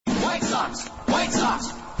White Sox. White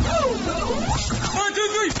Sox. One, two,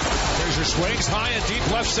 three. Frazier swings high and deep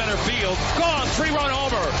left center field. Gone. 3-run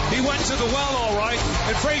homer. He went to the well all right,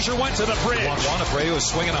 and Frazier went to the bridge. 1-1. Abreu is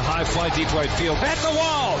swinging a high fly deep right field. At the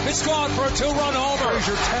wall. It's gone for a 2-run homer.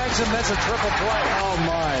 Frazier tags him. That's a triple play. Oh,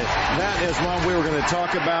 my. That is one we were going to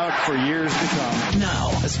talk about for years to come. Now,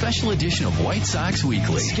 a special edition of White Sox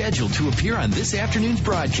Weekly, scheduled to appear on this afternoon's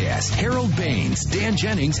broadcast. Harold Baines, Dan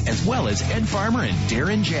Jennings, as well as Ed Farmer and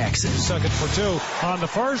Darren Jackson. Second for 2 on the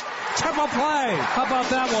first. Triple play. How about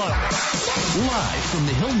that one? Live from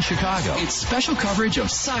the Hilton Chicago, it's special coverage of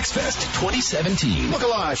SoxFest 2017. Look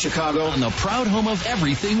alive, Chicago. On the proud home of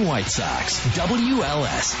everything White Sox,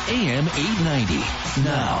 WLS AM 890.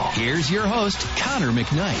 Now, here's your host, Connor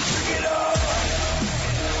McKnight.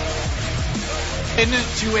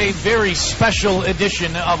 Into a very special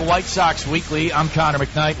edition of White Sox Weekly. I'm Connor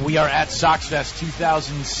McKnight. We are at SoxFest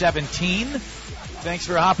 2017. Thanks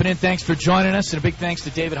for hopping in. Thanks for joining us. And a big thanks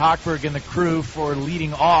to David Hochberg and the crew for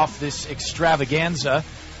leading off this extravaganza.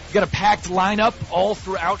 We've got a packed lineup all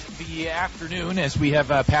throughout the afternoon as we have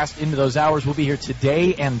passed into those hours. We'll be here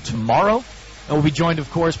today and tomorrow. And we'll be joined,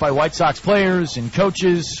 of course, by White Sox players and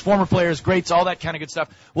coaches, former players, greats, all that kind of good stuff.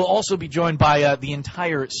 We'll also be joined by the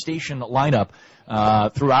entire station lineup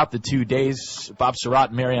throughout the 2 days. Bob Surratt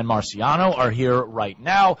and Marianne Marciano are here right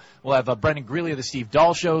now. We'll have Brendan Greeley of the Steve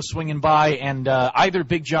Dahl Show swinging by, and either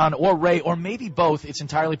Big John or Ray, or maybe both. It's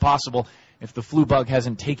entirely possible if the flu bug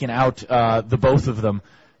hasn't taken out the both of them.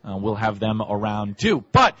 We'll have them around, too.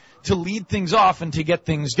 But to lead things off and to get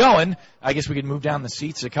things going, I guess we can move down the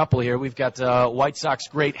seats a couple here. We've got White Sox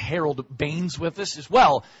great Harold Baines with us, as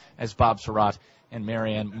well as Bob Surratt and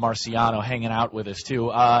Marianne Marciano hanging out with us, too.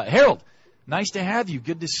 Harold, nice to have you.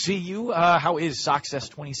 Good to see you. How is SoxFest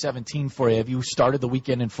 2017 for you? Have you started the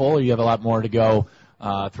weekend in full, or you have a lot more to go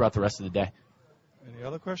throughout the rest of the day? Any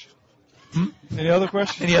other questions? Any other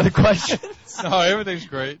questions? Any other questions? No, everything's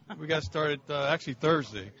great. We got started actually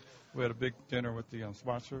Thursday. We had a big dinner with the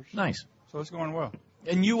sponsors. Nice. So it's going well.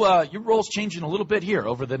 And you, your role's changing a little bit here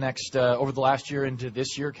over the last year into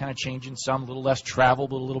this year, kind of changing some, a little less travel,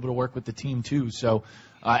 but a little bit of work with the team too. So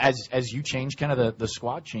as you change, kind of the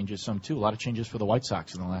squad changes some too. A lot of changes for the White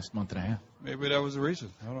Sox in the last month and a half. Maybe that was the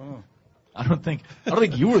reason. I don't know. I don't think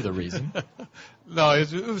you were the reason. No,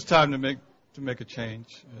 it was time to make a change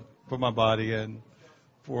for my body and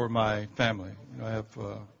for my family. You know, I have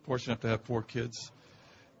fortunate enough to have 4 kids,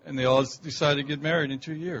 and they all decided to get married in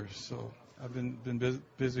 2 years. So I've been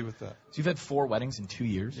busy with that. So you've had 4 weddings in 2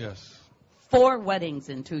 years? Yes. 4 weddings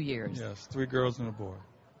in 2 years? Yes, 3 girls and a boy.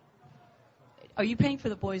 Are you paying for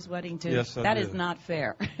the boy's wedding, too? Yes, I That did. is not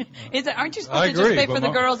fair. Aren't you supposed I to just agree, pay for but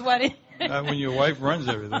the girl's wedding? Not when your wife runs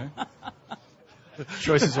everything.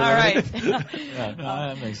 Choices are All right. Yeah, no,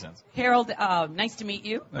 that makes sense. Harold, nice to meet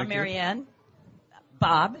you. Thank I'm you. Marianne.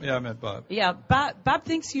 Bob. Yeah, I met Bob. Yeah, Bob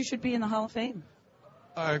thinks you should be in the Hall of Fame.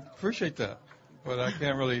 I appreciate that, but I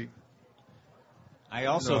can't really. I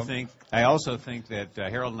also think that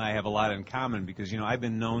Harold and I have a lot in common because, I've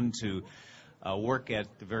been known to work at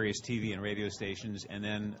the various TV and radio stations and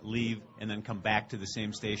then leave and then come back to the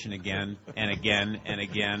same station again and again and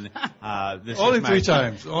again. Only 3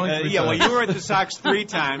 times. Yeah, well, you were at the Sox 3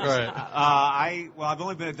 times. Right. I've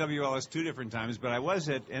only been at WLS 2 different times, but I was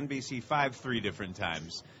at NBC 5 3 different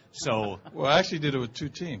times. So. Well, I actually did it with 2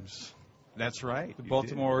 teams. That's right. The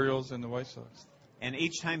Baltimore Orioles and the White Sox. And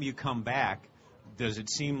each time you come back, does it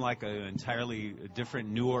seem like an entirely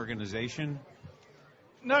different new organization?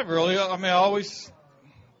 Not really. I mean, I always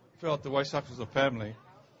felt the White Sox was a family.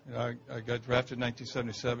 I got drafted in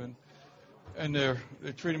 1977, and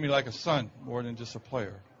they treated me like a son more than just a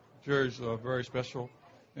player. Jerry's a very special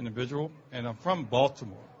individual, and I'm from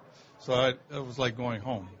Baltimore, so it was like going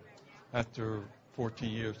home after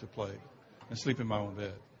 14 years to play and sleep in my own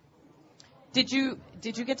bed. Did you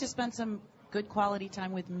get to spend some good quality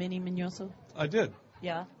time with Minnie Mignoso? I did.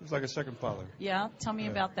 Yeah. It was like a second father. Yeah? Tell me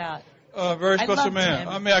about that. Very special loved man. him.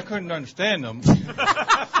 I mean, I couldn't understand him.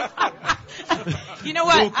 You know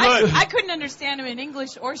what? I couldn't understand him in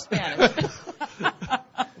English or Spanish.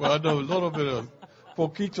 Well, I know a little bit of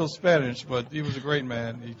poquito Spanish, but he was a great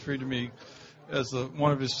man. He treated me as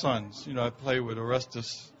one of his sons. I played with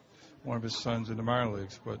Orestes, one of his sons in the minor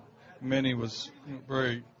leagues, but Minnie was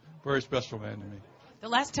very, very special man to me. The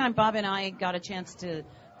last time Bob and I got a chance to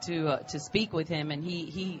speak with him, and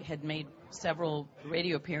he had made several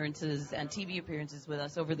radio appearances and TV appearances with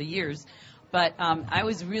us over the years, but I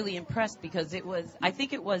was really impressed because I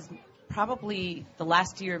think it was probably the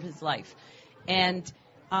last year of his life, and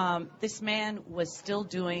this man was still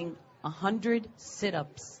doing 100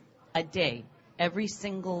 sit-ups a day, every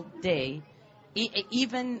single day,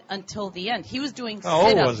 even until the end. He was doing How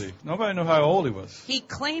sit-ups. old was he? Nobody knew how old he was. He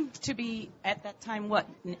claimed to be, at that time, what,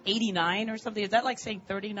 89 or something? Is that like saying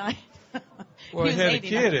 39? Well, he had 89. a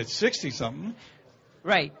kid at 60-something.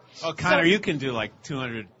 Right. Oh, Connor, you can do like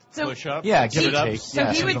 200 push-ups. Yeah, give or sit-ups. take. So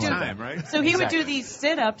Yeah, he would do time, right? So he would Exactly. do these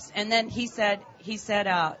sit-ups, and then he said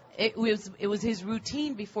it was his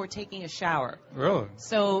routine before taking a shower. Really?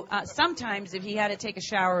 So sometimes if he had to take a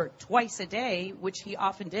shower twice a day, which he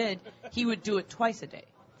often did, he would do it twice a day.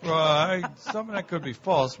 Well, something that could be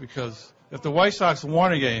false because if the White Sox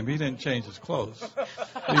won a game, he didn't change his clothes.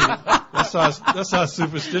 That's how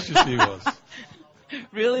superstitious he was.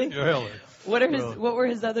 Really? Really. What were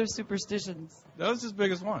his other superstitions? That was his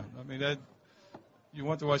biggest one. I mean, you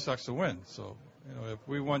want the White Sox to win. So, if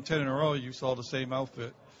we won 10 in a row, you saw the same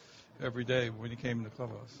outfit every day when you came in the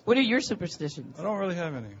clubhouse. What are your superstitions? I don't really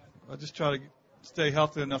have any. I just try to stay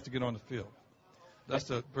healthy enough to get on the field. That's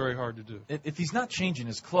very hard to do. If he's not changing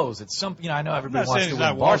his clothes, it's I know I'm everybody not wants saying to he's win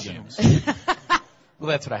not ball washing games. them. Well,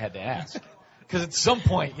 that's what I had to ask. Because at some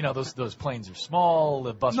point, those planes are small,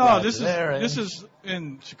 the bus No, rides this are there. this is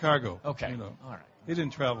in Chicago. Okay. All right. He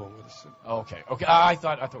didn't travel with us. Okay. I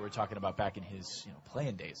thought we were talking about back in his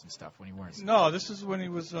playing days and stuff when he weren't. No, this is when he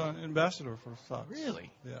was ambassador for Sox. Really?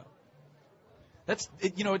 Yeah. That's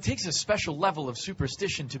it takes a special level of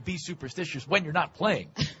superstition to be superstitious when you're not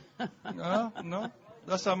playing. No,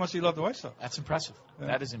 that's how much he loved the White Sox. That's impressive. Yeah.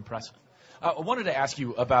 That is impressive. I wanted to ask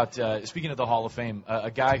you about speaking of the Hall of Fame, a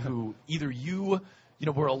guy who either you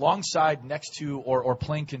were alongside, next to, or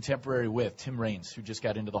playing contemporary with, Tim Raines, who just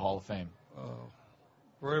got into the Hall of Fame.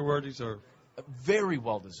 Very well deserved. Very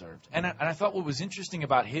well deserved. And I thought what was interesting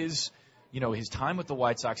about his time with the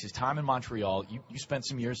White Sox, his time in Montreal. You spent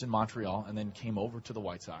some years in Montreal and then came over to the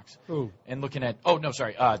White Sox. Who? And looking at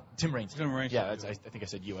Tim Raines. Tim Raines. Yeah, I think I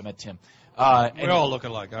said you. I meant Tim. We all look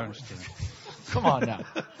alike. I understand. Come on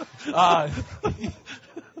now.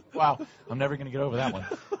 Wow, I'm never going to get over that one.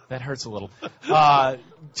 That hurts a little.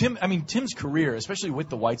 Tim's career, especially with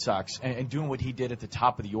the White Sox and doing what he did at the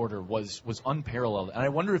top of the order, was unparalleled. And I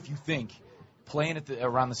wonder if you think, playing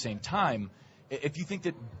around the same time, if you think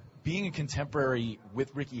that being a contemporary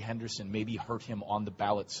with Rickey Henderson maybe hurt him on the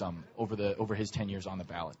ballot some over his 10 years on the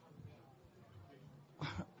ballot.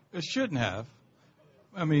 It shouldn't have.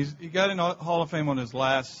 I mean, he got in the Hall of Fame on his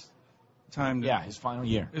last time. His final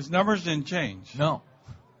year. His numbers didn't change. No.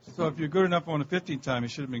 So if you're good enough on the 15th time, he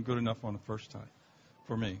should have been good enough on the first time,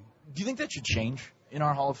 for me. Do you think that should change in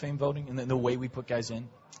our Hall of Fame voting and the way we put guys in?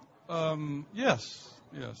 Yes.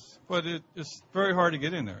 But it's very hard to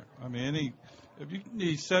get in there. I mean, if you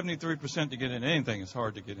need 73% to get in anything, it's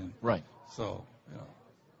hard to get in. Right. So,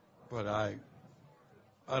 but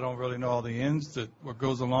I don't really know all the ins what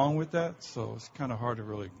goes along with that, so it's kind of hard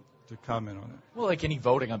to comment on it. Well, like any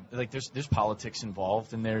voting, there's politics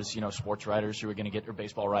involved, and there's sports writers who are going to get, or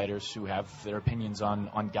baseball writers who have their opinions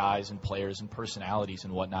on guys and players and personalities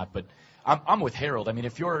and whatnot. But I'm with Harold. I mean,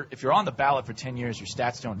 if you're on the ballot for 10 years, your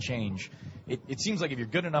stats don't change. It seems like if you're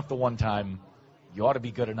good enough the one time, you ought to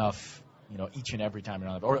be good enough, each and every time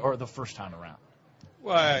around, or the first time around.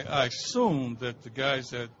 Well, I assume that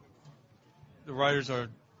the writers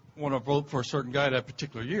want to vote for a certain guy that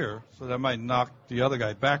particular year, so that might knock the other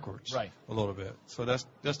guy backwards a little bit. So that's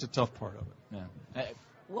the tough part of it. Yeah.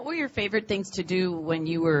 What were your favorite things to do when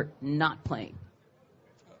you were not playing?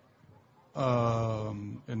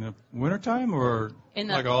 In the wintertime or in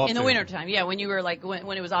the off in the season? wintertime? Yeah, when you were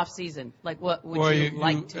when it was off season. Like what would you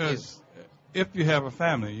like to do? If you have a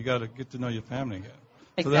family, you got to get to know your family again.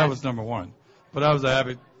 Exactly. So that was number one. But I was an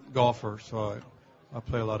avid golfer, so I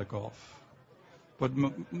play a lot of golf. But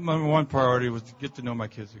number one priority was to get to know my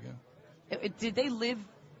kids again. Did they live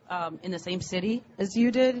in the same city as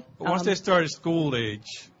you did? Once they started school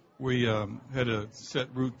age, we had to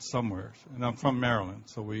set roots somewhere. And I'm from Maryland,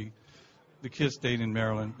 so the kids stayed in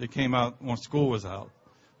Maryland. They came out once school was out.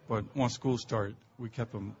 But once school started, we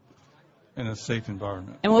kept them in a safe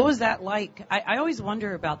environment. And what was that like? I always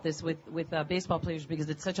wonder about this with baseball players because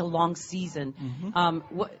it's such a long season. Mm-hmm.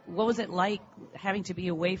 What was it like having to be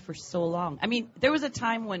away for so long? I mean, there was a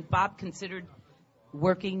time when Bob considered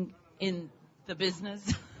working in the business.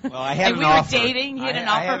 Well, I had and an we offer. were dating. He had an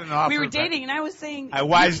I offer. had an offer. We were dating, and I was saying. I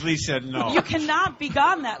wisely said no. You cannot be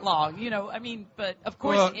gone that long, I mean, but of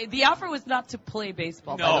course, the offer was not to play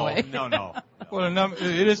baseball. By the way. No. Well,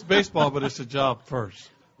 it is baseball, but it's a job first.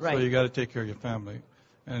 Right. So you got to take care of your family.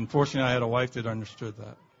 And fortunately, I had a wife that understood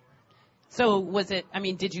that. So was it? I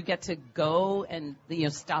mean, did you get to go and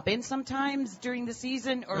stop in sometimes during the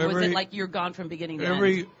season, or was it like you're gone from beginning to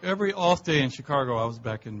end? Every off day in Chicago, I was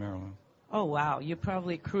back in Maryland. Oh wow, you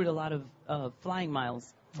probably accrued a lot of flying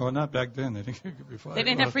miles. Well, not back then. They didn't They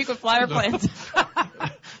didn't have frequent flyer plans.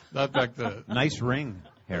 Not back then. Nice ring,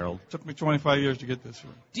 Harold. Took me 25 years to get this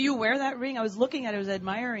ring. Do you wear that ring? I was looking at it, I was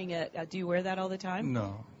admiring it. Do you wear that all the time?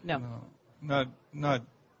 No. No. Not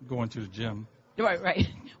going to the gym. Right.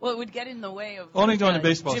 Well, it would get in the way of only during the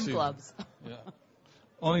baseball gym season. gloves. Yeah.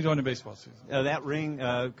 Only during the baseball season. That ring,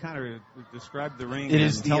 Connor, describe the ring. It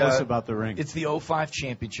is tell us about the ring. It's the 05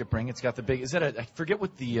 championship ring. It's got the big. Is that I forget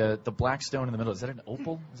what the black stone in the middle. Is that an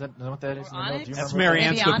opal? Is that what that is? In the middle? Do you That's remember?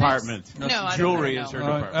 Marianne's Maybe department. No, I Jewelry don't is her know.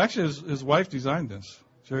 department. Actually, his wife designed this.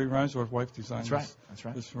 Jerry Reinsdorf's wife designed That's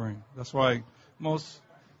right. this ring. That's why most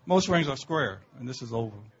rings are square, and this is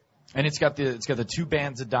oval. And it's got the two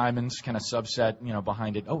bands of diamonds, kind of subset,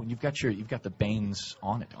 behind it. Oh, and you've got the Baines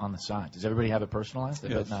on it on the side. Does everybody have it personalized?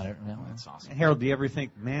 Yes. That's awesome. Harold, do you ever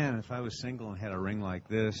think, man, if I was single and had a ring like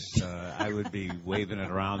this, I would be waving it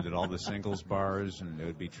around at all the singles bars, and it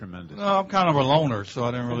would be tremendous. No, I'm kind of a loner, so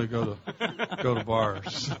I didn't really go to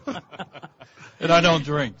bars, and I don't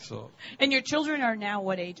drink. So. And your children are now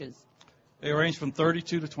what ages? They range from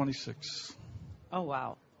 32 to 26. Oh,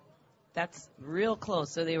 wow. That's real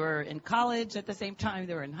close. So they were in college at the same time.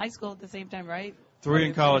 They were in high school at the same time, right? Three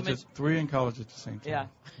in college at the same time.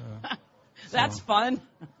 Yeah. That's fun.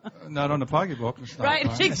 Not on the pocketbook. It's not Right,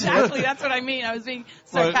 fun. exactly. That's what I mean. I was being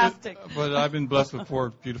sarcastic. But I've been blessed with 4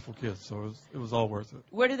 beautiful kids, so it was all worth it.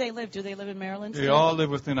 Where do they live? Do they live in Maryland? They still? all live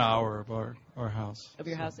within an hour of our house. Of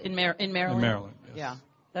your house? In Maryland? In Maryland, yes. Yeah.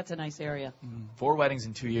 That's a nice area. 4 weddings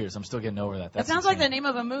in 2 years. I'm still getting over that. That sounds like the name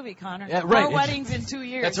of a movie, Connor. Yeah, right. 4 weddings in 2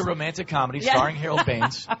 years. That's a romantic comedy Yeah. starring Harold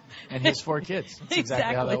Baines and his 4 kids. That's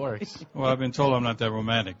exactly how that works. Well, I've been told I'm not that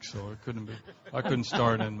romantic, so it couldn't be. I couldn't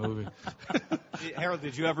star in that movie. Harold,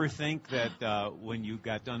 did you ever think that when you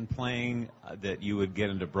got done playing that you would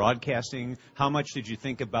get into broadcasting? How much did you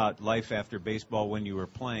think about life after baseball when you were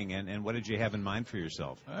playing, and what did you have in mind for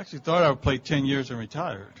yourself? I actually thought I would play 10 years and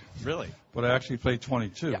retired. Really? But I actually played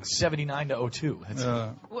 22. Yeah, 79 to 02.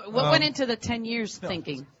 What went into the 10 years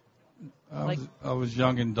thinking? I was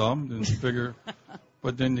young and dumb, didn't figure.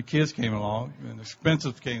 But then the kids came along, and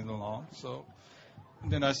expensive came along. So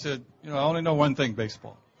then I said, I only know one thing,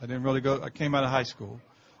 baseball. I didn't really go. I came out of high school.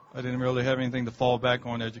 I didn't really have anything to fall back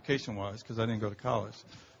on education-wise because I didn't go to college.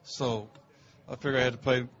 So I figured I had to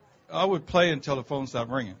play. I would play until the phone stopped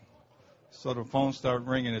ringing. So the phone started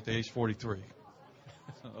ringing at the age 43.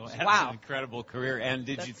 That's Wow. an incredible career. And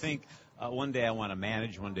did you think one day I want to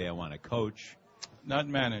manage, one day I want to coach? Not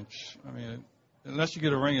manage. I mean, unless you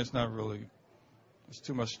get a ring, it's not really. It's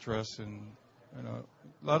too much stress, and a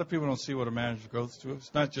lot of people don't see what a manager goes through.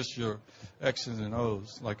 It's not just your X's and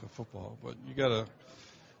O's like a football, but you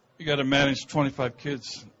gotta manage 25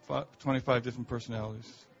 kids, 25 different personalities.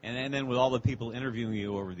 And then with all the people interviewing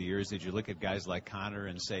you over the years, did you look at guys like Connor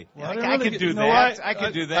and say, Well, I could do that. I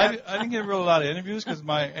could do that. I didn't get a lot of interviews because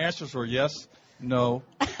my answers were yes, no,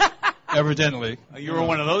 evidently. You were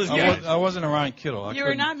one of those guys. I wasn't a Ryan Kittle. You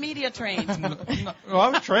were not media trained. No, I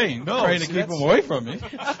was trained. Trained to keep them away from me.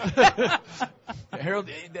 Harold,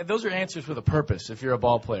 those are answers with a purpose if you're a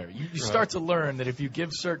ball player. You start to learn that if you give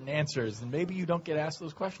certain answers, then maybe you don't get asked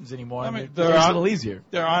those questions anymore. I mean, they're a little easier.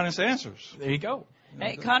 They're honest answers. There you go.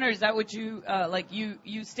 Hey, Connor, is that what you like?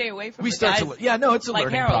 You stay away from We the start guys? to yeah, no, it's a like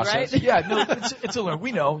learning Harold, process. right? Yeah, no, it's a learn.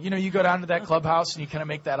 We know, you go down to that clubhouse and you kind of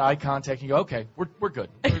make that eye contact and you go, okay, we're good,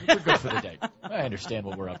 we're good for the day. I understand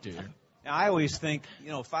what we're up to here. Now, I always think,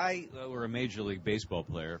 if I were a Major League Baseball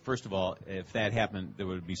player, first of all, if that happened, there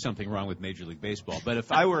would be something wrong with Major League Baseball. But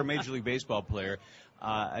if I were a Major League Baseball player,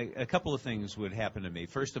 a couple of things would happen to me.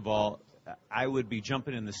 First of all, I would be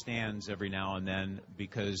jumping in the stands every now and then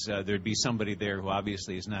because there'd be somebody there who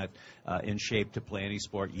obviously is not in shape to play any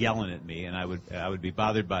sport yelling at me, and I would be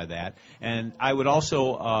bothered by that. And I would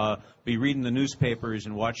also be reading the newspapers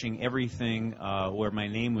and watching everything where my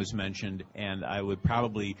name was mentioned, and I would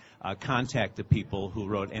probably contact the people who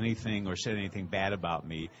wrote anything or said anything bad about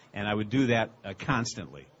me, and I would do that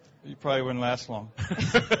constantly. You probably wouldn't last long.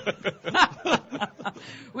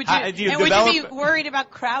 Would you be worried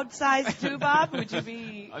about crowd size too, Bob? Would you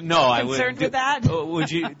be concerned with that?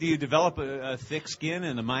 Do you develop a thick skin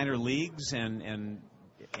in the minor leagues and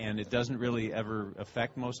it doesn't really ever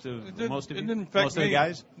affect most of the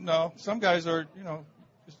guys? No, some guys are.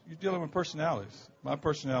 You're dealing with personalities. My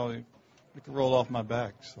personality, it could roll off my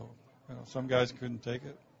back. So some guys couldn't take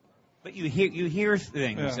it. But you hear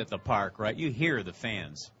things at the park, right? You hear the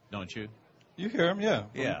fans, don't you? You hear them, yeah.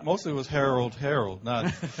 Yeah. Mostly it was Harold,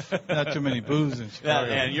 not too many boos in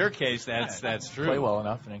Chicago. In your case, that's true. Play well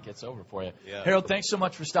enough, and it gets over for you. Yeah. Harold, thanks so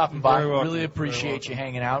much for stopping by. Very welcome. Really appreciate you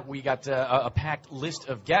hanging out. We got a packed list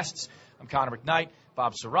of guests. I'm Connor McKnight.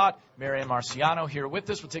 Bob Surratt, Marianne Marciano here with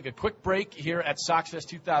us. We'll take a quick break here at SoxFest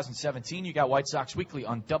 2017. You got White Sox Weekly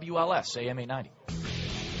on WLS AM 890.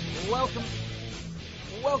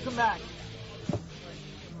 Welcome back.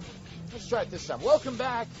 Let's try it this time. Welcome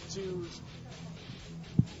back to...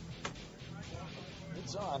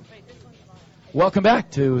 It's on. Welcome back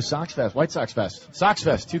to SoxFest, White Sox Fest,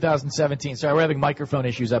 SoxFest 2017. Sorry, we're having microphone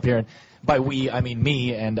issues up here, and by we, I mean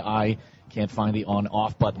me, and I can't find the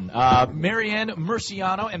on-off button. Marianne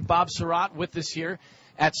Murciano and Bob Surratt with us here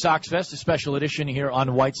at SoxFest, a special edition here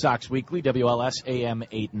on White Sox Weekly, WLS AM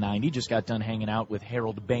 890. Just got done hanging out with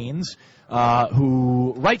Harold Baines,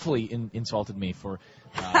 who rightfully insulted me for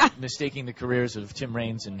mistaking the careers of Tim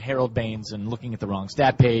Raines and Harold Baines and looking at the wrong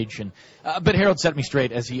stat page. But Harold set me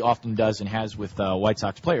straight, as he often does and has with White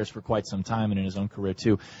Sox players for quite some time and in his own career,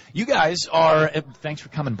 too. You guys are, thanks for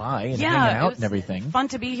coming by and hanging out and everything. Fun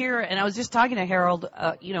to be here. And I was just talking to Harold,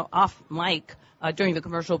 off mic during the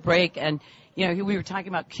commercial break. And, we were talking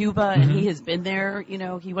about Cuba, and he has been there.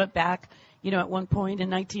 He went back, at one point in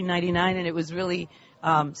 1999, and it was really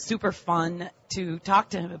super fun to talk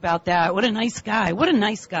to him about that. What a nice guy.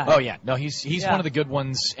 Oh, yeah. No, he's one of the good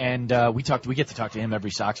ones, and we get to talk to him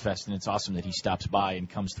every SoxFest, and it's awesome that he stops by and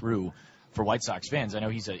comes through for White Sox fans. I know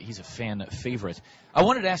he's a fan favorite. I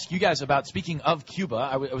wanted to ask you guys about, speaking of Cuba,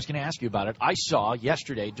 I was going to ask you about it. I saw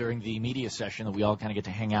yesterday during the media session that we all kind of get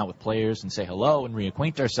to hang out with players and say hello and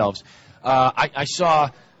reacquaint ourselves. I saw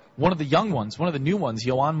one of the young ones, one of the new ones,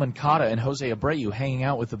 Yoan Moncada and Jose Abreu, hanging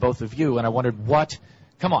out with the both of you, and I wondered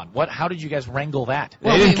how did you guys wrangle that?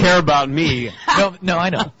 They didn't care about me. No,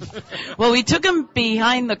 I know. Well, we took him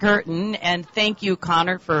behind the curtain, and thank you,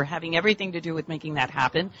 Connor, for having everything to do with making that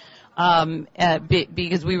happen,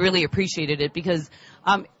 because we really appreciated it, because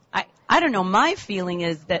I don't know, my feeling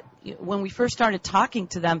is that when we first started talking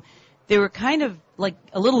to them, they were kind of like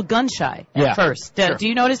a little gun-shy at first. Sure. Do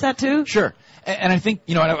you notice that too? Sure. And I think,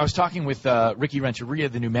 I was talking with Ricky Renteria,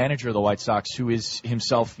 the new manager of the White Sox, who is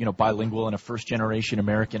himself, bilingual and a first-generation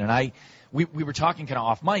American. And we were talking kind of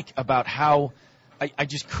off mic about how I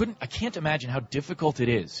can't imagine how difficult it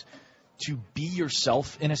is to be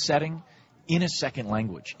yourself in a setting in a second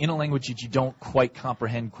language, in a language that you don't quite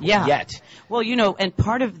comprehend yet. Well, and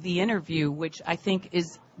part of the interview, which I think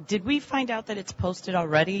is, did we find out that it's posted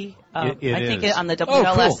already? I think on the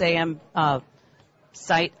WLSAM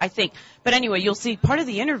site, I think. But anyway, you'll see part of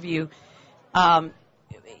the interview. At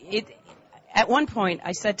one point,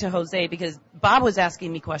 I said to Jose, because Bob was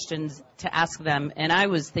asking me questions to ask them, and I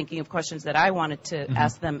was thinking of questions that I wanted to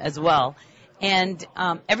ask them as well. And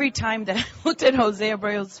every time that I looked at Jose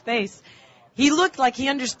Abreu's face, he looked like he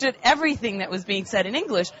understood everything that was being said in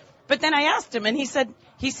English. But then I asked him, and he said,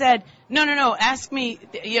 no, ask me,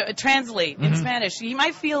 translate in Spanish. He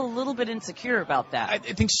might feel a little bit insecure about that. I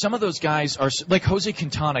think some of those guys are, like Jose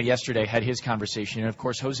Quintana yesterday had his conversation, and of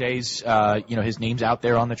course Jose's, his name's out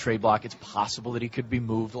there on the trade block. It's possible that he could be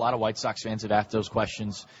moved. A lot of White Sox fans have asked those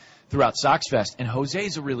questions throughout SoxFest, and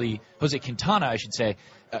Jose Quintana, I should say,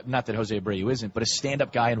 not that Jose Abreu isn't, but a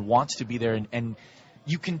stand-up guy and wants to be there, and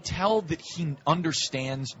you can tell that he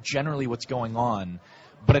understands generally what's going on.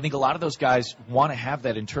 But I think a lot of those guys want to have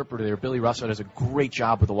that interpreter there. Billy Russo does a great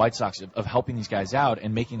job with the White Sox of helping these guys out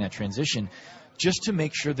and making that transition just to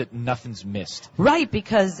make sure that nothing's missed. Right,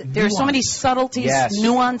 because there are so many subtleties,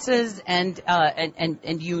 nuances, and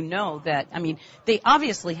that, they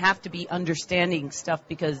obviously have to be understanding stuff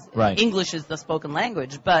because English is the spoken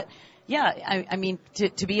language. But,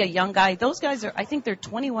 to be a young guy, those guys I think they're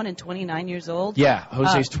 21 and 29 years old. Yeah,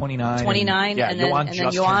 Jose's 29. 29, and then Yoan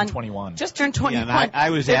turned 21. Just turned 21. Yeah, and I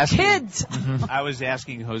was asking kids. I was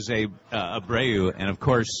asking Jose Abreu, and of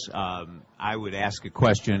course I would ask a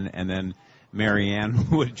question, and then Marianne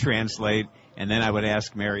would translate, and then I would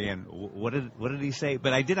ask Marianne, what did he say?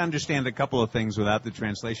 But I did understand a couple of things without the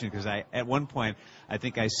translation, because at one point I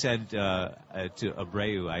think I said to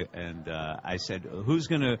Abreu, I said, who's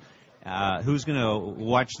going to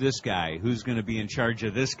watch this guy? Who's going to be in charge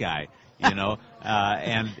of this guy?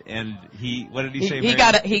 And he, what did he say?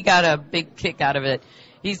 He got a big kick out of it.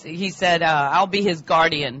 He said, I'll be his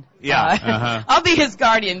guardian. Yeah. I'll be his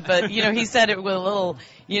guardian, but, he said it with a little,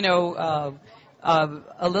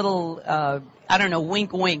 I don't know,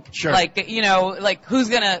 wink, wink. Sure. Like who's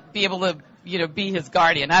going to be able to, be his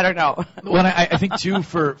guardian? I don't know. Well, I think, too,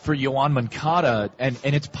 for Yoan Moncada, and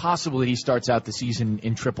it's possible that he starts out the season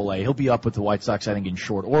in AAA. He'll be up with the White Sox, I think, in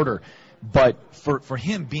short order. But for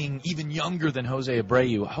him being even younger than Jose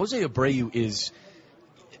Abreu is –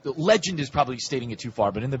 legend is probably stating it too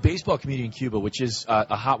far, but in the baseball community in Cuba, which is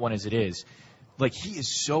a hot one as it is, like, he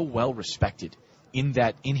is so well respected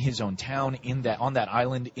in his own town, on that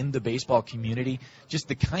island, in the baseball community, just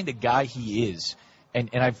the kind of guy he is. And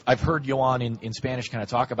I've heard Yohan in Spanish kind of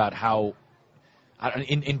talk about how,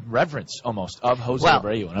 in reverence almost of Jose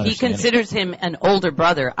Abreu. He considers him an older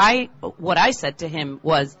brother. What I said to him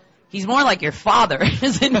was, he's more like your father,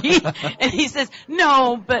 isn't he? And he says,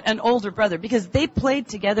 no, but an older brother, because they played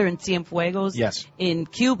together in Cienfuegos in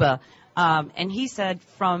Cuba. And he said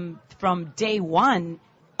from day one,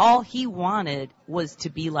 all he wanted was to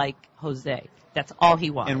be like Jose. That's all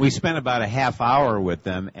he wanted. And we spent about a half hour with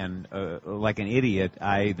them, and like an idiot,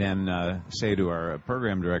 I then say to our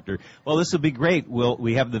program director, well, this will be great.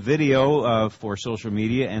 We have the video for social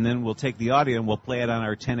media, and then we'll take the audio and we'll play it on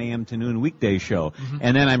our 10 a.m. to noon weekday show. Mm-hmm.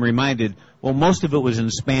 And then I'm reminded, well, most of it was in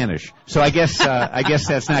Spanish. So I guess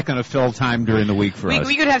that's not going to fill time during the week for us.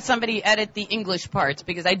 We could have somebody edit the English parts,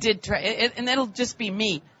 because I did try, and it'll just be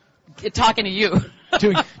me talking to you.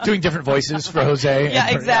 doing different voices for Jose.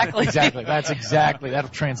 Yeah, exactly. Exactly. That'll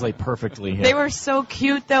translate perfectly here. They were so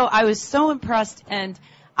cute, though. I was so impressed, and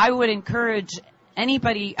I would encourage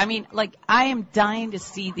anybody. I mean, like, I am dying to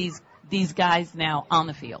see these guys now on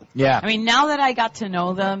the field. Yeah. I mean, now that I got to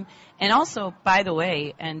know them, and also, by the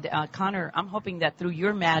way, and Connor, I'm hoping that through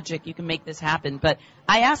your magic you can make this happen. But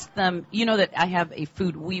I asked them, you know that I have a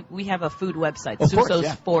food. We have a food website,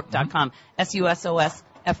 susosfork.com,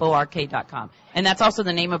 SUSOSFORK.com, and that's also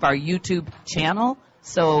the name of our YouTube channel.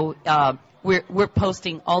 So we're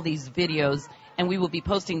posting all these videos, and we will be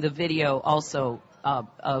posting the video also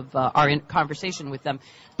of our conversation with them.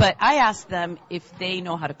 But I asked them if they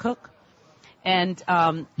know how to cook. And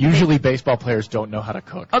usually baseball players don't know how to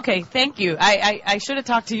cook. Okay, thank you. I should have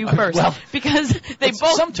talked to you first, because they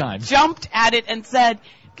both sometimes jumped at it and said,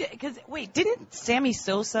 because wait, didn't Sammy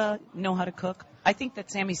Sosa know how to cook? I think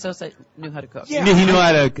that Sammy Sosa knew how to cook. Yeah. He knew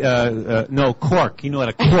how to cork. He knew how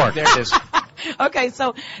to cork. There it is. Okay,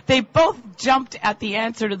 so they both jumped at the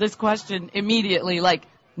answer to this question immediately, like,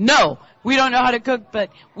 no, we don't know how to cook,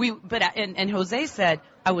 but Jose said,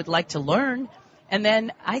 I would like to learn. And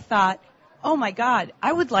then I thought, oh my God,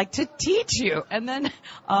 I would like to teach you. And then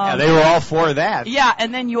they were all for that. Yeah,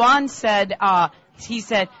 and then Yohan said, he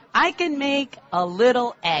said, I can make a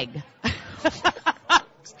little egg.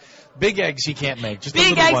 Big eggs he can't make. Just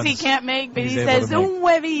big the eggs ones he can't make, but he says, un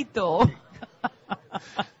huevito.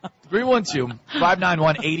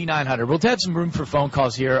 312-591-8900. We'll have some room for phone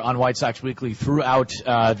calls here on White Sox Weekly throughout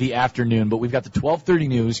the afternoon, but we've got the 12:30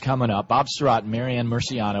 news coming up. Bob Surratt and Marianne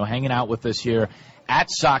Murciano hanging out with us here at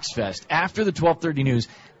SoxFest. After the 12:30 news,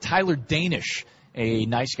 Tyler Danish, a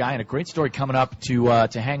nice guy and a great story coming up to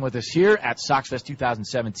hang with us here at SoxFest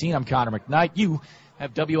 2017. I'm Connor McKnight. You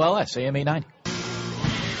have WLS AM 890.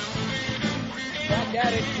 Back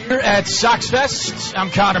at it here at SoxFest. I'm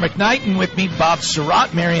Connor McKnight, and with me, Bob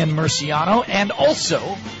Surratt, Marianne Murciano, and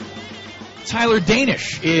also Tyler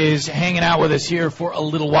Danish is hanging out with us here for a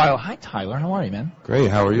little while. Hi, Tyler. How are you, man?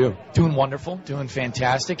 Great. How are you? Doing wonderful. Doing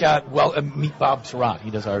fantastic. Meet Bob Surratt.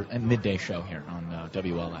 He does our midday show here on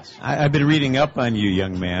WLS. I've been reading up on you,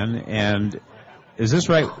 young man, and is this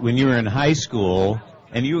right? When you were in high school,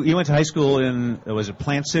 and you went to high school in, was it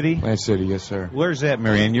Plant City? Plant City, yes, sir. Where's that,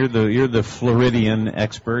 Marianne? You're the Floridian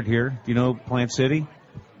expert here. Do you know Plant City?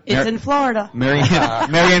 It's in Florida.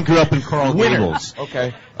 Marianne grew up in Coral Gables.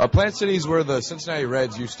 Okay. Plant City is where the Cincinnati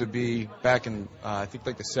Reds used to be back in, I think,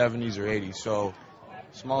 like the 70s or 80s. So,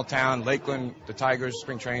 small town, Lakeland, the Tigers,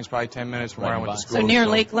 spring training's probably 10 minutes from where I went to school. So near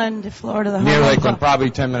Lakeland, Florida. Near Lakeland, probably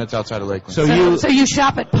 10 minutes outside of Lakeland. So you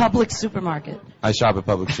shop at Publix Supermarket? I shop at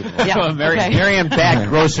Publix Supermarket. Yeah. Marianne bagged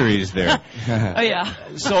groceries there. Oh, yeah.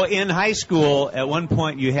 So in high school, at one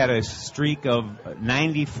point, you had a streak of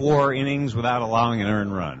 94 innings without allowing an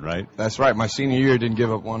earned run, right? That's right. My senior year didn't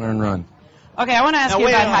give up one earned run. Okay, I want to ask you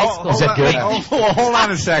about high school. Is that good? Hold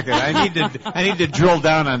on a second. I need to drill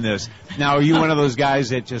down on this. Now, are you one of those guys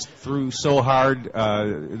that just threw so hard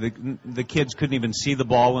the kids couldn't even see the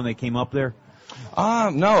ball when they came up there?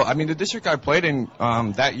 No. I mean, the district I played in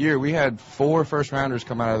that year, we had 4 first-rounders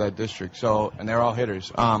come out of that district, and they're all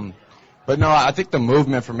hitters. But no, I think the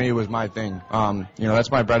movement for me was my thing.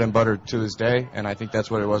 That's my bread and butter to this day, and I think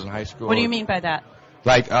that's what it was in high school. What do you mean by that?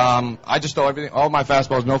 Like, I just throw everything, all my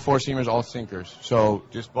fastballs, no four-seamers, all sinkers. So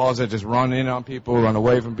just balls that just run in on people, run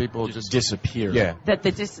away from people. Just disappear. Yeah. That they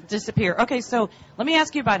disappear. Okay, so let me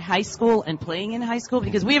ask you about high school and playing in high school,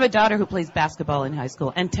 because we have a daughter who plays basketball in high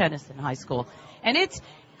school and tennis in high school. And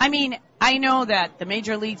I know that the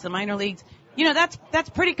major leagues, the minor leagues, that's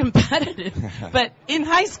pretty competitive. But in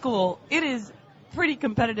high school, it is pretty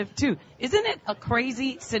competitive too. Isn't it a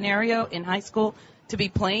crazy scenario in high school to be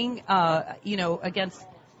playing, against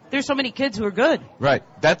there's so many kids who are good. Right.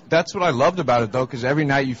 That's what I loved about it, though, because every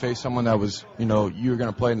night you face someone that was, you were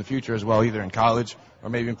going to play in the future as well, either in college or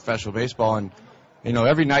maybe in professional baseball. And,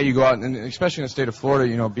 every night you go out, and especially in the state of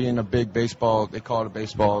Florida, being a big baseball, they call it a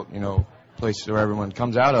baseball, place where everyone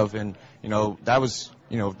comes out of. And, that was,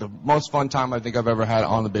 the most fun time I think I've ever had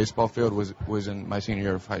on the baseball field was in my senior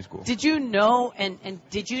year of high school. Did you know, and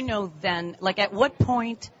did you know then, like at what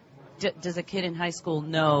point does a kid in high school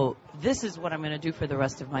know this is what I'm going to do for the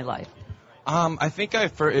rest of my life? I think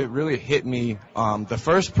it really hit me. The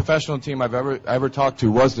first professional team I've ever talked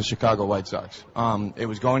to was the Chicago White Sox. It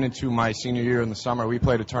was going into my senior year in the summer. We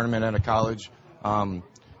played a tournament at a college, and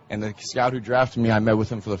the scout who drafted me, I met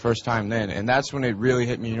with him for the first time then, and that's when it really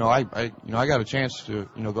hit me. I got a chance to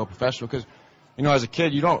go professional because, as a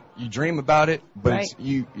kid you dream about it, but right.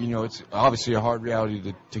 It's obviously a hard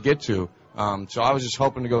reality to get to. So I was just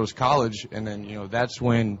hoping to go to college, and then that's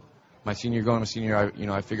when. My senior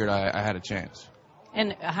year, I figured I had a chance.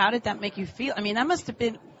 And how did that make you feel? I mean, that must have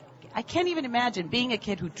been, I can't even imagine being a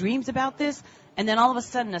kid who dreams about this, and then all of a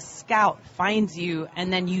sudden a scout finds you,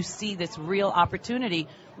 and then you see this real opportunity.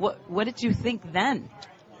 What did you think then?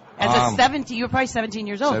 As you were probably 17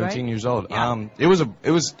 years old, 17 right? years old. Yeah. It was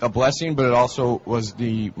a blessing, but it also was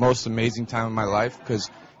the most amazing time of my life because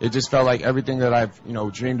it just felt like everything that I've,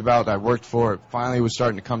 dreamed about, that I worked for, finally was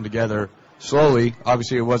starting to come together. Slowly,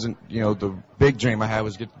 obviously it wasn't, the big dream I had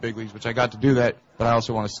was get to the big leagues, which I got to do that, but I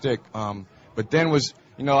also want to stick. But then was,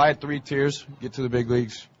 I had 3 tiers, get to the big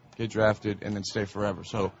leagues, get drafted, and then stay forever.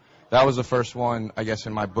 So that was the first one, I guess,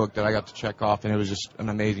 in my book that I got to check off, and it was just an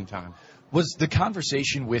amazing time. Was the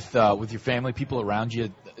conversation with your family, people around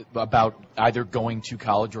you, about either going to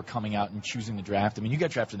college or coming out and choosing the draft? I mean, you got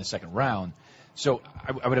drafted in the second round, so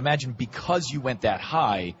I would imagine because you went that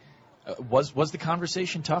high, was the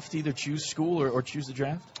conversation tough to either choose school or choose the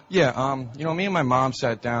draft? Yeah, me and my mom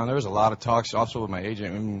sat down. There was a lot of talks also with my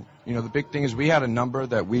agent. And, the big thing is we had a number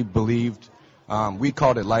that we believed, we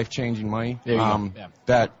called it life-changing money,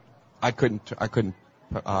 that I couldn't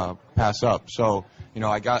pass up. So,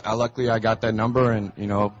 luckily I got that number and,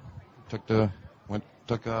 went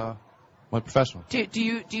professional. Do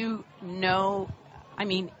you know, I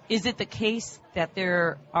mean, is it the case that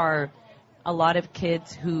there are a lot of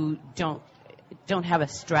kids who don't have a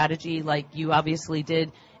strategy like you obviously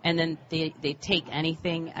did, and then they take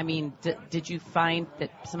anything? I mean, did you find that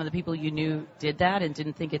some of the people you knew did that and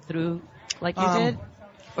didn't think it through like you did?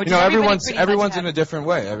 Or everyone's in a different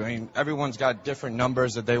way. I mean, everyone's got different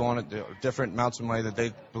numbers that they want to do, different amounts of money that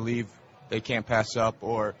they believe they can't pass up,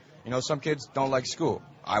 or some kids don't like school.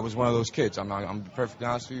 I was one of those kids. I'm perfectly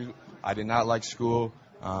honest with you. I did not like school.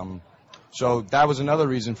 So that was another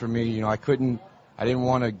reason for me. I didn't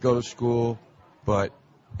want to go to school, but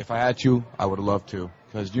if I had to, I would have loved to.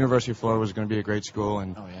 Because University of Florida was going to be a great school,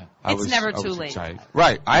 and I was excited.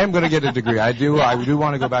 Right, I am going to get a degree. I do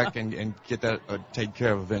want to go back and get that taken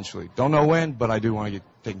care of eventually. Don't know when, but I do want to get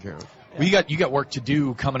taken care of. Well, you got work to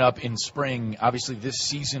do coming up in spring. Obviously, this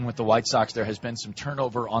season with the White Sox, there has been some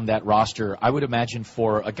turnover on that roster. I would imagine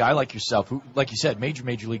for a guy like yourself, who, like you said, major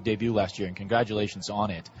league debut last year, and congratulations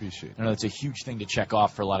on it. Appreciate it. I know it's a huge thing to check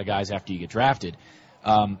off for a lot of guys after you get drafted.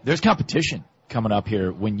 There's competition coming up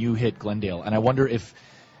here when you hit Glendale, and I wonder if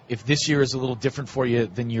this year is a little different for you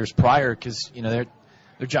than years prior, because they're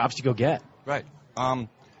jobs to go get. Right.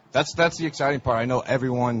 That's the exciting part. I know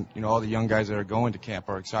everyone, all the young guys that are going to camp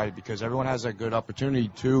are excited because everyone has a good opportunity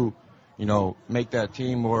to, make that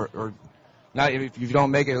team or not. If you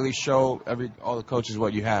don't make it, at least show all the coaches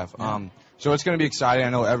what you have. Yeah. So it's going to be exciting. I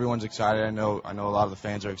know everyone's excited. I know a lot of the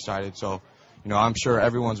fans are excited. So, I'm sure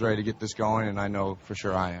everyone's ready to get this going, and I know for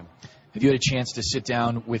sure I am. Have you had a chance to sit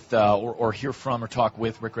down with or hear from or talk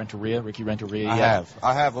with Ricky Renteria?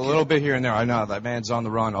 I have a little bit here and there. I know that man's on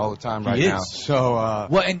the run all the time right now. So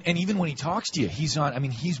well, and even when he talks to you, he's on. I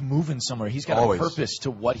mean, he's moving somewhere. He's got a purpose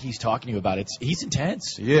to what he's talking to you about. He's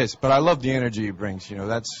intense. He is, but I love the energy he brings.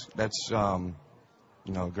 That's a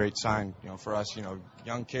great sign. For us,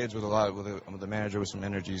 young kids with a manager with some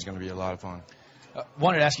energy is going to be a lot of fun.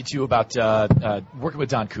 Wanted to ask you, too, about working with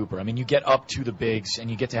Don Cooper. I mean, you get up to the bigs,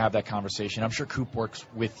 and you get to have that conversation. I'm sure Coop works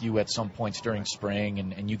with you at some points during spring,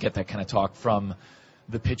 and you get that kind of talk from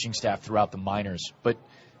the pitching staff throughout the minors. But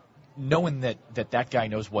knowing that guy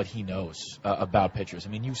knows what he knows about pitchers, I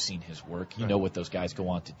mean, you've seen his work. You know what those guys go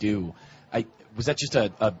on to do. Was that just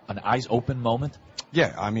an eyes-open moment?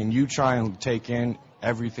 Yeah, I mean, you try and take in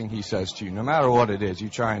everything he says to you, no matter what it is. You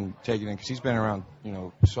try and take it in because he's been around,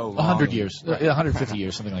 so long. 100 years, 150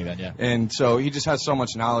 years, something like that, yeah. And so he just has so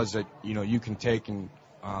much knowledge that, you can take and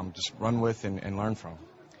just run with and learn from.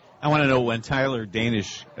 I want to know when Tyler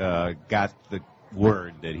Danish got the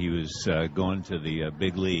word that he was going to the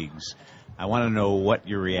big leagues, I want to know what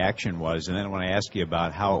your reaction was, and then I want to ask you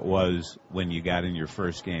about how it was when you got in your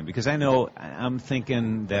first game. Because I'm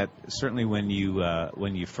thinking that certainly when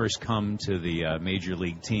you first come to the major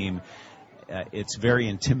league team, it's very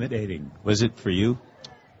intimidating. Was it for you?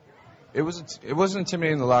 It wasn't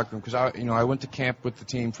intimidating in the locker room because I went to camp with the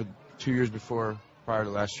team for 2 years prior to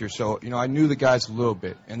last year, so I knew the guys a little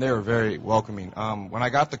bit, and they were very welcoming. When I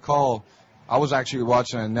got the call, I was actually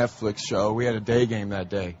watching a Netflix show. We had a day game that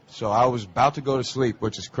day, so I was about to go to sleep,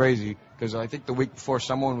 which is crazy because I think the week before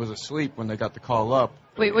someone was asleep when they got the call up.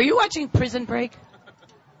 Wait, were you watching Prison Break?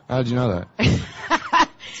 How did you know that?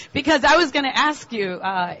 Because I was going to ask you,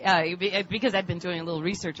 because I've been doing a little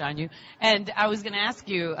research on you, and I was going to ask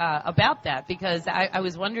you about that because I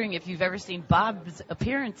was wondering if you've ever seen Bob's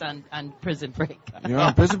appearance on Prison Break. You know,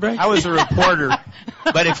 on Prison Break? I was a reporter,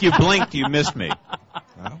 but if you blinked, you missed me.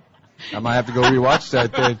 Well, I might have to go rewatch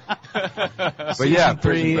that then. But yeah, Season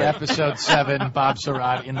 3, Episode 7, Bob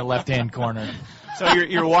Surratt in the left-hand corner. So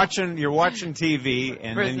you're watching TV,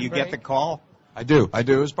 and Prison then you Break. get the call? I do. It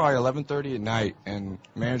was probably 11:30 at night, and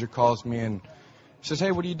manager calls me and says,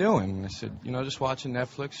 "Hey, what are you doing?" And I said, "Just watching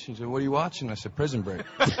Netflix." She said, "What are you watching?" I said, "Prison Break."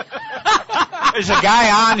 There's a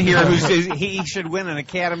guy on here who says he should win an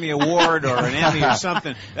Academy Award or an Emmy or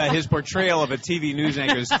something. His portrayal of a TV news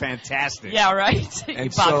anchor is fantastic. Yeah, right? And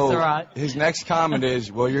Bob so Surratt. his next comment is,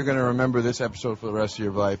 "Well, you're going to remember this episode for the rest of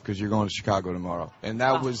your life because you're going to Chicago tomorrow." And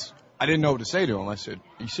that was, I didn't know what to say to him. I said,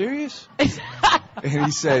 "Are you serious?" And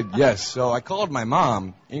he said, "Yes." So I called my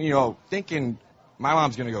mom, and thinking my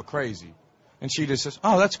mom's going to go crazy. And she just says,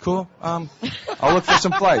 "Oh, that's cool. I'll look for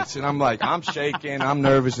some flights." And I'm like, I'm shaking, I'm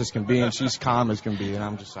nervous as can be, and she's calm as can be. And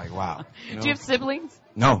I'm just like, wow. Do you have siblings?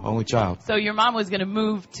 No, only child. So your mom was going to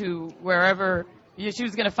move to wherever she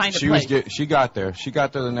was going to find a place. She got there. She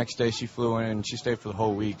got there the next day. She flew in, and she stayed for the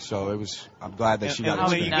whole week. So I'm glad that she got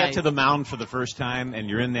When it. you get to the mound for the first time, and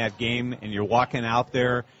you're in that game, and you're walking out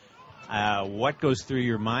there, what goes through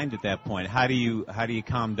your mind at that point? How do you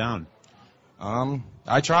calm down?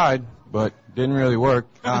 I tried, but didn't really work.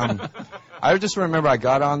 I just remember I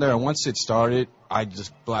got on there, and once it started, I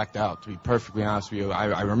just blacked out, to be perfectly honest with you.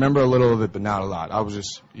 I remember a little of it, but not a lot. I was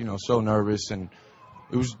just, so nervous, and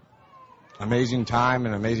it was amazing time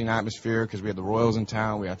and amazing atmosphere because we had the Royals in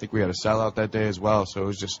town. I think we had a sellout that day as well, so it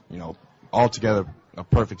was just, altogether a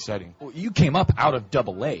perfect setting. Well, you came up out of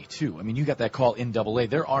Double-A, too. I mean, you got that call in Double-A.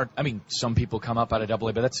 Some people come up out of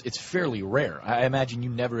Double-A, but it's fairly rare. I imagine you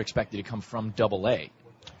never expected to come from Double-A.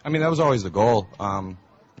 I mean, that was always the goal.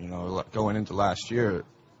 Going into last year,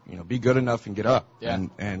 be good enough and get up. Yeah.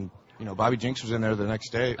 And Bobby Jinks was in there the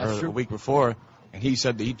next day That's or true. the week before, and he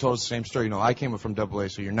said that he told us the same story. I came up from Double-A,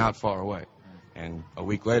 so you're not far away. And a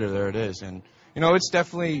week later, there it is. And it's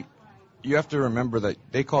definitely, you have to remember that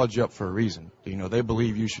they called you up for a reason. They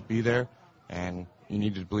believe you should be there, and you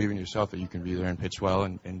need to believe in yourself that you can be there and pitch well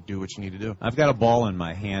and do what you need to do. I've got a ball in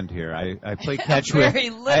my hand here. I play catch with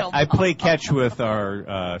I play catch with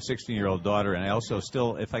our 16-year-old daughter, and I also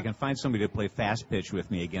still, if I can find somebody to play fast pitch with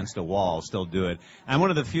me against a wall, I'll still do it. I'm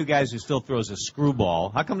one of the few guys who still throws a screwball.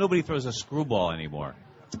 How come nobody throws a screwball anymore?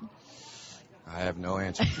 I have no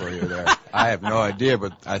answer for you there. I have no idea,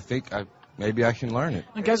 but I think maybe I can learn it.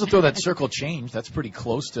 And guys will throw that circle change. That's pretty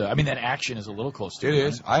close to. I mean, that action is a little close to It it.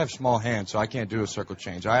 is. I have small hands, so I can't do a circle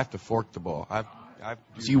change. I have to fork the ball.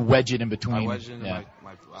 So you wedge it in between. I wedge it into Yeah.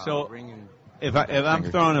 my ring and If I'm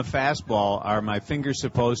throwing a fastball, are my fingers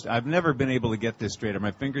supposed to, I've never been able to get this straight. Are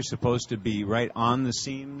my fingers supposed to be right on the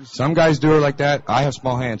seams? Some guys do it like that. I have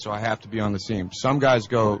small hands, so I have to be on the seam. Some guys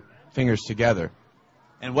go fingers together.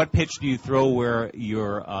 And what pitch do you throw where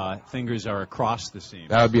your fingers are across the seam?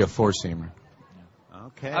 That would be a four-seamer.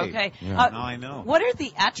 Okay. Okay. Yeah. Now I know. What are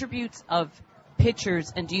the attributes of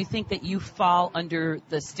pitchers, and do you think that you fall under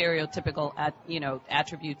the stereotypical,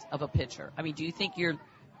 attributes of a pitcher? I mean, do you think you're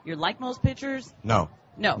like most pitchers? No.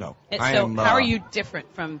 No. And I so am, how are you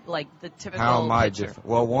different from the typical How am I pitcher? different?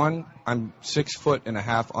 Well, one, I'm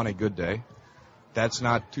 6'1.5" on a good day. That's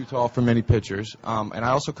not too tall for many pitchers. And I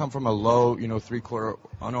also come from a low, three-quarter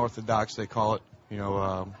unorthodox, they call it,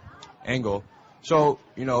 angle. So,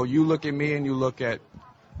 you look at me and you look at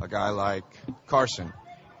a guy like Carson.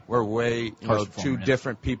 We're way, two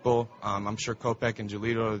different people. I'm sure Kopech and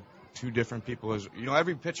Giolito are two different people.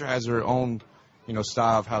 Every pitcher has their own,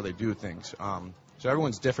 style of how they do things. So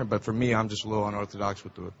everyone's different, but for me, I'm just a little unorthodox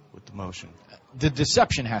with the motion. The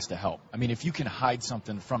deception has to help. I mean, if you can hide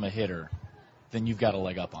something from a hitter, then you've got a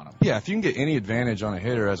leg up on him. Yeah, if you can get any advantage on a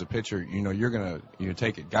hitter as a pitcher, you're going to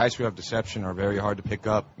take it. Guys who have deception are very hard to pick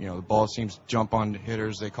up. The ball seems to jump on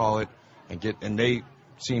hitters, they call it, and they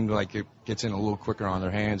seem like it gets in a little quicker on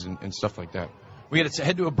their hands and stuff like that. We got to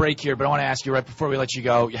head to a break here, but I want to ask you right before we let you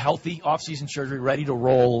go, you're healthy, off-season surgery, ready to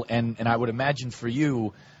roll, and I would imagine for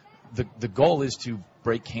you the goal is to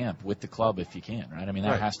break camp with the club if you can, right? I mean,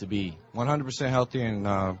 that has to be 100% healthy, and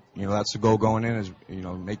that's the goal going in is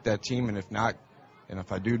make that team, and if not, and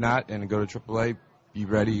if I do not, and go to AAA, be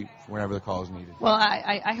ready whenever the call is needed. Well,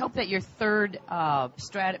 I hope that your third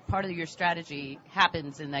part of your strategy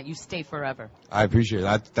happens and that you stay forever. I appreciate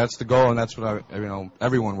it. That's the goal, and that's what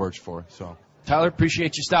everyone works for. So. Tyler,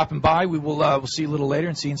 appreciate you stopping by. We'll see you a little later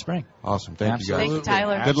and see you in spring. Awesome. Thank you, guys. Thank you,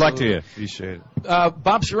 Tyler. Good luck to you. Appreciate it.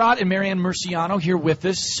 Bob Surratt and Marianne Murciano here with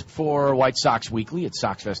us for White Sox Weekly at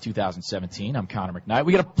SoxFest 2017. I'm Connor McKnight.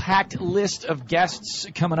 We got a packed list of guests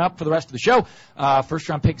coming up for the rest of the show.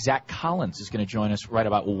 First-round pick Zach Collins is going to join us right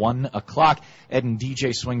about 1 o'clock. Ed and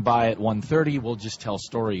DJ swing by at 1:30. We'll just tell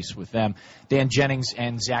stories with them. Dan Jennings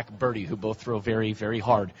and Zach Birdie, who both throw very, very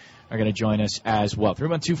hard, are going to join us as well.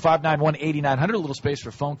 312-591-8900. A little space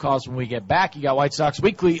for phone calls when we get back. You got White Sox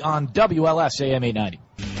Weekly on WLS AM 890.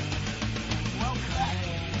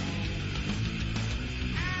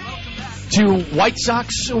 To White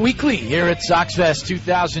Sox Weekly here at SoxFest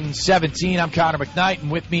 2017. I'm Connor McKnight,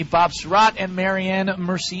 and with me, Bob Surratt and Marianne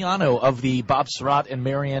Murciano of the Bob Surratt and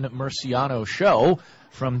Marianne Murciano Show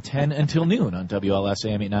from 10 until noon on WLS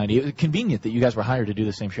AM 890. It was convenient that you guys were hired to do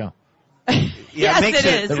the same show. Yes, it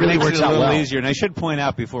is. It really works out a little easier. And I should point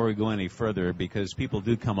out before we go any further, because people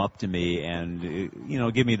do come up to me and,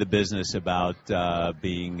 give me the business about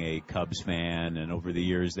being a Cubs fan, and over the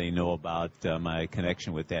years they know about my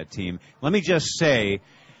connection with that team. Let me just say,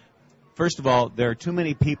 first of all, there are too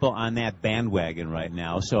many people on that bandwagon right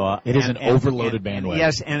now. So it is an overloaded bandwagon.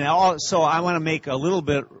 Yes, and also I want to make a little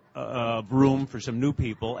bit room for some new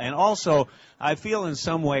people. And also, I feel in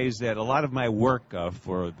some ways that a lot of my work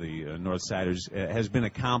for the Northsiders has been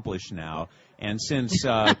accomplished now. And since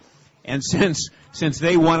since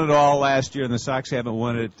they won it all last year and the Sox haven't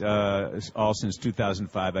won it all since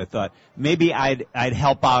 2005, I thought maybe I'd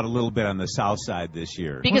help out a little bit on the South Side this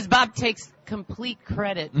year. Because Bob takes complete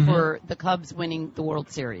credit for the Cubs winning the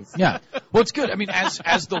World Series. Yeah. Well, it's good. I mean,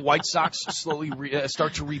 as the White Sox slowly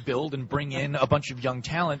start to rebuild and bring in a bunch of young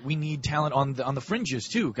talent, we need talent on the fringes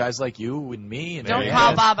too. Guys like you and me. And don't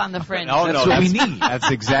call Bob on the fringe. That's what we need.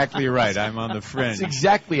 That's exactly right. I'm on the fringe. That's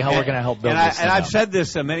exactly how we're going to help build this. And I've said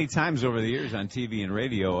this many times over the years on TV and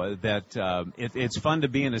radio that it's fun to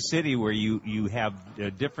be in a city where you have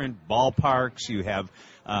different ballparks. You have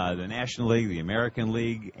the National League, the American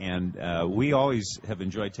League, and we always have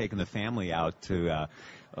enjoyed taking the family out to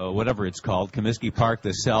whatever it's called, Comiskey Park,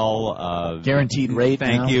 the Cell. Guaranteed rate.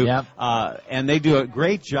 Thank you. Yep. And they do a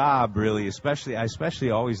great job, really. I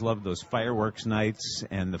especially always love those fireworks nights,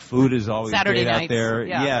 and the food is always Saturday great nights, out there.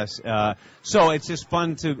 yeah. Yes. So it's just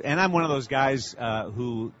fun and I'm one of those guys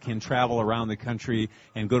who can travel around the country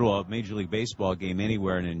and go to a Major League Baseball game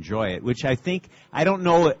anywhere and enjoy it, which I don't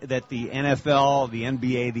know that the NFL, the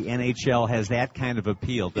NBA, the NHL has that kind of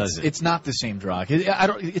appeal, does it? It's not the same draw.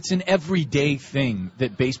 It's an everyday thing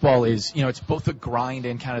that baseball is, it's both a grind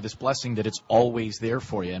and kind of this blessing that it's always there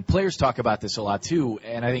for you. And players talk about this a lot too,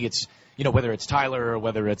 and I think it's, whether it's Tyler or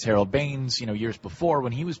whether it's Harold Baines, years before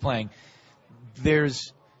when he was playing,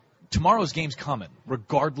 tomorrow's game's coming,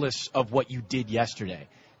 regardless of what you did yesterday.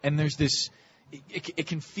 And there's this, it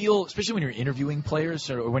can feel, especially when you're interviewing players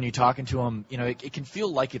or when you're talking to them, it can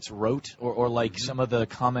feel like it's rote or like some of the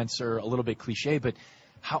comments are a little bit cliche, but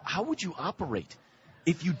how would you operate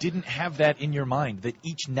if you didn't have that in your mind, that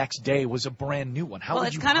each next day was a brand new one? How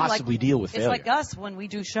would you possibly deal with failure? It's like us when we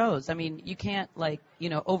do shows. I mean, you can't,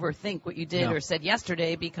 overthink what you did or said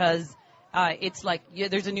yesterday because it's like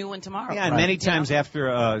there's a new one tomorrow. Yeah, and many times after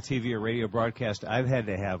a TV or radio broadcast, I've had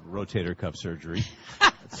to have rotator cuff surgery.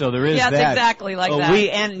 So there is that. Yeah, it's exactly like that.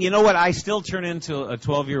 And you know what? I still turn into a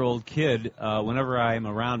 12-year-old kid whenever I'm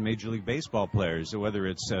around Major League Baseball players, whether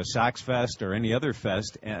it's SoxFest or any other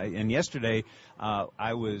fest. And yesterday,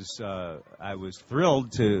 I was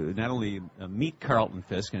thrilled to not only meet Carlton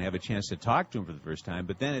Fisk and have a chance to talk to him for the first time,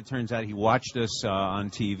 but then it turns out he watched us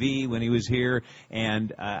on TV when he was here,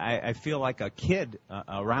 and I feel like a kid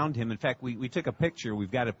around him. In fact, we took a picture. We've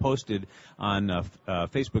got it posted on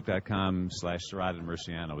Facebook.com/Surratt and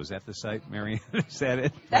Murciano. Is that the site, Marianne? Is that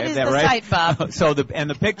it? That is the right? site, Bob. So the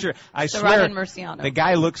picture, I swear, the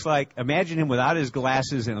guy looks like, imagine him without his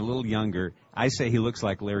glasses and a little younger. I say he looks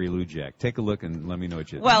like Larry Lujak. Take a look and let me know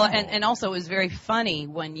what you think. Well, and also it was very funny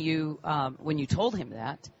when you told him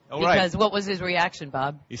that. Oh, because right. What was his reaction,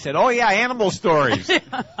 Bob? He said, "Oh yeah, animal stories."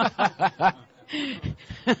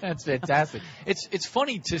 That's fantastic. It's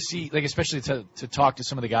funny to see, especially to talk to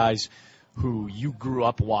some of the guys who you grew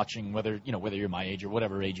up watching, whether you're my age or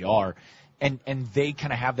whatever age you are, and they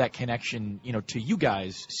kind of have that connection, to you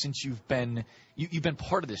guys since you've been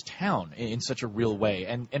part of this town in such a real way,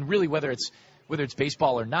 and really whether it's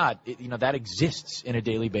baseball or not, that exists in a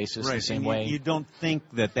daily basis the same way. You don't think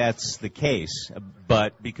that that's the case,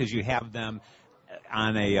 but because you have them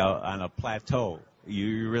on a plateau,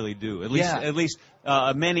 you really do. At least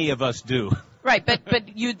many of us do. Right,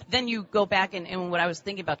 but you go back and what I was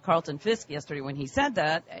thinking about Carlton Fisk yesterday when he said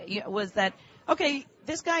that was that, okay,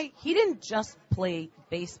 this guy, he didn't just play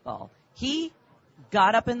baseball. He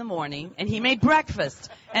got up in the morning and he made breakfast,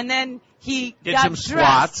 and then he did got some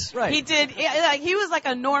dressed. squats. Right. He did. He was like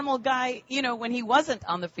a normal guy, when he wasn't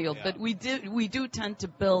on the field. Yeah. But we do tend to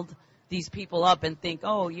build these people up and think,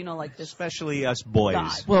 like this. Especially us boys.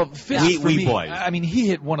 Guy. Well, Fisk, we boys. I mean, he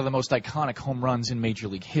hit one of the most iconic home runs in Major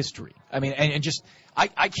League history. I mean, and just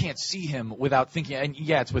I can't see him without thinking. And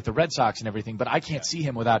yeah, it's with the Red Sox and everything, but I can't see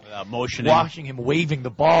him without motioning, watching him waving the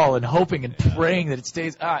ball and hoping and praying that it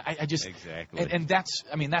stays. I just exactly. And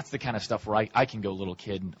that's the kind of stuff where I can go little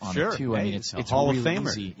kid on it too. Hey, I mean, it's Hall really of Famer.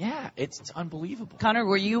 Easy. Yeah, it's unbelievable. Connor,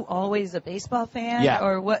 were you always a baseball fan? Yeah,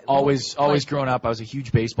 or what? Always growing up, I was a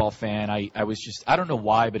huge baseball fan. I was just, I don't know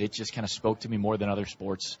why, but it just kind of spoke to me more than other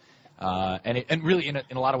sports. And really, in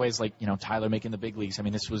a lot of ways, like, Tyler making the big leagues. I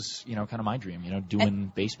mean, this was, kind of my dream,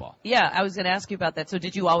 doing baseball. Yeah, I was going to ask you about that. So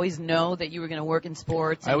did you always know that you were going to work in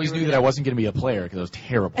sports? I always knew that I wasn't going to be a player because I was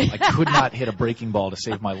terrible. I could not hit a breaking ball to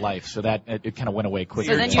save my life, so that it kind of went away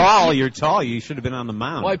quickly. So you're tall. You should have been on the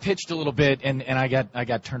mound. Well, I pitched a little bit, and I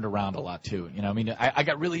got turned around a lot too. I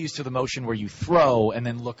got really used to the motion where you throw and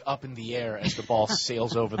then look up in the air as the ball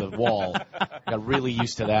sails over the wall. I got really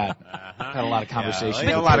used to that. Had a lot of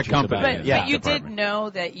conversations. A lot of company. But you did know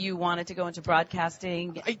that you wanted to go into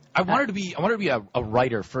broadcasting. I wanted to be a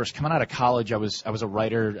writer first. Coming out of college, I was a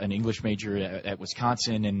writer, an English major at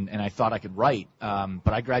Wisconsin, and I thought I could write.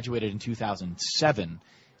 But I graduated in 2007,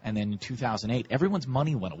 and then in 2008, everyone's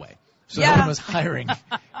money went away. So no one was hiring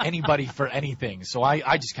anybody for anything. So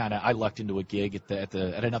I just I lucked into a gig at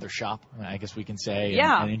another shop, I guess we can say,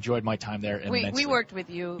 and enjoyed my time there immensely. We worked with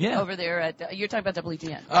you over there at you're talking about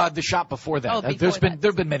WGN. The shop before that. Before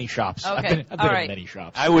there have been many shops. Okay. I've been in many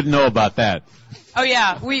shops. I wouldn't know about that. Oh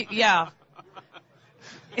yeah,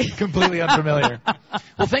 Completely unfamiliar.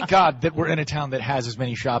 Well, thank God that we're in a town that has as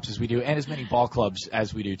many shops as we do and as many ball clubs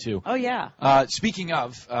as we do, too. Oh, yeah. Speaking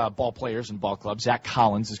of ball players and ball clubs, Zach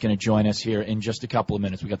Collins is going to join us here in just a couple of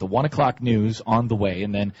minutes. We got the 1 o'clock news on the way,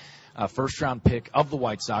 and then first-round pick of the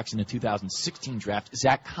White Sox in the 2016 draft,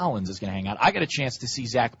 Zach Collins is going to hang out. I got a chance to see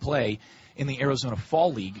Zach play in the Arizona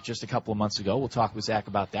Fall League just a couple of months ago. We'll talk with Zach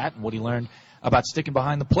about that and what he learned about sticking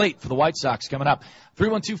behind the plate for the White Sox coming up.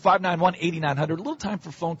 312-591-8900. A little time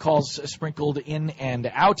for phone calls sprinkled in and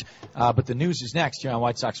out. But the news is next here on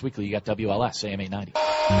White Sox Weekly. You got WLS, AM 890.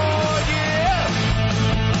 Oh, yeah!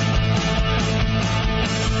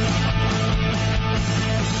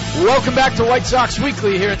 Welcome back to White Sox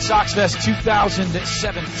Weekly here at SoxFest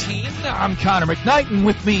 2017. I'm Connor McKnight, and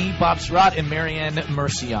with me, Bob Surratt and Marianne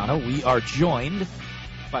Murciano. We are joined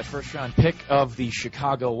by first-round pick of the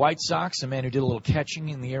Chicago White Sox, a man who did a little catching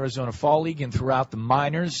in the Arizona Fall League and throughout the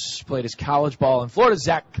minors, played his college ball in Florida.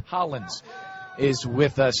 Zach Collins is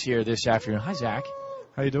with us here this afternoon. Hi, Zach.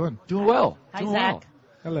 How you doing? Doing well. Hi, Zach.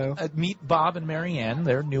 Hello. Meet Bob and Marianne.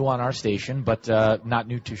 They're new on our station, but not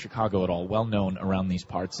new to Chicago at all. Well known around these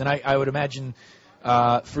parts. And I would imagine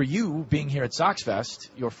for you being here at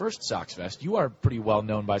SoxFest, your first SoxFest, you are pretty well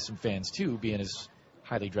known by some fans, too, being as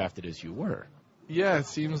highly drafted as you were. Yeah, it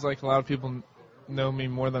seems like a lot of people know me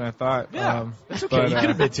more than I thought. Yeah, that's okay. You can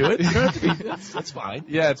admit to it. You don't have to be, that's fine.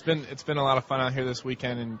 Yeah, it's been a lot of fun out here this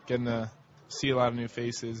weekend, and getting to see a lot of new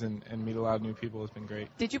faces and meet a lot of new people has been great.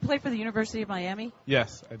 Did you play for the University of Miami?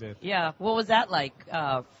 Yes, I did. Yeah. What was that like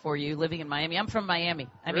for you living in Miami? I'm from Miami.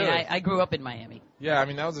 I mean, I grew up in Miami. Yeah, I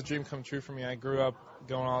mean, that was a dream come true for me. I grew up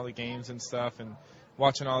going to all the games and stuff and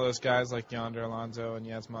watching all those guys like Yonder Alonso and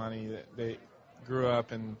Yasmani. They grew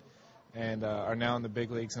up and are now in the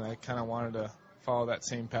big leagues, and I kind of wanted to follow that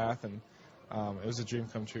same path, and it was a dream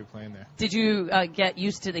come true playing there. Did you get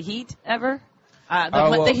used to the heat ever?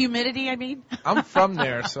 The humidity, I mean? I'm from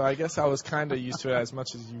there, so I guess I was kind of used to it as much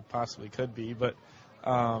as you possibly could be, but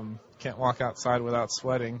can't walk outside without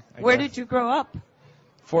sweating. Where did you grow up?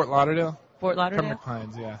 Fort Lauderdale. Fort Lauderdale? Pembroke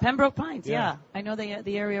Pines, yeah. Pembroke Pines, yeah. I know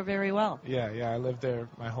the area very well. Yeah, I lived there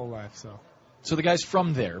my whole life, so. So the guy's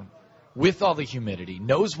from there, with all the humidity,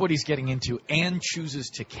 knows what he's getting into, and chooses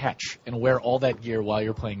to catch and wear all that gear while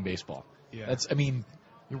you're playing baseball. Yeah.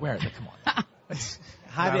 You're wearing it. Come on.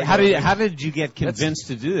 How did you get convinced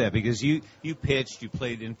to do that? Because you pitched, you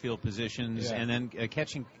played infield positions, and then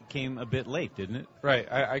catching came a bit late, didn't it?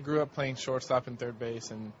 Right. I grew up playing shortstop and third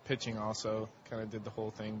base, and pitching also kind of did the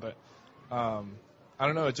whole thing. But I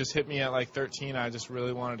don't know. It just hit me at like 13. I just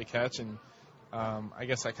really wanted to catch, and I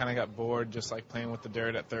guess I kind of got bored just like playing with the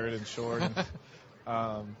dirt at third and short.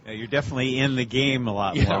 And, you're definitely in the game a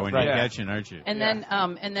lot more when you're catching, aren't you? And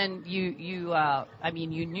then you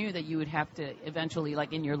you knew that you would have to eventually,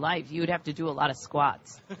 like in your life, you would have to do a lot of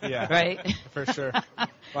squats. Yeah. Right? For sure. A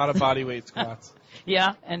lot of body weight squats.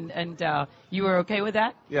 Yeah, and you were okay with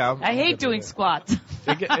that? Yeah. I hate doing squats.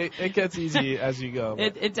 It gets easy as you go.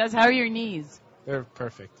 It does. How are your knees? They're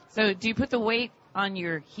perfect. So do you put the weight on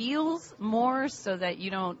your heels more so that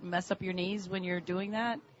you don't mess up your knees when you're doing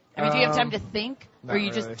that? I mean, do you have time to think, or are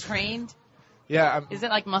you just trained? Yeah. Is it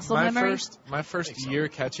like muscle memory? My first year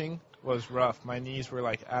catching was rough. My knees were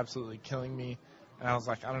like absolutely killing me, and I was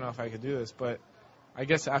like, I don't know if I could do this. But I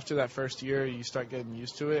guess after that first year, you start getting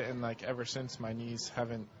used to it, and like ever since, my knees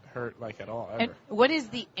haven't hurt like at all ever. And what is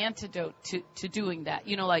the antidote to doing that?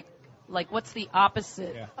 You know, like what's the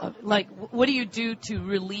opposite? Of, like, what do you do to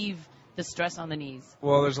relieve the stress on the knees?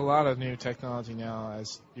 Well, there's a lot of new technology now,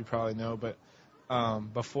 as you probably know, but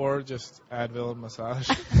before, just Advil and massage.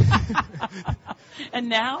 And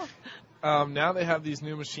now? Now they have these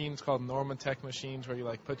new machines called Normatec machines where you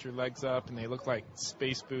like put your legs up and they look like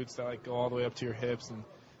space boots that like go all the way up to your hips, and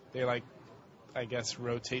they like, I guess,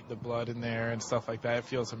 rotate the blood in there and stuff like that. It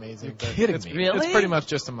feels amazing. You're kidding me. Really? It's pretty much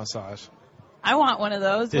just a massage. I want one of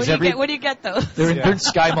those. Where do you get those? They're in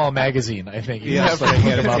Sky Mall magazine, I think. You have to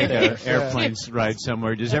get them up there. Airplanes ride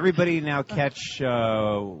somewhere. Does everybody now catch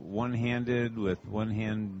one-handed with one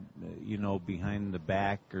hand, behind the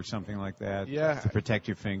back or something like that? Yeah. To protect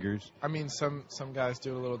your fingers? I mean, some guys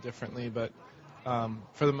do it a little differently, but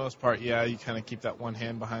for the most part, you kind of keep that one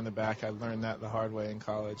hand behind the back. I learned that the hard way in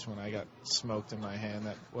college when I got smoked in my hand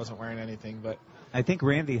that wasn't wearing anything. But I think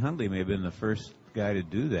Randy Hundley may have been the first guy to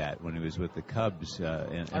do that when he was with the Cubs in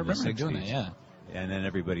I remember the 60s. doing that, yeah. And then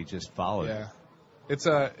everybody just followed. Yeah. It's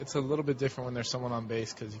a little bit different when there's someone on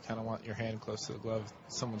base because you kind of want your hand close to the glove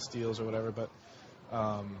if someone steals or whatever. But,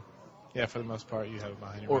 for the most part, you have it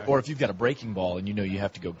behind your back. Or if you've got a breaking ball and you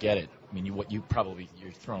have to go get it, I mean,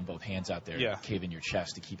 you're throwing both hands out there, caving your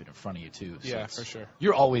chest to keep it in front of you, too. So yeah, for sure.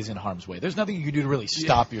 You're always in harm's way. There's nothing you can do to really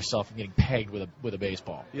stop yourself from getting pegged with a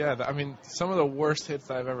baseball. Yeah, I mean, some of the worst hits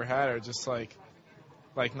that I've ever had are just like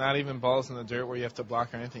not even balls in the dirt where you have to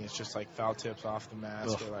block or anything. It's just like foul tips off the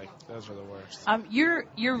mask. Or those are the worst.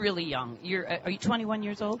 You're really young. Are you 21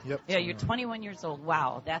 years old? Yep. Yeah, you're 21 years old.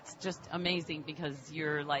 Wow, that's just amazing because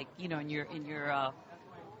you're like, in your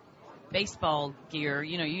baseball gear.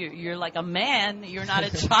 You're like a man. You're not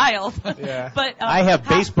a child. Yeah. But I have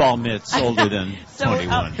baseball mitts older than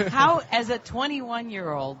 21. How, as a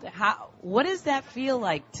 21-year-old, what does that feel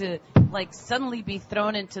like to like suddenly be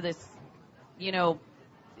thrown into this,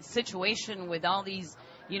 situation with all these,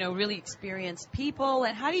 really experienced people,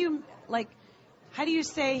 and how do you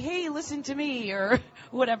say, hey, listen to me, or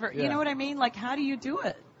whatever, you know what I mean? Like, how do you do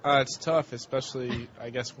it? It's tough, especially, I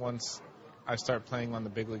guess, once I start playing on the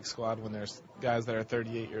big league squad when there's guys that are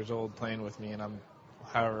 38 years old playing with me, and I'm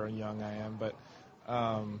however young I am. But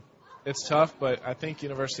it's tough, but I think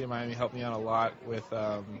University of Miami helped me out a lot with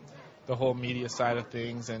the whole media side of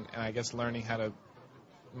things, and I guess learning how to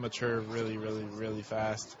mature really, really, really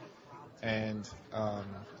fast. And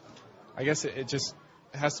I guess it just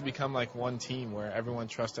has to become like one team where everyone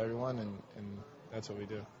trusts everyone, and that's what we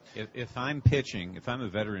do. If I'm pitching, if I'm a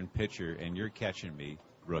veteran pitcher and you're catching me,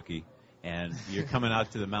 rookie, and you're coming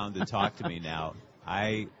out to the mound to talk to me now,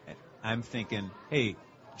 I'm thinking, hey,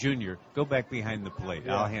 Junior, go back behind the plate.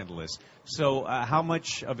 I'll handle this. So how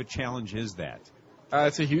much of a challenge is that?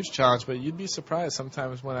 It's a huge challenge, but you'd be surprised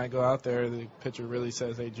sometimes when I go out there, the pitcher really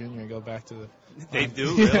says, hey, Junior, go back to the... They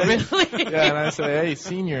do, really? Yeah, and I say, hey,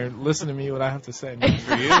 Senior, listen to me what I have to say. Man.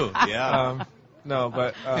 For you, yeah. No,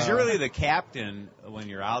 but... Because you're really the captain when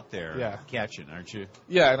you're out there catching, aren't you?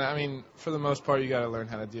 Yeah, and I mean, for the most part, you got to learn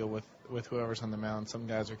how to deal with whoever's on the mound. Some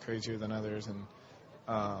guys are crazier than others, and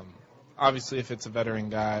obviously if it's a veteran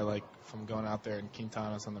guy, like if I'm going out there and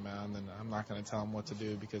Quintana's on the mound, then I'm not going to tell him what to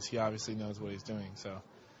do because he obviously knows what he's doing. So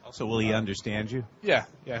will he understand you? Yeah,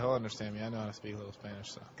 he'll understand me. I know how to speak a little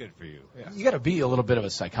Spanish. So good for you. Yeah. You got to be a little bit of a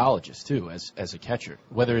psychologist too, as a catcher.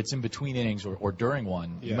 Whether it's in between innings or during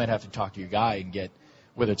one, you might have to talk to your guy and get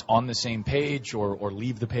whether it's on the same page or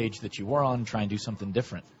leave the page that you were on, try and do something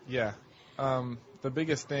different. Yeah. The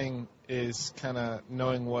biggest thing is kind of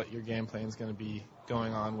knowing what your game plan is going to be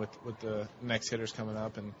going on with the next hitters coming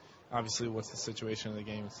up, and obviously what's the situation of the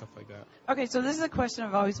game and stuff like that. Okay, so this is a question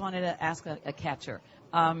I've always wanted to ask a catcher.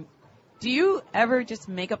 Do you ever just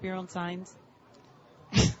make up your own signs?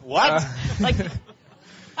 What? Like,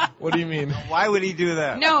 what do you mean? Why would he do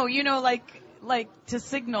that? no, like to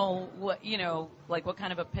signal what like what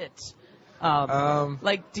kind of a pitch.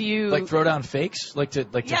 Like, do you like throw down fakes, like to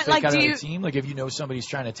fake like, out do of you, the team, like if you know somebody's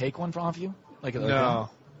trying to take one off you, like No.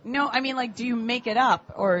 No, I mean, like, do you make it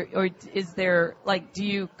up, or is there, like, do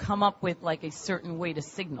you come up with, like, a certain way to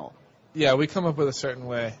signal? Yeah, we come up with a certain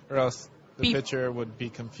way, or else the pitcher would be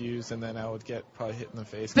confused, and then I would get probably hit in the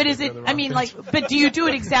face. But is it, I mean, like, but do you do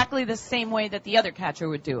it exactly the same way that the other catcher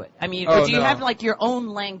would do it? I mean, or do you have, like, your own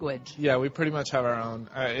language? Yeah, we pretty much have our own.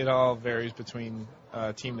 It all varies between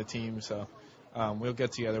team to team, so we'll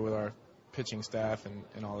get together with our pitching staff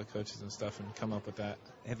and all the coaches and stuff and come up with that.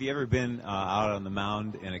 Have you ever been out on the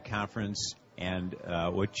mound in a conference and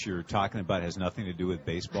what you're talking about has nothing to do with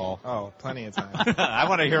baseball? Oh, plenty of times. I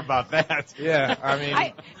want to hear about that. Yeah, I mean,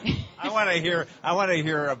 I want to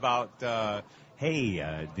hear about.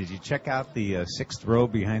 Hey, did you check out the sixth row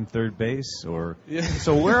behind third base? Or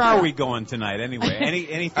so where are we going tonight anyway?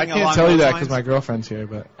 Anything? I can't tell you that because my girlfriend's here,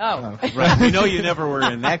 but right. We know you never were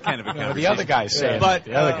in that kind of a conversation. The other guys say but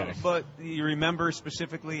the other guys. But you remember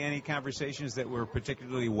specifically any conversations that were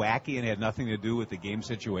particularly wacky and had nothing to do with the game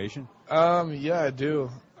situation? Yeah, I do.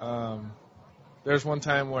 There's one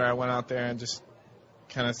time where I went out there and just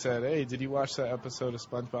kind of said, "Hey, did you watch that episode of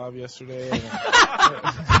SpongeBob yesterday?"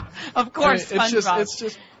 Of course, I mean, it's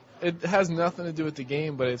just it has nothing to do with the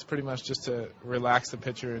game, but it's pretty much just to relax the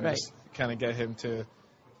pitcher and just kind of get him to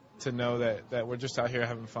know that we're just out here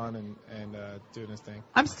having fun and doing his thing.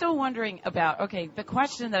 I'm still wondering about, the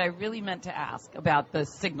question that I really meant to ask about the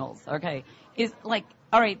signals, is like,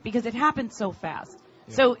 all right, because it happens so fast.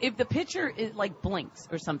 Yeah. So if the pitcher is like blinks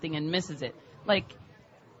or something and misses it, like,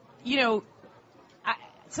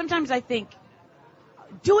 sometimes I think,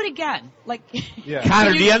 do it again. Like,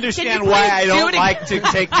 Connor, do you understand why I don't like to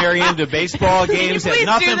take Marianne to baseball games? Have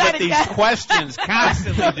nothing but these questions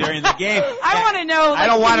constantly during the game. I want to know. I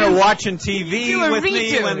don't want her watching TV with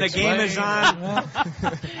me when the game is on.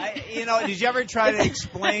 Did you ever try to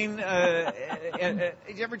explain?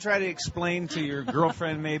 Did you ever try to explain to your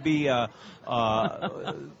girlfriend maybe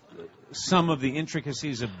some of the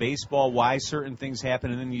intricacies of baseball, why certain things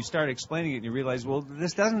happen, and then you start explaining it and you realize, well,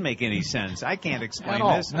 this doesn't make any sense. I can't explain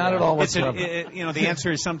this. Not at all whatsoever. The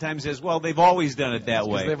answer is sometimes is, well, they've always done it that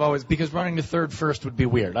way. Because running to third first would be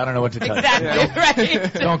weird. I don't know what to tell you. Exactly,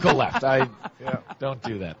 right. Don't go left. Don't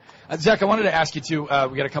do that. Zach, I wanted to ask you, too, we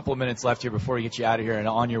got a couple of minutes left here before we get you out of here and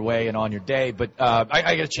on your way and on your day, but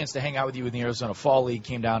I got a chance to hang out with you in the Arizona Fall League,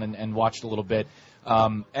 came down and watched a little bit,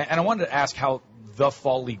 and I wanted to ask how the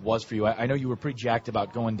Fall League was for you. I know you were pretty jacked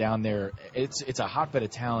about going down there. It's a hotbed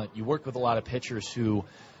of talent. You work with a lot of pitchers who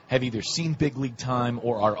have either seen big league time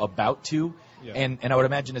or are about to. Yeah. And I would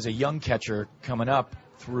imagine as a young catcher coming up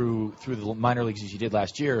through the minor leagues as you did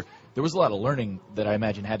last year, there was a lot of learning that I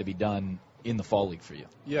imagine had to be done in the Fall League for you.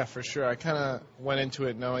 Yeah, for sure. I kind of went into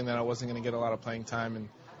it knowing that I wasn't going to get a lot of playing time, and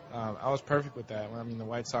I was perfect with that. I mean, the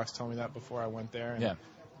White Sox told me that before I went there.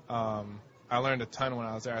 And, I learned a ton when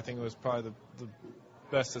I was there. I think it was probably the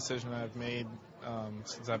best decision I've made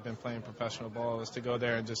since I've been playing professional ball, is to go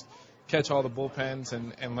there and just catch all the bullpens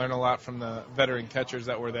and learn a lot from the veteran catchers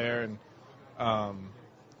that were there. And,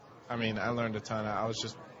 I mean, I learned a ton. I was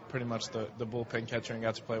just pretty much the bullpen catcher and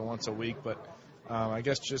got to play once a week. But I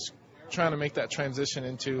guess just trying to make that transition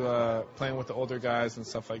into playing with the older guys and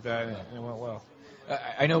stuff like that, and it went well.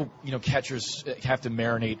 I know, catchers have to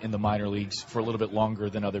marinate in the minor leagues for a little bit longer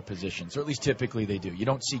than other positions, or at least typically they do. You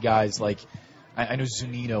don't see guys like, I know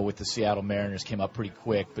Zunino with the Seattle Mariners came up pretty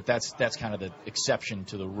quick, but that's kind of the exception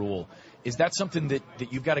to the rule. Is that something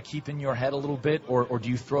that you've got to keep in your head a little bit, or do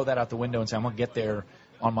you throw that out the window and say, I'm going to get there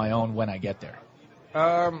on my own when I get there?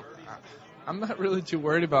 I'm not really too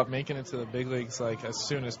worried about making it to the big leagues like as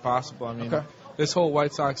soon as possible. I mean, this whole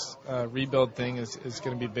White Sox rebuild thing is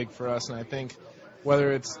going to be big for us, and I think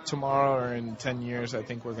whether it's tomorrow or in 10 years, I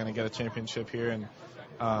think we're going to get a championship here, and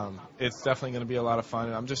it's definitely going to be a lot of fun.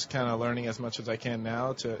 And I'm just kind of learning as much as I can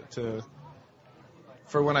now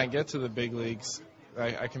for when I get to the big leagues,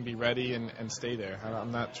 I can be ready and stay there.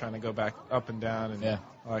 I'm not trying to go back up and down and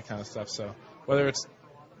all that kind of stuff. So whether it's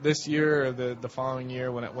this year or the following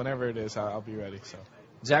year, whenever it is, I'll be ready. So.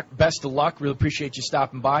 Zach, best of luck. Really appreciate you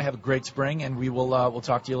stopping by. Have a great spring, and we'll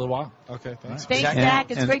talk to you in a little while. Okay, thanks. Thanks,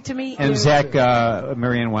 Zach. It's great to meet you. And Zach,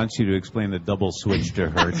 Marianne wants you to explain the double switch to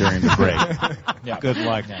her during the break. Yeah. Good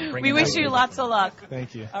luck. We wish you lots of luck.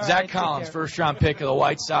 Thank you. All Zach right, Collins, first-round pick of the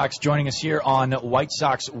White Sox, joining us here on White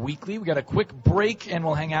Sox Weekly. We got a quick break, and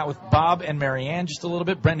we'll hang out with Bob and Marianne just a little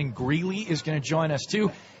bit. Brendan Greeley is going to join us,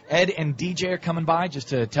 too. Ed and DJ are coming by just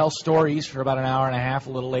to tell stories for about an hour and a half a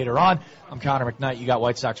little later on. I'm Connor McKnight. You got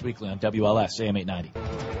White Sox Weekly on WLS AM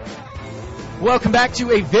 890. Welcome back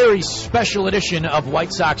to a very special edition of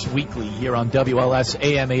White Sox Weekly here on WLS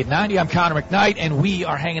AM 890. I'm Connor McKnight, and we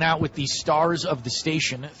are hanging out with the stars of the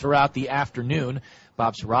station throughout the afternoon.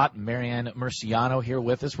 Bob Surratt and Marianne Murciano here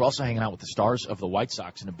with us. We're also hanging out with the stars of the White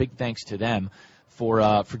Sox, and a big thanks to them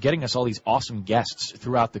for getting us all these awesome guests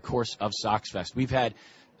throughout the course of SoxFest. We've had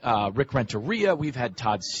Rick Renteria. We've had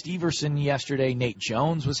Todd Steverson yesterday. Nate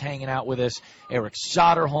Jones was hanging out with us. Eric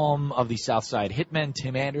Soderholm of the Southside Hitmen.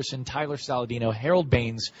 Tim Anderson, Tyler Saladino, Harold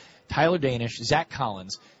Baines, Tyler Danish, Zach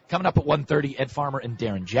Collins. Coming up at 1:30, Ed Farmer and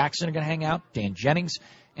Darren Jackson are going to hang out. Dan Jennings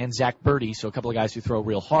and Zach Birdie. So a couple of guys who throw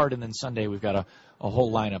real hard. And then Sunday we've got a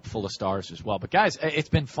whole lineup full of stars as well. But guys, it's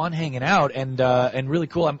been fun hanging out and really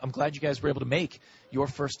cool. I'm glad you guys were able to make your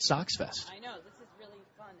first SoxFest. I know.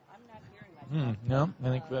 No, I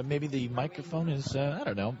think maybe the microphone is, I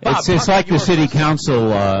don't know. It's like the city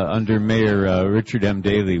council under Mayor Richard M.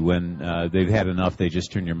 Daley. When they've had enough, they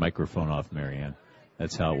just turn your microphone off, Marianne.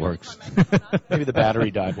 That's how it works. Maybe the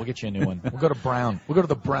battery died. We'll get you a new one. We'll go to Brown. We'll go to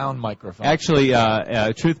the Brown microphone. Actually,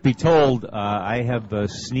 truth be told, I have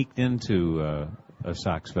sneaked into a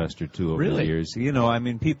SoxFest or two over the years. You know, I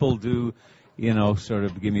mean, people do, sort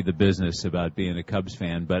of give me the business about being a Cubs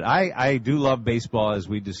fan. But I do love baseball, as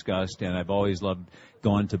we discussed, and I've always loved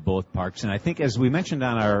going to both parks. And I think, as we mentioned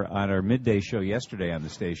on our midday show yesterday on the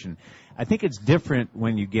station, I think it's different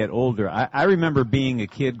when you get older. I remember being a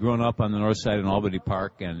kid growing up on the north side in Albany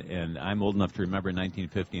Park, and I'm old enough to remember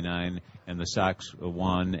 1959, and the Sox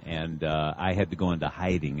won, and I had to go into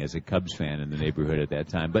hiding as a Cubs fan in the neighborhood at that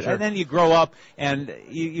time. But then you grow up, and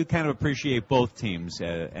you kind of appreciate both teams,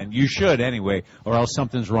 and you should anyway, or else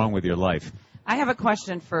something's wrong with your life. I have a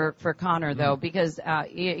question for Connor, though, because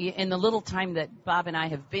in the little time that Bob and I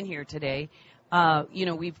have been here today,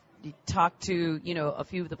 we've talked to, a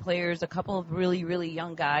few of the players, a couple of really, really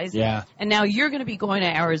young guys. Yeah. And now you're going to be going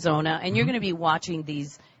to Arizona, and you're going to be watching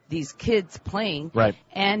these kids playing. Right.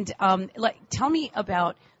 And, tell me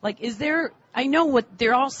about, is there, I know what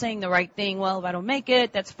they're all saying the right thing. Well, if I don't make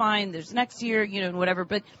it, that's fine. There's next year, and whatever.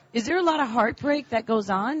 But is there a lot of heartbreak that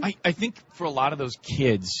goes on? I think for a lot of those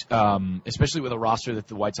kids, especially with a roster that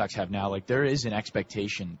the White Sox have now, there is an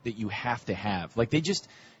expectation that you have to have. They just,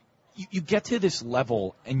 you get to this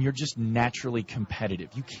level and you're just naturally competitive.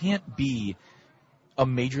 You can't be a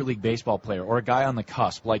Major League Baseball player or a guy on the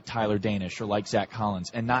cusp like Tyler Danish or like Zach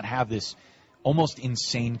Collins and not have this almost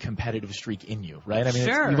insane competitive streak in you, right? I mean,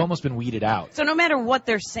 sure. You've almost been weeded out. So no matter what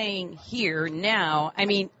they're saying here now, I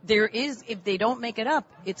mean, there is, if they don't make it up,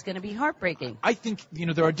 it's going to be heartbreaking. I think,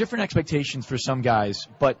 there are different expectations for some guys,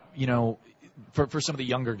 but, for some of the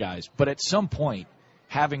younger guys. But at some point,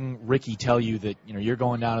 having Ricky tell you that, you're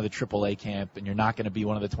going down to the AAA camp and you're not going to be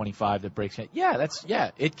one of the 25 that breaks it,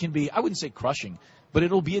 it can be, I wouldn't say crushing, but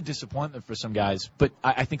it'll be a disappointment for some guys. But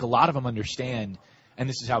I think a lot of them understand, and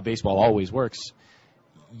this is how baseball always works,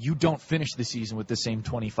 you don't finish the season with the same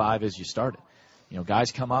 25 as you started.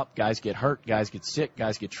 Guys come up, guys get hurt, guys get sick,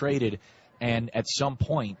 guys get traded, and at some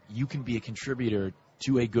point you can be a contributor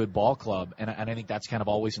to a good ball club, and I think that's kind of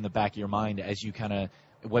always in the back of your mind as you kind of,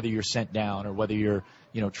 whether you're sent down or whether you're,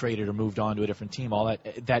 traded or moved on to a different team, all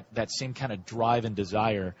that same kind of drive and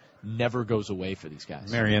desire never goes away for these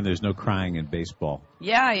guys. Marianne, there's no crying in baseball.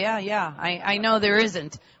 Yeah. I know there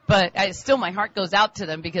isn't, but still my heart goes out to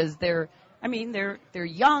them because they're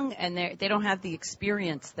young and they don't have the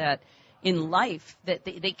experience that in life that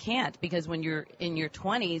they can't, because when you're in your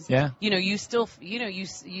 20s, you still,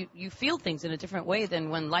 you feel things in a different way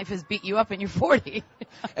than when life has beat you up and you're 40.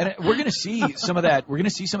 And we're going to see some of that. We're going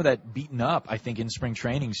to see some of that beaten up, I think, in spring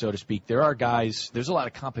training, so to speak. There are guys. There's a lot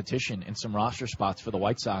of competition in some roster spots for the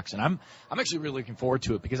White Sox, and I'm actually really looking forward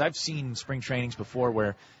to it because I've seen spring trainings before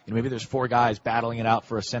where maybe there's 4 guys battling it out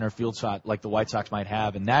for a center field spot like the White Sox might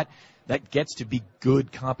have, and that gets to be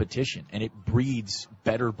good competition, and it breeds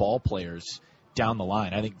better ball players down the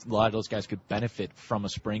line. I think a lot of those guys could benefit from a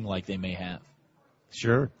spring like they may have.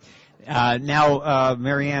 Sure. Now,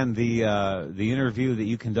 Marianne, the interview that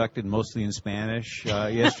you conducted mostly in Spanish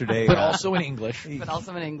yesterday, but also in English.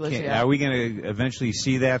 Are we going to eventually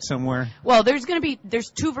see that somewhere? Well, there's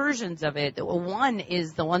two versions of it. One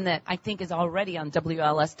is the one that I think is already on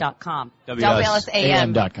WLS.com.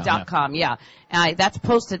 WLSAM.com. Yeah. That's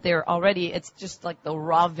posted there already. It's just like the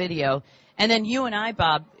raw video. And then you and I,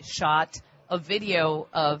 Bob, shot a video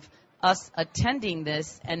of us attending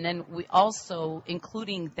this, and then we also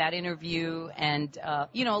including that interview and a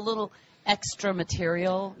little extra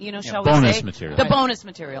material, shall we say? Bonus material. The bonus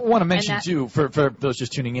material. I want to mention, too, for those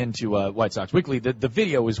just tuning in to White Sox Weekly, the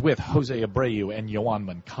video is with Jose Abreu and Yoan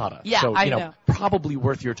Moncada. Yeah, so, I know. Probably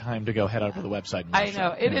worth your time to go head over to the website and watch I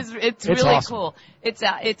know. it. It's really awesome. cool. It's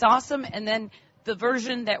awesome. And then the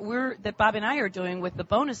version that Bob and I are doing with the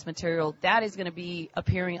bonus material, that is going to be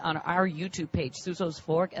appearing on our YouTube page, Suso's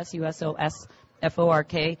Fork,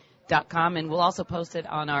 SUSOSFORK.com, and we'll also post it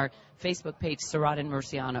on our Facebook page, Surratt and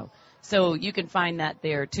Murciano. So you can find that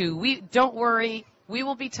there too. Don't worry, we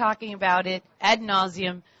will be talking about it ad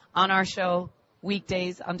nauseum on our show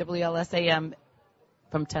weekdays on WLSAM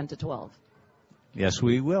from 10 to 12. Yes,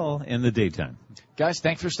 we will in the daytime. Guys,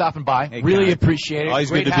 thanks for stopping by. Hey, really Connor. appreciate it. Always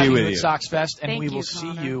Great good to be having with you you. at SoxFest, and Thank we you, will see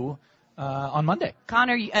Connor. you on Monday.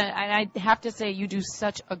 Connor, and I have to say, you do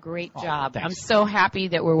such a great job. Thanks. I'm so happy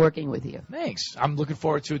that we're working with you. Thanks. I'm looking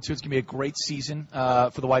forward to it, too. It's going to be a great season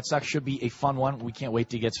for the White Sox. Should be a fun one. We can't wait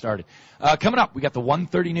to get started. Coming up, we got the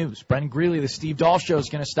 1:30 news. Brendan Greeley, the Steve Dahl Show, is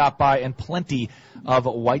going to stop by, and plenty of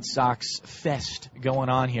White Sox Fest going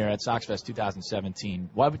on here at SoxFest 2017.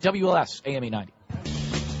 WLS, AM 890.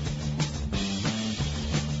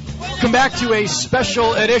 Welcome back to a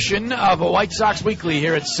special edition of White Sox Weekly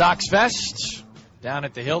here at SoxFest down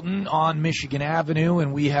at the Hilton on Michigan Avenue,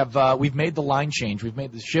 and we've made the line change. We've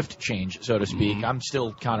made the shift change, so to speak. Mm-hmm. I'm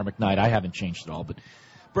still Connor McKnight. I haven't changed at all, but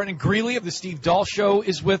Brendan Greeley of the Steve Dahl Show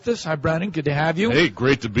is with us. Hi, Brendan. Good to have you. Hey,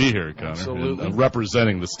 great to be here, Connor. Absolutely. And,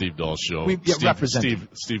 representing the Steve Dahl Show.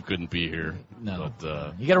 Steve couldn't be here. No.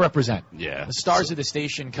 But, you got to represent. Yeah. The stars of the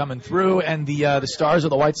station coming through, and the stars of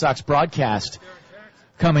the White Sox broadcast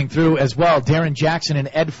coming through as well. Darren Jackson and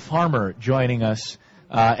Ed Farmer joining us.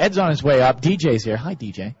 Ed's on his way up. DJ's here. Hi,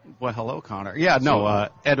 DJ. Well, hello, Connor. Yeah, no,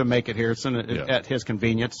 Ed will make it here. It's at his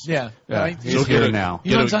convenience. Yeah. He's here now.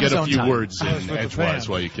 Get a few words in edgewise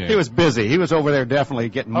while you can. He was busy. He was over there definitely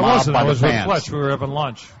getting mobbed by the fans. I was with Fletch. We were having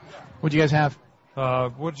lunch. What'd you guys have?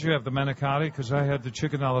 What did you have, the manicotti? Because I had the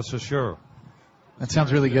chicken a la Saussure. That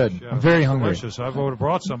sounds really good. I'm very hungry. Delicious. I would have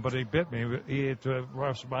brought some, but he bit me. He ate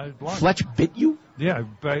my lunch. Fletch bit you? Yeah,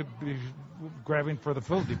 by grabbing for the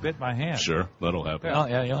food. He bit my hand. Sure, that'll happen. Oh,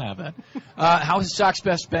 yeah, you'll have that. How has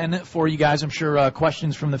SoxFest been for you guys? I'm sure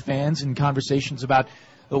questions from the fans and conversations about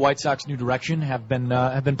the White Sox new direction have been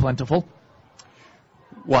plentiful.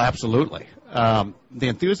 Well, absolutely. The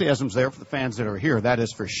enthusiasm's there for the fans that are here, that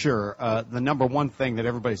is for sure. The number one thing that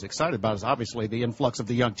everybody's excited about is obviously the influx of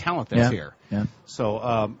the young talent that's here. Yeah.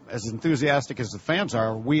 So as enthusiastic as the fans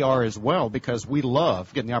are, we are as well, because we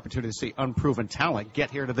love getting the opportunity to see unproven talent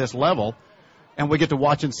get here to this level, and we get to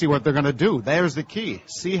watch and see what they're going to do. There's the key.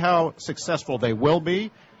 See how successful they will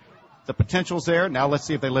be. The potential's there. Now let's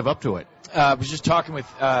see if they live up to it. I was just talking with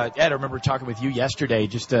Ed. I remember talking with you yesterday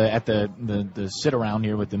just at the sit-around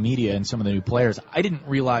here with the media and some of the new players. I didn't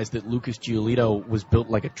realize that Lucas Giolito was built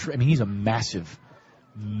like a he's a massive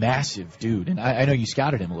dude. And I know you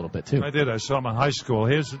scouted him a little bit, too. I did. I saw him in high school.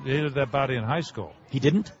 He had that body in high school. He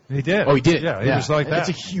didn't? He did. Oh, he did? Yeah, he was like that.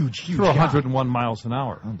 It's a huge Threw 101 miles an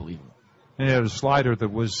hour. Unbelievable. And he had a slider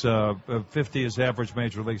that was 50 as average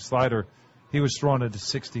major league slider. He was throwing it at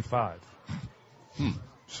 65.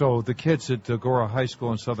 So the kids at Agora High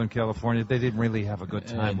School in Southern California, they didn't really have a good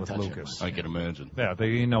time with Lucas. I can imagine. Yeah, they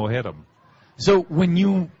hit him. So when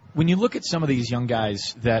you look at some of these young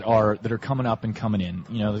guys that are coming up and coming in,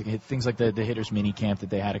 things like the hitters mini camp that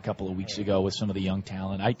they had a couple of weeks ago with some of the young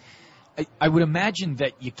talent, I would imagine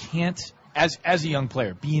that you can't, as a young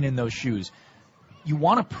player, being in those shoes, you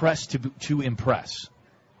want to press to impress,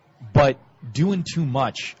 but doing too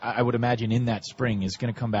much, I would imagine, in that spring is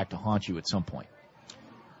going to come back to haunt you at some point.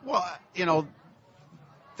 Well,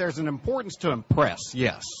 there's an importance to impress,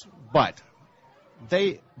 yes, but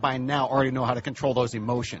they, by now, already know how to control those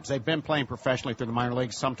emotions. They've been playing professionally through the minor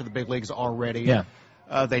leagues, some to the big leagues already. Yeah.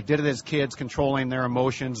 They did it as kids, controlling their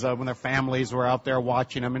emotions when their families were out there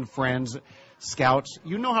watching them and friends, scouts.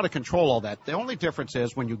 You know how to control all that. The only difference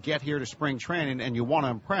is when you get here to spring training and you want to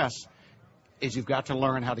impress is you've got to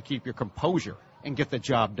learn how to keep your composure and get the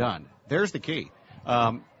job done. There's the key.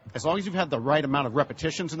 as long as you've had the right amount of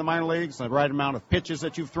repetitions in the minor leagues, the right amount of pitches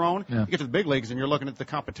that you've thrown, you get to the big leagues and you're looking at the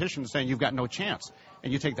competition and saying you've got no chance.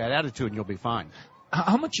 And you take that attitude and you'll be fine.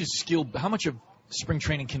 How much of spring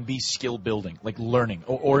training can be skill building, like learning?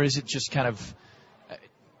 Or is it just kind of,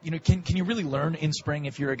 can you really learn in spring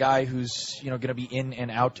if you're a guy who's, going to be in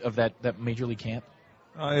and out of that major league camp?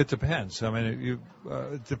 It depends. I mean,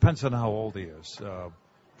 it depends on how old he is.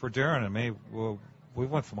 For Darren and me, we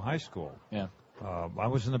went from high school. Yeah. I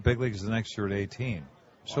was in the big leagues the next year at 18.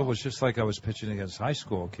 So it was just like I was pitching against high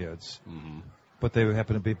school kids, but they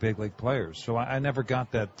happened to be big league players. So I never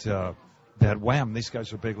got that wham, these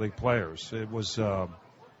guys are big league players. It was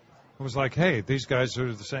like, hey, these guys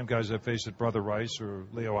are the same guys I faced at Brother Rice or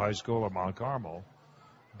Leo High School or Mount Carmel.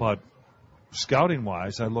 But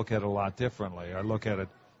scouting-wise, I look at it a lot differently. I look at it,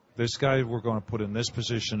 this guy we're going to put in this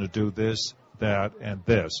position to do this, that, and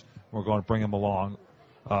this. We're going to bring him along.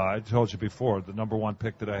 I told you before, the number one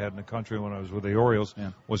pick that I had in the country when I was with the Orioles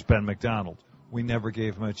was Ben McDonald. We never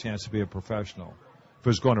gave him a chance to be a professional. If it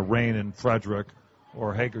was going to rain in Frederick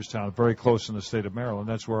or Hagerstown, very close in the state of Maryland,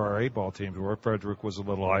 that's where our A-ball teams were. Frederick was a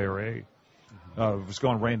little higher A. If it was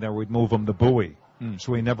going to rain there, we'd move him to Bowie.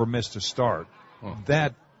 So he never missed a start.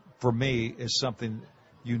 That, for me, is something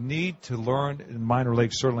you need to learn in minor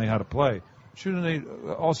leagues, certainly how to play. But you need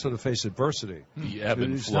also to face adversity.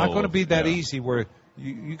 It's not going to be that easy where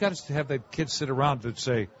you got to have the kids sit around and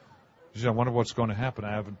say, I wonder what's going to happen.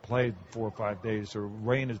 I haven't played 4 or 5 days, or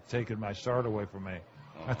rain has taken my start away from me.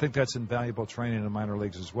 I think that's invaluable training in the minor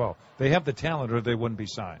leagues as well. They have the talent, or they wouldn't be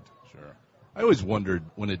signed. Sure. I always wondered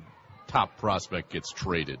when a top prospect gets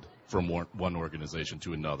traded from one organization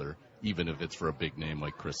to another, even if it's for a big name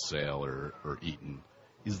like Chris Sale or Eaton,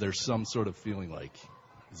 is there some sort of feeling like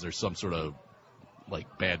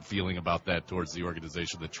bad feeling about that towards the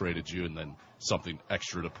organization that traded you, and then something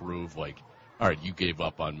extra to prove, like, all right, you gave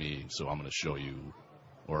up on me, so I'm going to show you,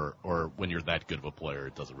 or when you're that good of a player,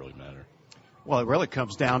 it doesn't really matter? Well, it really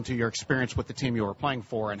comes down to your experience with the team you were playing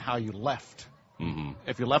for and how you left.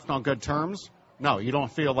 If you left on good terms, no, you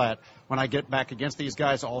don't feel that when I get back against these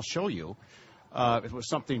guys, I'll show you. It was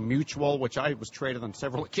something mutual, which I was traded on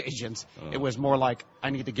several occasions. It was more like,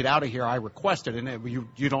 I need to get out of here. I requested, and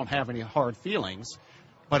you don't have any hard feelings.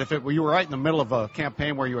 But if you were right in the middle of a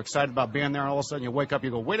campaign where you're excited about being there, and all of a sudden you wake up,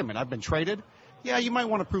 you go, wait a minute, I've been traded? Yeah, you might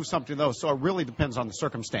want to prove something, though. So it really depends on the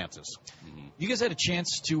circumstances. You guys had a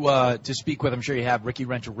chance to speak with, I'm sure you have, Ricky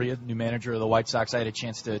Renteria, new manager of the White Sox. I had a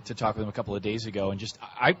chance to talk with him a couple of days ago, and just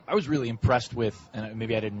I was really impressed with, and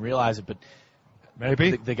maybe I didn't realize it, but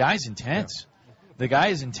maybe the guy's intense. Yeah. The guy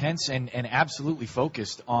is intense and absolutely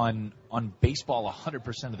focused on baseball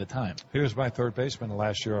 100% of the time. He was my third baseman the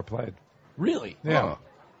last year I played. Really? Yeah.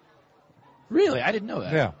 Really? I didn't know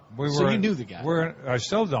that. Yeah. So you knew the guy? I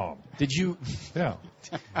still know him. Did you? Yeah.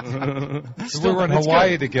 We were in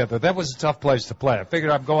Hawaii together. That was a tough place to play. I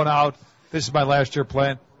figured I'm going out. This is my last year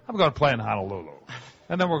playing. I'm going to play in Honolulu.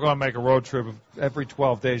 And then we're going to make a road trip every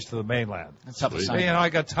 12 days to the mainland. That's tough to sign. I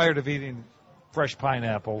got tired of eating fresh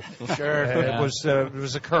pineapple. Sure. It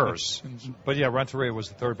was a curse. But, yeah, Renteria was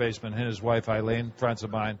the third baseman. He and his wife, Eileen, friends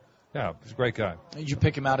of mine. Yeah, he's a great guy. Did you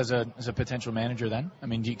pick him out as a potential manager then? I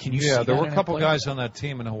mean, can you see there were a couple play? guys on that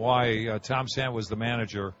team in Hawaii. Tom Sant was the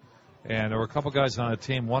manager, and there were a couple guys on the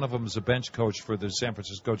team. One of them is a bench coach for the San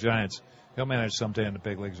Francisco Giants. He'll manage someday in the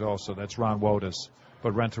big leagues also. That's Ron Wotus.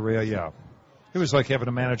 But Renteria, yeah. It was like having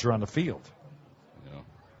a manager on the field. Yeah.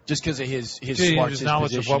 Just because of his smarts, his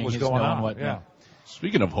knowledge of what was going on. Yeah.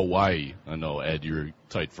 Speaking of Hawaii, I know, Ed, you're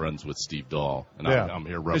tight friends with Steve Dahl, and I'm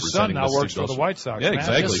here representing his son now works for the White Sox. Yeah,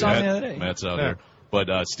 exactly. Matt's out here. But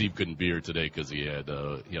Steve couldn't be here today because he had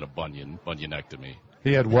a bunionectomy.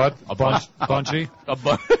 He had what? A bungee? a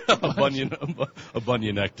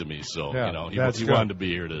bunionectomy. So he wanted to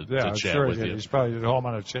be here to chat with you. He's probably at home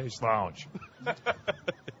on a Chase Lounge.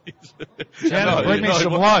 Shannon, bring me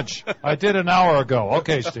some lunch. I did an hour ago.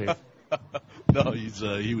 Okay, Steve. No,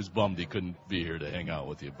 he was bummed he couldn't be here to hang out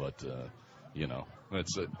with you, but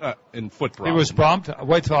that's in foot problems. He was bummed.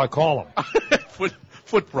 Wait till I call him.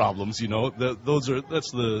 Foot problems,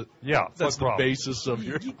 that's the basis of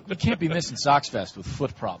your. You can't be missing SoxFest with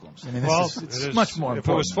foot problems. I mean, it's much more important. If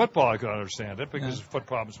it was football, I could understand it because foot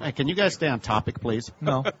problems. Hey, can you guys stay on topic, please?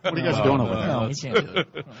 No. What are you guys doing over there? No, we can't do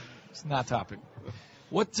it. It's not topic.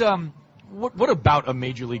 What about a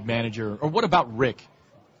major league manager, or what about Rick,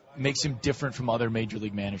 makes him different from other major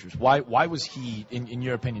league managers? Why was he, in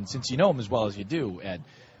your opinion, since you know him as well as you do, Ed,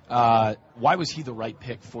 why was he the right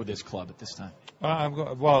pick for this club at this time?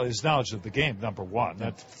 Well, his knowledge of the game, number one.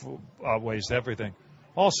 That outweighs everything.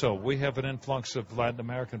 Also, we have an influx of Latin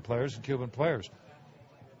American players and Cuban players.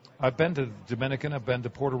 I've been to Dominican, I've been to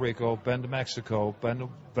Puerto Rico, been to Mexico, been to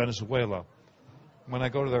Venezuela. When I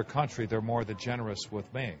go to their country, they're more than generous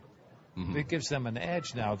with me. Mm-hmm. It gives them an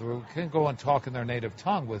edge now. They can go and talk in their native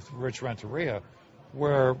tongue with Rich Renteria,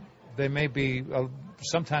 where they may be,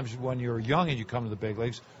 sometimes when you're young and you come to the big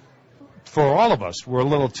leagues, for all of us, we're a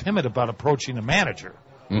little timid about approaching a manager.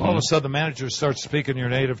 Mm-hmm. All of a sudden, the manager starts speaking your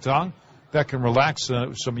native tongue. That can relax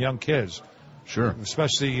some young kids. Sure.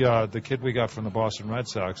 Especially the kid we got from the Boston Red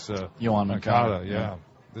Sox, Yohan Moncada. Yeah.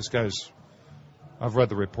 This guy's, I've read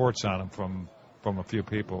the reports on him from a few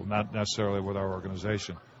people, not necessarily with our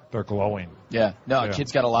organization. They're glowing. Yeah. No, yeah.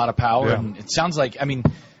 Kid's got a lot of power, yeah. and it sounds like, I mean,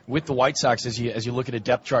 with the White Sox, as you look at a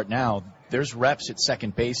depth chart now, there's reps at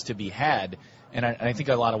second base to be had. And I think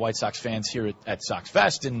a lot of White Sox fans here at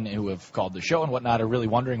SoxFest and who have called the show and whatnot are really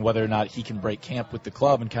wondering whether or not he can break camp with the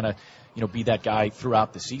club and kind of, be that guy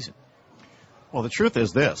throughout the season. Well, the truth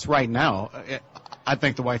is this. Right now, I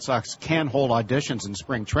think the White Sox can hold auditions in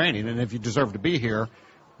spring training, and if you deserve to be here,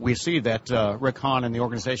 we see that Rick Hahn and the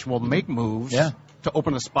organization will make moves to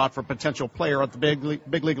open a spot for a potential player at the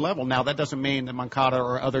big league level. Now, that doesn't mean that Moncada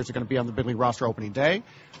or others are going to be on the big league roster opening day.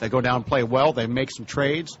 They go down and play well. They make some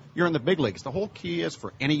trades. You're in the big leagues. The whole key is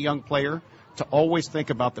for any young player to always think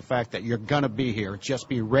about the fact that you're going to be here. Just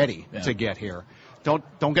be ready to get here.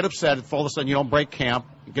 Don't get upset if all of a sudden you don't break camp,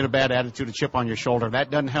 you get a bad attitude, a chip on your shoulder.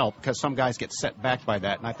 That doesn't help because some guys get set back by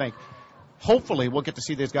that. And I think hopefully we'll get to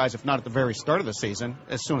see these guys, if not at the very start of the season,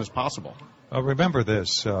 as soon as possible. Remember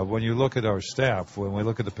this, when you look at our staff, when we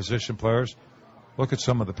look at the position players, look at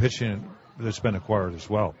some of the pitching that's been acquired as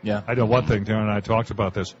well. Yeah. I know one thing, Darren and I talked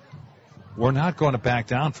about this. We're not going to back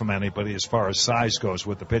down from anybody as far as size goes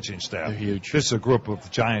with the pitching staff. They're huge. This is a group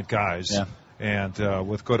of giant guys and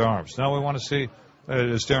with good arms. Now we want to see,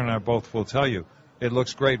 as Darren and I both will tell you, it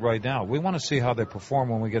looks great right now. We want to see how they perform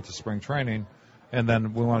when we get to spring training, and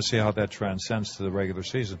then we want to see how that transcends to the regular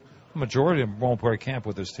season. The majority of them won't break camp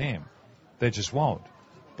with this team. They just won't.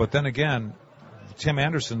 But then again, Tim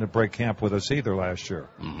Anderson didn't break camp with us either last year.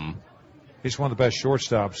 Mm-hmm. He's one of the best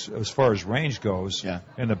shortstops as far as range goes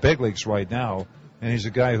in the big leagues right now, and he's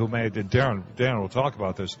a guy who made, and Darren will talk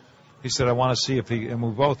about this, he said, I want to see if he, and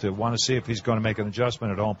we both did, want to see if he's going to make an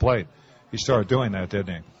adjustment at home plate. He started doing that,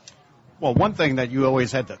 didn't he? Well, one thing that you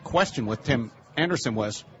always had to question with Tim Anderson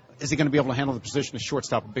was, is he going to be able to handle the position of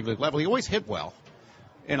shortstop at big league level? He always hit well.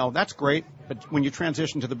 That's great, but when you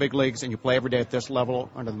transition to the big leagues and you play every day at this level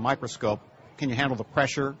under the microscope, can you handle the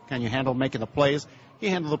pressure? Can you handle making the plays? He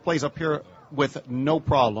handled the plays up here with no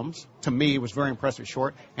problems. To me, he was very impressive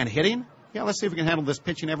short. And hitting? Yeah, let's see if we can handle this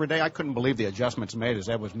pitching every day. I couldn't believe the adjustments made, as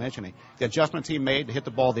Ed was mentioning. The adjustments he made to hit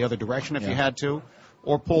the ball the other direction if you had to,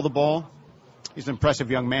 or pull the ball. He's an impressive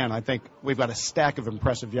young man. I think we've got a stack of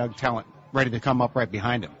impressive young talent ready to come up right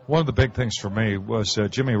behind him. One of the big things for me was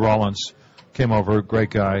Jimmy Rollins came over, great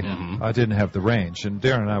guy. Mm-hmm. I didn't have the range. And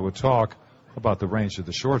Darren and I would talk about the range of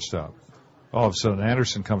the shortstop. All of a sudden,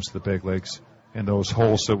 Anderson comes to the big leagues, and those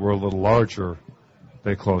holes that were a little larger,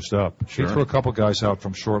 they closed up. Sure. He threw a couple guys out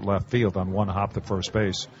from short left field on one hop to first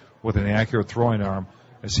base with an accurate throwing arm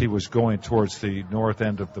as he was going towards the north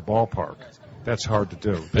end of the ballpark. That's hard to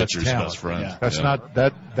do. That's Pitcher's talent. best friend. Yeah. That's not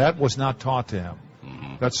that was not taught to him.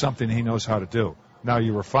 Mm-hmm. That's something he knows how to do. Now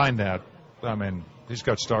you refine that. I mean, he's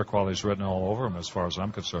got star qualities written all over him as far as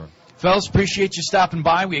I'm concerned. Fellas, appreciate you stopping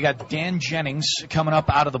by. We got Dan Jennings coming up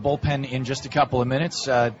out of the bullpen in just a couple of minutes.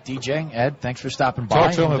 DJ, Ed, thanks for stopping by.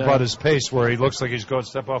 Talk to him about his pace where he looks like he's going to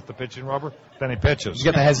step off the pitching rubber, then he pitches. You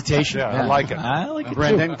got the hesitation? Yeah, I like it. I like it,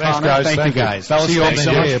 Brendan, too. Thanks, Connor, guys. thank you, guys. Fellas, See you thanks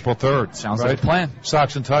so opening much. day, April 3rd. Sounds right? like a plan.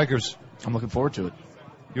 Sox and Tigers. I'm looking forward to it.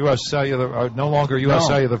 U.S. Cellular, no longer U.S.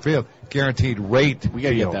 Cellular Field, guaranteed rate. We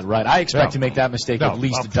got to get that right. I expect to make that mistake at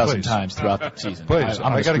least a dozen please. times throughout the season. Please,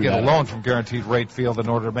 I got to get a that loan from Guaranteed Rate Field in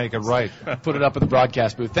order to make it right. Put it up in the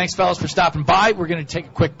broadcast booth. Thanks, fellas, for stopping by. We're going to take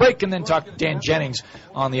a quick break and then talk to Dan Jennings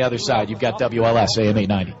on the other side. You've got WLS AM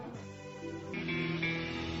 890.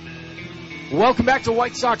 Welcome back to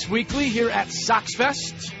White Sox Weekly here at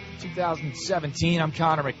SoxFest 2017. I'm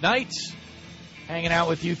Connor McKnight, hanging out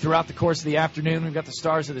with you throughout the course of the afternoon. We've got the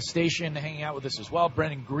stars of the station hanging out with us as well.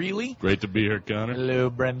 Brendan Greeley. Great to be here, Connor. Hello,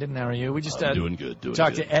 Brendan. How are you? We just doing good.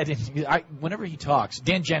 talked to Ed. And whenever he talks,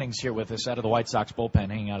 Dan Jennings here with us out of the White Sox bullpen,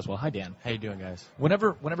 hanging out as well. Hi, Dan. How you doing, guys?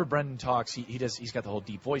 Whenever Brendan talks, he's got the whole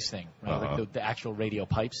deep voice thing, right? Uh-huh. Like the actual radio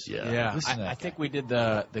pipes. Yeah. I think we did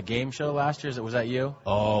the game show last year. Was that you?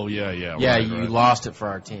 Oh, yeah. Yeah, you lost it for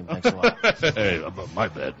our team. Thanks a lot. Hey, my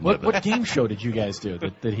bad. What game show did you guys do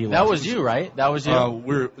that he lost? That was you, right? That was you.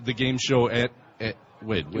 We're the game show at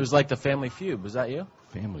wait. It was like the Family Feud. Was that you?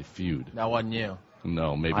 Family Feud. That wasn't you.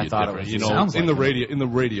 No, maybe I thought it different. was. You know, Sounds in like the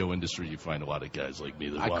radio industry, you find a lot of guys like me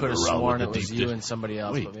that I wander could have around sworn with it the was deep you dish. and somebody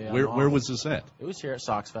else. Wait, but maybe I'm where wrong. was this at? It was here at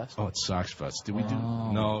SoxFest. Oh, it's SoxFest. Did we do?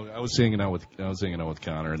 Oh. No, I was hanging out with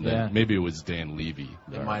Connor, and then maybe it was Dan Levy.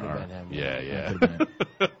 It might have been him. Yeah.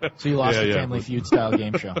 So you lost the Yeah, Family Feud style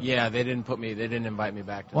game show. Yeah, they didn't invite me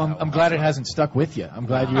back to Well, that I'm one. glad it hasn't stuck with you. I'm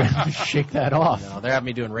glad you were able to shake that off. No, they're having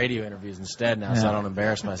me doing radio interviews instead now, so I don't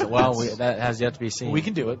embarrass myself. Well, that has yet to be seen. We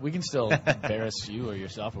can do it. We can still embarrass you or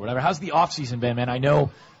yourself or whatever. How's the off season been, man? I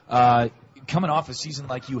know coming off a season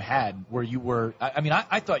like you had, where you were.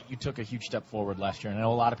 I thought you took a huge step forward last year, and I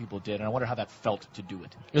know a lot of people did. And I wonder how that felt to do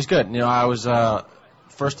it. It was good. You know, I was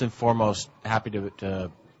first and foremost happy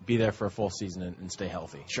to be there for a full season and stay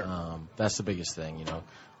healthy. Sure. That's the biggest thing. You know,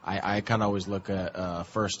 I kind of always look at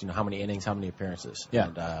first, you know, how many innings, how many appearances. Yeah.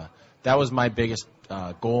 And that was my biggest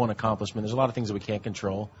goal and accomplishment. There's a lot of things that we can't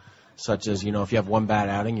control, such as, you know, if you have one bad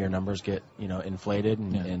outing, your numbers get, you know, inflated,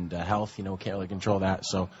 and health, you know, we can't really control that.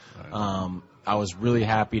 So I was really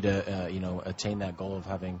happy to, you know, attain that goal of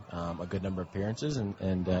having a good number of appearances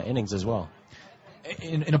and innings as well.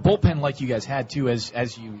 In a bullpen like you guys had, too,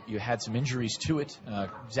 as you had some injuries to it,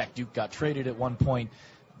 Zach Duke got traded at one point.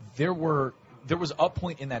 There was a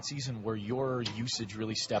point in that season where your usage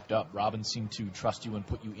really stepped up. Robin seemed to trust you and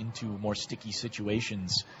put you into more sticky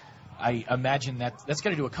situations. I imagine that's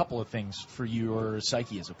got to do a couple of things for your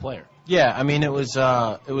psyche as a player. Yeah, I mean, it was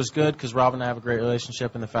good because Robin and I have a great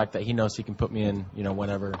relationship, and the fact that he knows he can put me in, you know,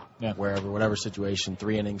 whenever, wherever, whatever situation,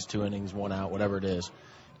 3 innings, 2 innings, 1 out, whatever it is.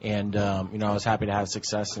 And, you know, I was happy to have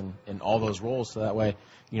success in all those roles, so that way,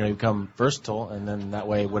 you know, you become versatile, and then that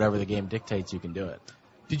way, whatever the game dictates, you can do it.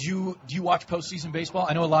 Do you watch postseason baseball?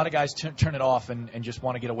 I know a lot of guys turn it off and just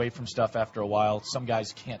want to get away from stuff after a while. Some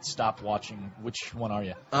guys can't stop watching. Which one are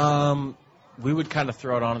you? We would kind of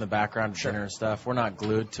throw it on in the background at dinner and stuff. We're not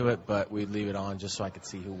glued to it, but we'd leave it on just so I could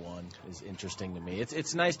see who won. Is interesting to me.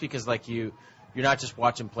 It's nice because, like, you're not just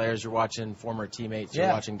watching players, you're watching former teammates, you're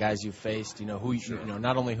watching guys you've faced, you know, who you know,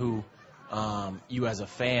 not only who you as a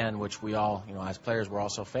fan, which we all, you know, as players we're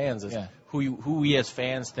also fans, is who we as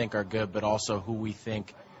fans think are good, but also who we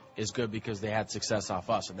think is good because they had success off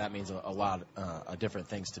us, and that means a lot of different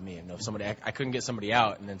things to me. And if somebody, I couldn't get somebody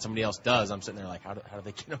out, and then somebody else does, I'm sitting there like, how do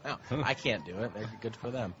they get them out? I can't do it. They're good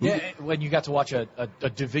for them. Yeah, when you got to watch a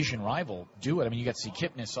division rival do it, I mean, you got to see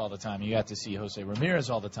Kipnis all the time. You got to see Jose Ramirez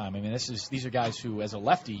all the time. I mean, these are guys who, as a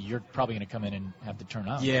lefty, you're probably going to come in and have to turn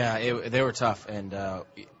out. Yeah, they were tough, and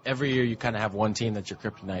every year you kind of have one team that's your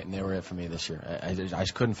kryptonite, and they were it for me this year. I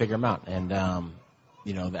just couldn't figure them out, and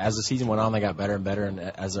you know, as the season went on, they got better and better, and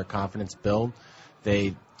as their confidence built,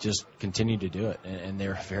 they just continued to do it, and they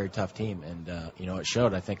were a very tough team, and you know, it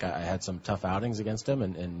showed. I think I had some tough outings against them,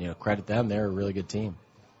 and you know, credit them. They're a really good team.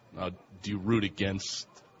 Do you root against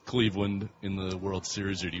Cleveland in the World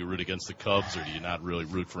Series, or do you root against the Cubs, or do you not really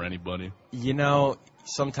root for anybody? You know,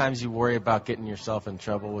 sometimes you worry about getting yourself in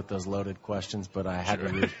trouble with those loaded questions, but I had to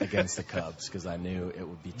root against the Cubs because I knew it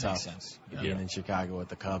would be tough being in Chicago with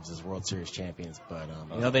the Cubs as World Series champions. But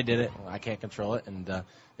you know, they did it. I can't control it, and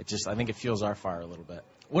I think it fuels our fire a little bit.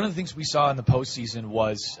 One of the things we saw in the postseason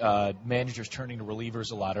was managers turning to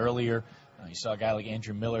relievers a lot earlier. You saw a guy like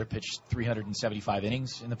Andrew Miller pitch 375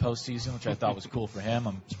 innings in the postseason, which I thought was cool for him.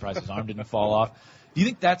 I'm surprised his arm didn't fall off. Do you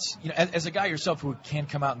think that's, you know, as a guy yourself who can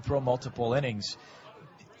come out and throw multiple innings,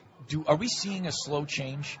 are we seeing a slow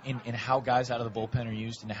change in how guys out of the bullpen are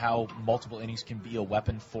used and how multiple innings can be a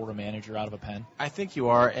weapon for a manager out of a pen? I think you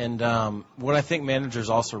are, and what I think managers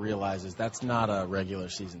also realize is that's not a regular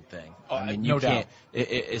season thing. I mean, you can't.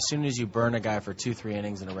 As soon as you burn a guy for 2-3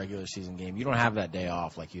 innings in a regular season game, you don't have that day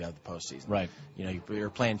off like you have the postseason. Right. You know, you're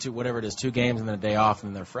playing 2 games and then a day off, and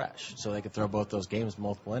then they're fresh. So they could throw both those games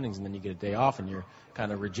multiple innings, and then you get a day off, and you're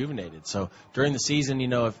kind of rejuvenated. So during the season, you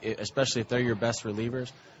know, especially if they're your best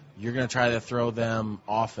relievers, you're going to try to throw them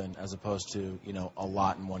often as opposed to, you know, a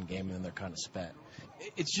lot in one game and then they're kind of spent.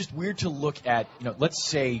 It's just weird to look at, you know, let's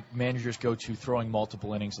say managers go to throwing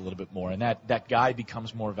multiple innings a little bit more and that guy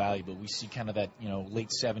becomes more valuable. We see kind of that, you know, late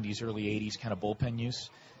 70s, early 80s kind of bullpen use.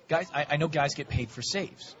 Guys, I know guys get paid for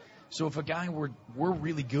saves. So if a guy were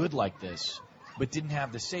really good like this but didn't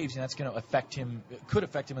have the saves, and that's going to affect him, could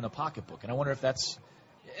affect him in the pocketbook. And I wonder if that's,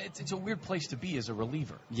 it's a weird place to be as a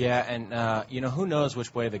reliever. Yeah, and, you know, who knows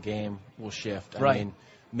which way the game will shift. Right. I mean,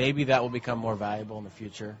 maybe that will become more valuable in the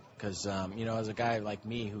future because, you know, as a guy like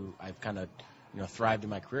me who I've kind of, you know, thrived in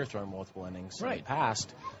my career throwing multiple innings in the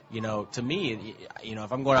past, you know, to me, you know,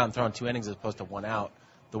 if I'm going out and throwing 2 innings as opposed to 1 out,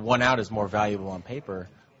 the 1 out is more valuable on paper,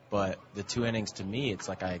 but the 2 innings to me, it's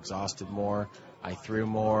like I exhausted more, I threw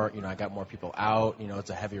more, you know, I got more people out, you know, it's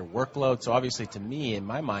a heavier workload. So obviously to me, in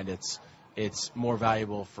my mind, it's, it's more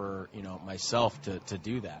valuable for myself to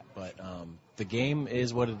do that. But the game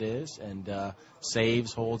is what it is, and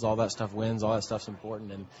saves, holds, all that stuff, wins, all that stuff's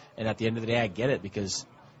important. And at the end of the day, I get it, because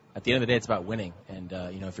at the end of the day, it's about winning. And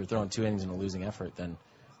if you're throwing 2 innings in a losing effort, then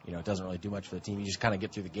it doesn't really do much for the team. You just kind of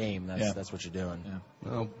get through the game. That's what you're doing. Yeah.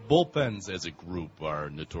 Well, bullpens as a group are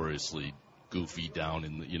notoriously goofy down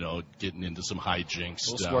in getting into some hijinks.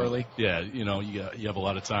 A little squirrely. Yeah, you have a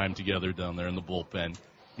lot of time together down there in the bullpen.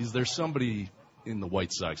 Is there somebody in the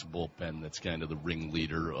White Sox bullpen that's kind of the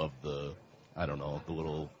ringleader of the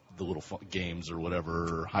little games or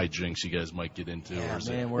whatever, or hijinks you guys might get into,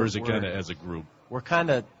 or is it kind of as a group? We're kind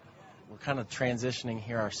of transitioning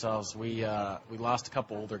here ourselves. We lost a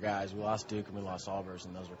couple older guys. We lost Duke and we lost Albers,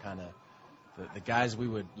 and those were kind of the guys we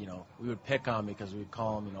would pick on because we'd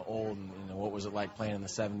call them old, and what was it like playing in the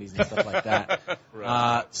 70s and stuff like that.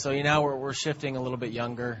 Right. So now we're shifting a little bit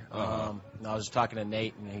younger. I was just talking to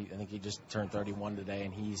Nate, and I think he just turned 31 today,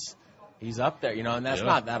 and he's up there, and that's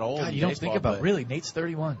not that old. God, you don't think about really. Nate's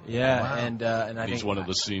 31. Yeah, wow. and I think he's one of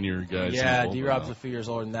the senior guys. Yeah, D-Rob's a few years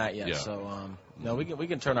older than that. Yeah. So we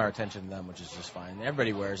can turn our attention to them, which is just fine.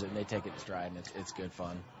 Everybody wears it, and they take it in stride, and it's good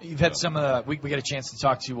fun. You've had some. We got a chance to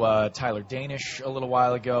talk to Tyler Danish a little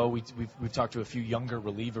while ago. We've talked to a few younger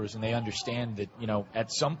relievers, and they understand that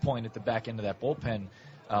at some point at the back end of that bullpen,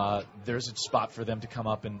 there's a spot for them to come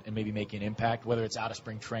up and maybe make an impact, whether it's out of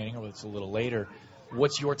spring training or whether it's a little later.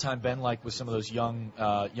 What's your time been like with some of those young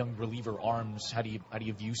reliever arms? How do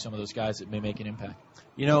you view some of those guys that may make an impact?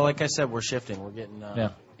 Like I said, we're shifting. We're getting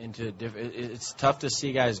into different. It's tough to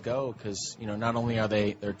see guys go because not only are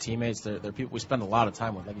they their teammates, they're people we spend a lot of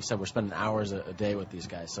time with. Like you said, we're spending hours a day with these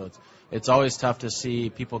guys. So it's always tough to see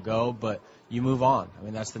people go, but you move on. I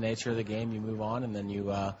mean, that's the nature of the game. You move on, and then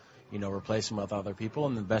you replace them with other people.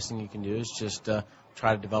 And the best thing you can do is just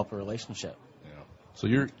try to develop a relationship. Yeah. So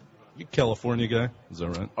you're California guy, is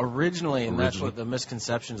that right? Originally, and that's what the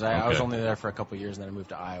misconceptions. I was only there for a couple of years, and then I moved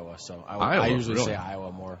to Iowa. So I usually say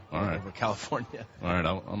Iowa more over California. All right,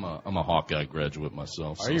 I'm a Hawkeye graduate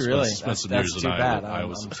myself. Are you really? That's too bad.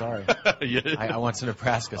 I'm sorry. I went to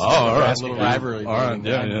Nebraska. So all right. A little rivalry. All right,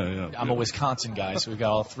 yeah. I'm a Wisconsin guy, so we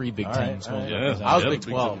got all 3 big teams. I was Big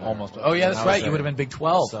 12 almost. Oh yeah, that's right. You would have been Big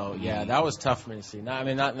 12. So that was tough for me to see. Not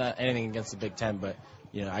anything against the Big 10, but.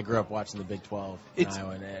 I grew up watching the Big 12 in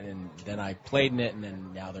Iowa, and then I played in it, and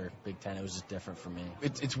then now they're Big 10. It was just different for me.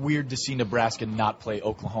 It's weird to see Nebraska not play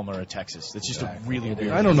Oklahoma or Texas. It's just a really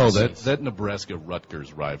weird. I don't know that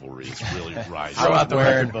Nebraska-Rutgers rivalry is really rising.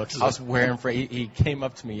 I was wearing for. He came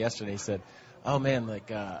up to me yesterday. He said, "Oh man,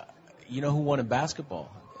 who won in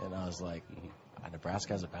basketball?" And I was like.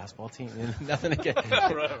 Nebraska has a basketball team. Nothing again.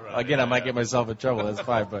 Right. Again, I might get myself in trouble. That's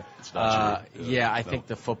fine. But I No. think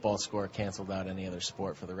the football score canceled out any other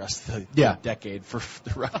sport for the rest of the decade for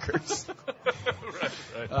the Rutgers.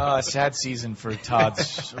 right. Sad season for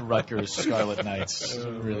Todd's Rutgers Scarlet Knights.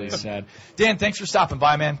 Really sad. Dan, thanks for stopping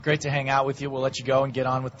by, man. Great to hang out with you. We'll let you go and get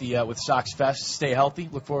on with the with SoxFest. Stay healthy.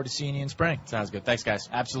 Look forward to seeing you in spring. Sounds good. Thanks, guys.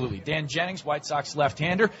 Absolutely. Dan Jennings, White Sox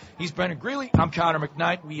left-hander. He's Brendan Greeley. I'm Connor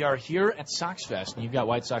McKnight. We are here at SoxFest. And you've got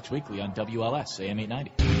White Sox Weekly on WLS, AM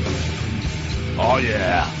 890. Oh,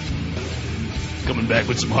 yeah. Coming back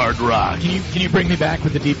with some hard rock. Can you bring me back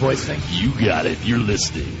with the deep voice thing? You got it. You're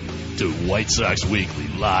listening to White Sox Weekly,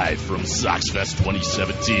 live from SoxFest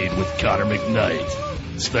 2017 with Connor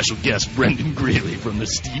McKnight. Special guest Brendan Greeley from the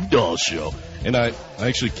Steve Dahl Show. And I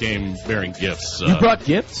actually came bearing gifts. You brought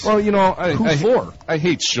gifts? Well, Who for? I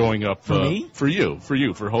hate showing up. For me? For you,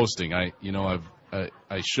 for hosting.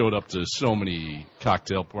 I showed up to so many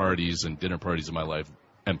cocktail parties and dinner parties in my life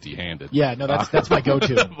empty-handed. Yeah, no, that's my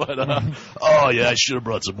go-to. But I should have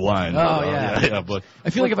brought some wine. Oh, yeah. But I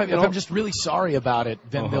feel like if I'm just really sorry about it,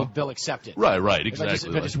 then they'll accept it. Right, exactly.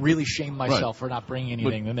 If I just really shame myself for not bringing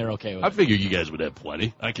anything, then they're okay with it. I figure you guys would have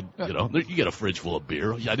plenty. I could, you get a fridge full of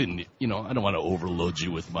beer. I didn't, I don't want to overload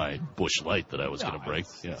you with my Busch Light that I was going to break.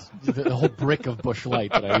 Yeah, the whole brick of Busch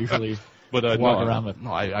Light that I usually. But walk around with.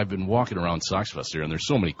 No, I've been walking around SoxFest here, and there's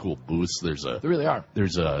so many cool booths. There really are.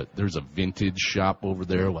 There's a vintage shop over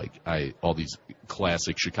there, all these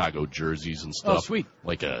classic Chicago jerseys and stuff. Oh, sweet.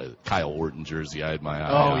 Like a Kyle Orton jersey. I had my eye.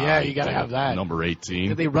 Oh, yeah, you got to have that. Number 18.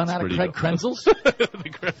 Did they run out of Craig Krenzel's?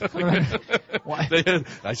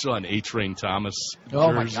 I saw an A-Train Thomas jersey.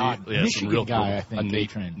 Oh, my God. Yeah, Michigan some real guy, cool. I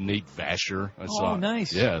think. Nate Vasher. I saw. Oh,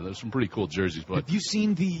 nice. Yeah, there's some pretty cool jerseys. But have you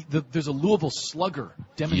seen there's a Louisville Slugger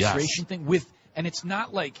demonstration thing with. And it's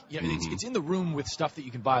not like it's in the room with stuff that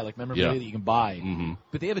you can buy, like memorabilia that you can buy. Mm-hmm.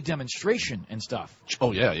 But they have a demonstration and stuff.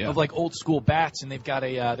 Oh yeah. Of like old school bats, and they've got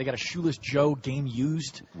a Shoeless Joe game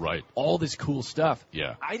used. Right. All this cool stuff.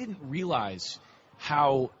 Yeah. I didn't realize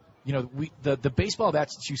how the baseball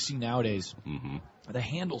bats that you see nowadays, the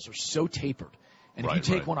handles are so tapered. And if you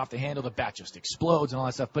take one off the handle, the bat just explodes and all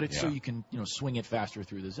that stuff. But it's so you can, swing it faster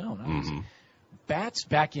through the zone. Bats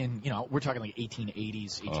back in, we're talking like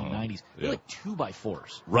 1880s, 1890s. They were like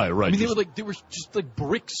 2x4s. Right. I mean, they were just like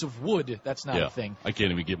bricks of wood. That's not a thing. I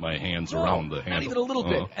can't even get my hands around the handle. Not even a little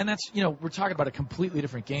bit. And that's, we're talking about a completely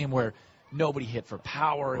different game where nobody hit for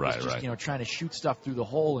power. It was just, trying to shoot stuff through the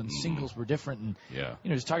hole, and singles were different. And,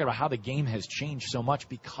 just talking about how the game has changed so much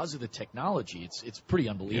because of the technology. It's pretty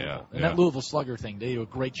unbelievable. And that Louisville Slugger thing, they do a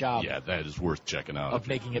great job. Yeah, that is worth checking out. Of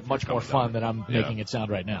making it much more fun than I'm making it sound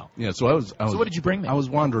right now. Yeah, so I was. So what did you bring me? I was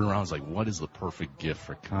wandering around. I was like, what is the perfect gift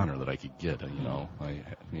for Connor that I could get?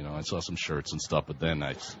 I saw some shirts and stuff, but then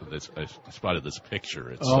I spotted this picture.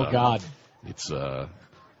 It's, God. It's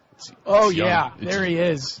there he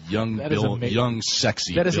is. Young,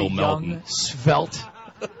 sexy That is Bill a Melton. young, svelte,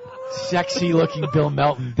 sexy-looking Bill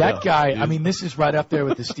Melton. That guy, I mean, this is right up there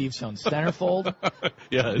with the Steve Stone centerfold.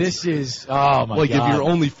 This is, oh, my God. Like, if you're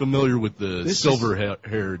only familiar with the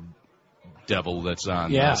silver-haired devil that's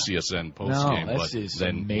on CSN postgame, but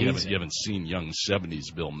then you haven't seen young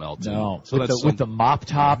 70s Bill Melton. No, so with the mop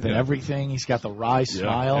top and everything, he's got the wry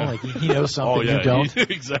smile. Like he knows something you don't.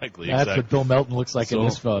 Exactly. That's what Bill Melton looks like in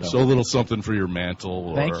this photo. So a little something for your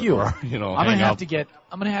mantle. Thank you. Or, I'm gonna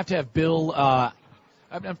have to have Bill.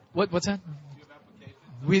 What's that?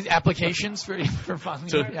 With applications for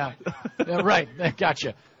right.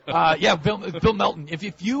 Gotcha. Bill Melton.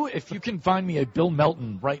 If you can find me a Bill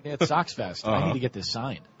Melton right at SoxFest, I need to get this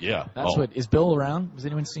signed. Yeah, that's what is Bill around? Has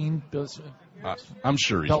anyone seen Bill? I'm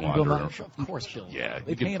sure he's Melton, wandering. Bill Melton. Of course, Bill. Yeah,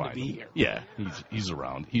 they pay him to be here. Yeah, he's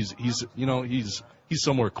around. He's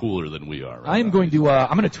somewhere cooler than we are. I am going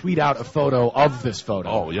to tweet out a photo of this photo.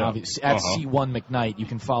 Oh yeah, at C1 McKnight. You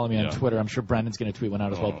can follow me on Twitter. I'm sure Brendan's going to tweet one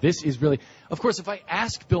out as well. This is really, of course, if I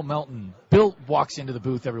ask Bill Melton, Bill walks into the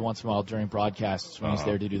booth every once in a while during broadcasts when he's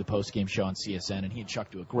there to do the post-game show on CSN, and he and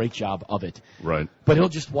Chuck do a great job of it. Right. But he'll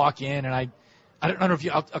just walk in, and I don't know if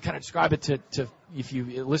I'll kind of describe it to if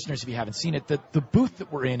you listeners, if you haven't seen it, the booth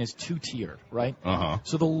that we're in is two-tiered, right?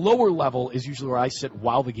 So the lower level is usually where I sit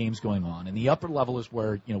while the game's going on, and the upper level is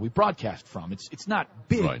where we broadcast from. It's not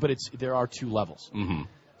big, but there are two levels.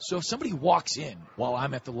 So if somebody walks in while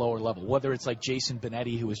I'm at the lower level, whether it's like Jason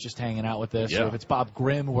Benetti, who was just hanging out with us, or if it's Bob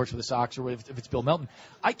Grimm, who works for the Sox, or if it's Bill Melton,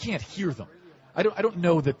 I can't hear them. I don't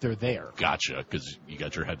know that they're there. Gotcha, because you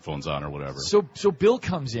got your headphones on or whatever. So Bill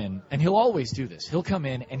comes in, and he'll always do this. He'll come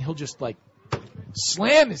in, and he'll just,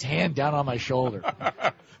 slam his hand down on my shoulder.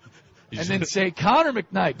 And then say, Connor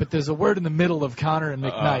McKnight, but there's a word in the middle of Connor and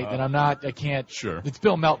McKnight, and I can't. Sure. It's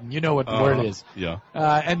Bill Melton. You know what the word is. Yeah.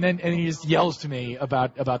 And he just yells to me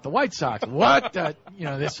about the White Sox. What?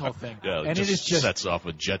 This whole thing. Yeah, and it is just sets off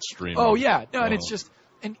a jet stream. Oh, yeah. No, and it's just,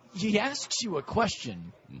 and he asks you a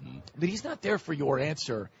question, but he's not there for your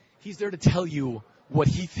answer. He's there to tell you what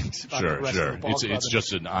he thinks about the rest of the ball club. It's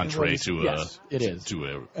just an entree to it is. To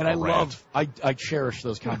a and a I rant. I cherish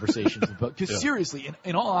those conversations because seriously,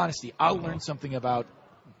 in all honesty, I'll learn something about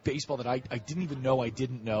baseball that I didn't even know I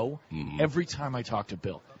didn't know every time I talk to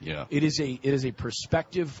Bill. Yeah. It is a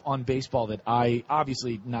perspective on baseball that I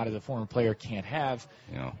obviously not as a former player can't have.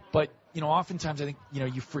 Yeah. But oftentimes I think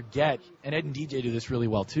you forget, and Ed and DJ do this really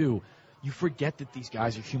well too. You forget that these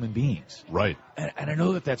guys are human beings. Right. And I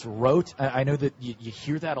know that that's rote. I know that you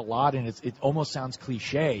hear that a lot, and it almost sounds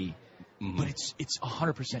cliche, but it's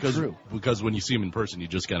 100% true. Because when you see them in person, you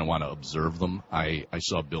just kind of want to observe them. I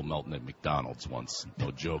saw Bill Melton at McDonald's once,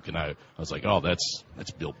 no joke, and I was like, oh, that's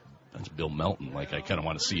Bill. That's Bill Melton. Like, I kind of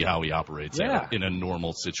want to see how he operates in a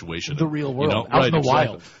normal situation. The real world, out in the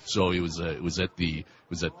wild. So it was at the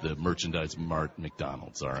Merchandise Mart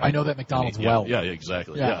McDonald's. All right. I know that McDonald's well. Yeah,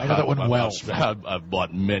 exactly. Yeah, I know that one well. I've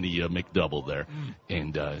bought many a McDouble there,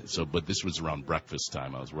 and but this was around breakfast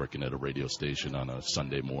time. I was working at a radio station on a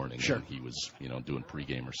Sunday morning, and he was doing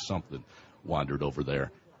pregame or something. Wandered over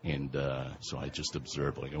there, and so I just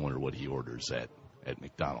observed. Like, I wonder what he orders at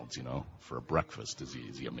McDonald's, for breakfast. Is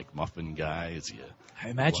he a McMuffin guy? Is he I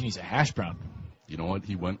imagine he's a hash brown. You know what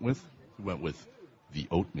he went with? He went with the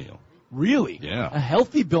oatmeal. Really? Yeah. A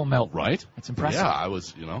healthy Bill Melton. Right? That's impressive. Yeah, I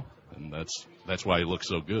was, and that's why he looks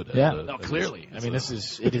so good. Clearly. It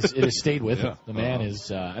has stayed with him. The man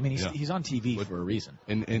is, he's on TV for a reason.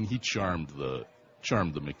 And he charmed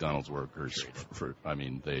the McDonald's workers.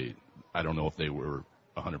 I don't know if they were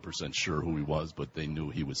 100% sure who he was, but they knew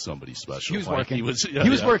he was somebody special. He was working. He was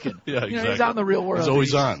working. Yeah, exactly. He's out in the real world. He's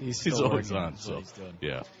always on. He's always on. So,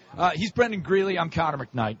 yeah. He's Brendan Greeley. I'm Connor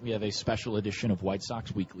McKnight. We have a special edition of White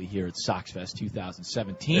Sox Weekly here at SoxFest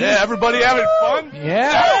 2017. Yeah, everybody having fun?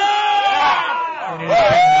 Yeah.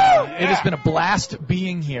 It has been a blast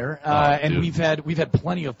being here, and dude. we've had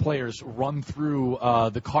plenty of players run through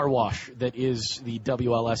the car wash that is the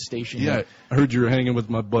WLS station. Yeah, I heard you were hanging with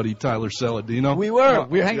my buddy Tyler Saladino. We were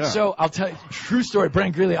hanging. Yeah. So I'll tell you, true story.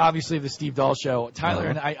 Brendan Greeley, obviously of the Steve Dahl Show. Tyler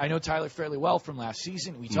and I know Tyler fairly well from last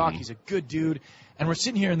season. We talk. He's a good dude, and we're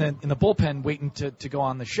sitting here in the bullpen waiting to go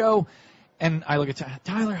on the show. And I look at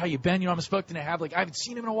Tyler, how you been? I'm supposed to have, I haven't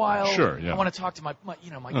seen him in a while. Sure, yeah. I want to talk to my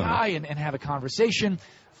guy and have a conversation.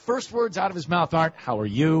 First words out of his mouth aren't, how are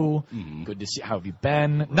you? Good to see you. How have you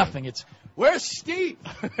been? Right. Nothing. It's, where's Steve?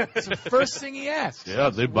 It's the first thing he asks. Yeah,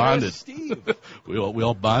 they bonded. Where's Steve? we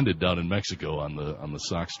all bonded down in Mexico on the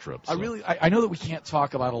Sox trip. So. I know that we can't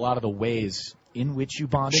talk about a lot of the ways in which you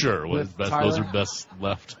bonded. Sure, with those are best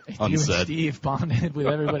left unsaid. You and Steve bonded with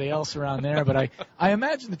everybody else around there, but I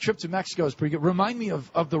imagine the trip to Mexico is pretty good. Remind me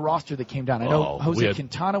of the roster that came down. I know Jose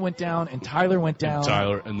Quintana went down and Tyler went down.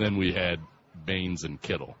 And then we had Baines and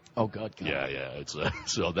Kittle. Oh, good God. Yeah. That's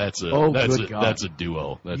a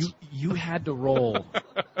duo. You had to roll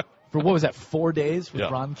for what was that, 4 days with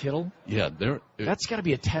Ron Kittle? Yeah, that's got to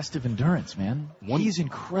be a test of endurance, man. He's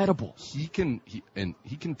incredible. He can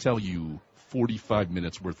tell you 45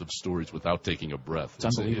 minutes worth of stories without taking a breath. It's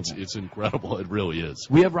unbelievable. It's incredible. It really is.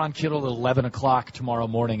 We have Ron Kittle at 11 o'clock tomorrow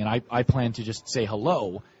morning, and I plan to just say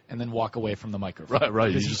hello and then walk away from the microphone. Right.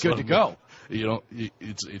 Because he's good to go. He'll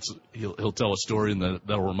tell a story, and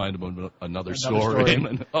that'll remind him of another story. And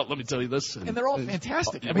then, let me tell you this. And they're all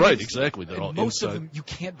fantastic. I mean, right, exactly. They're all most inside. of them, you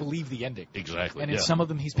can't believe the ending. Exactly. And in some of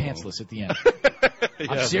them, he's pantsless at the end.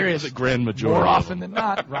 I'm serious. The grand majority. More often than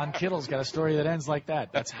not, Ron Kittle's got a story that ends like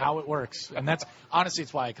that. That's how it works. And that's, honestly,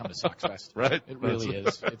 it's why I come to SoxFest. Right. It really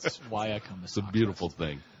is. It's why I come to SoxFest. It's a beautiful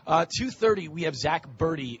thing. 2:30, we have Zach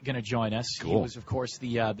Birdie going to join us. Cool. He was, of course,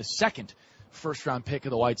 the second first-round pick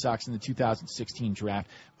of the White Sox in the 2016 draft.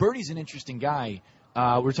 Birdie's an interesting guy. We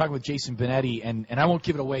were talking with Jason Benetti, and I won't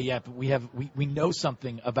give it away yet, but we know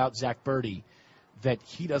something about Zach Birdie that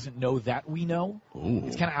he doesn't know that we know. Ooh.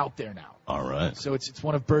 It's kind of out there now. All right. So it's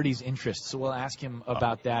one of Birdie's interests. So we'll ask him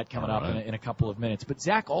about that coming up in a couple of minutes. But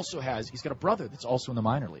Zach also he's got a brother that's also in the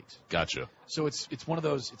minor leagues. Gotcha. So it's one of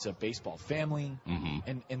those, it's a baseball family.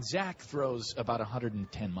 And Zach throws about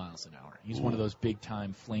 110 miles an hour. He's one of those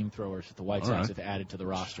big-time flamethrowers that the White Sox have added to the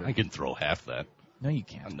roster. I can throw half that. No, you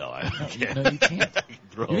can't. No, I can't. No, you can't.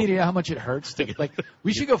 Throw. You mean how much it hurts?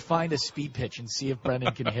 We should go find a speed pitch and see if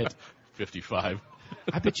Brendan can hit 55.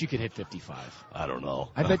 I bet you could hit 55. I don't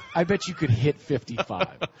know. I bet you could hit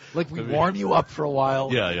 55. We warm you up for a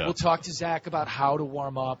while. Yeah. We'll talk to Zach about how to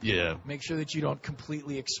warm up. Yeah. Make sure that you don't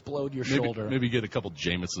completely explode your shoulder. Maybe get a couple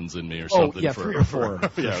Jamesons in me or something. Oh, yeah, 3 or 4.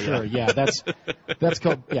 Sure. Yeah, that's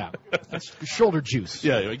called, that's shoulder juice.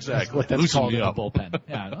 Yeah, exactly. That's what that's Loosen called me in the up. bullpen.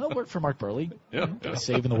 Yeah, it worked for Mark Burley. Yeah.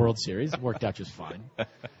 Saving the World Series. It worked out just fine.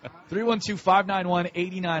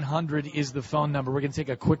 312-591-8900 is the phone number. We're going to take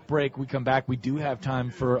a quick break. We come back. We do have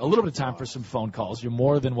time for a little bit of time for some phone calls. You're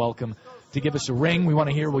more than welcome to give us a ring. We want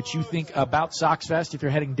to hear what you think about SoxFest. If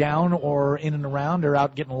you're heading down or in and around or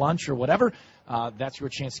out getting lunch or whatever, that's your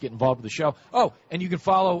chance to get involved with the show. Oh, and you can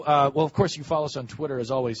follow, of course, you follow us on Twitter, as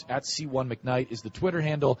always. At C1 McKnight is the Twitter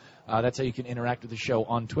handle. That's how you can interact with the show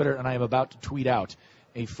on Twitter. And I am about to tweet out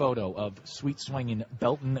a photo of sweet swinging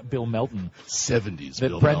Belton Bill Melton 70s that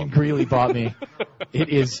Bill Brendan Melton. Greeley bought me. It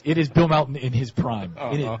is Bill Melton in his prime,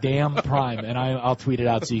 in his damn prime, and I'll tweet it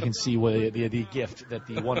out so you can see what the gift that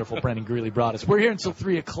the wonderful Brendan Greeley brought us. We're here until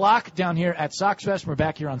 3 o'clock down here at SoxFest. We're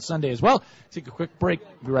back here on Sunday as well. Take a quick break.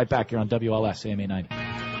 We'll be right back here on WLS AM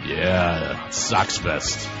 890. Yeah,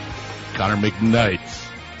 SoxFest. Connor McKnight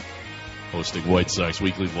hosting White Sox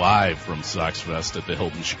Weekly live from SoxFest at the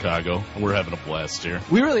Hilton Chicago. And we're having a blast here.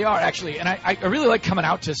 We really are, actually, and I really like coming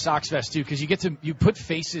out to SoxFest too, because you put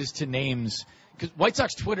faces to names. Because White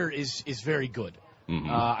Sox Twitter is very good.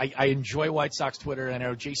 I enjoy White Sox Twitter, and I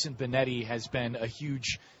know Jason Benetti has been a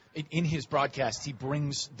huge. In his broadcast, he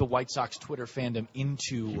brings the White Sox Twitter fandom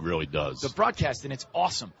into He really does. the broadcast, and it's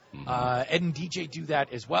awesome. Ed and DJ do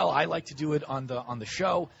that as well. I like to do it on the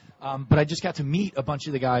show, but I just got to meet a bunch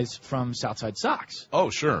of the guys from Southside Sox. Oh,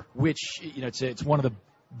 sure. Which it's one of the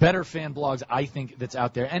better fan blogs I think that's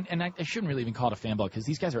out there, and I shouldn't really even call it a fan blog because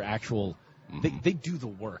these guys are actual. They do the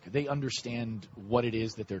work. They understand what it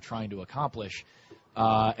is that they're trying to accomplish,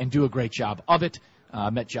 and do a great job of it.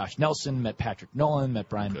 Met Josh Nelson, met Patrick Nolan, met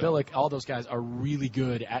Brian Billick. All those guys are really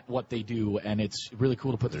good at what they do, and it's really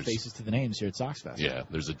cool to put their faces to the names here at SoxFest. Yeah,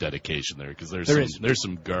 there's a dedication there because there's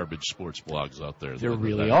some garbage sports blogs out there. There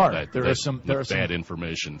really are. There are some bad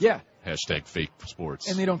information. Yeah. Hashtag fake sports.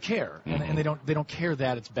 And they don't care, and they don't care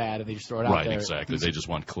that it's bad, and they just throw it out there. Right, exactly. They just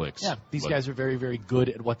want clicks. Yeah, these guys are very, very good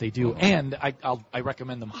at what they do, and I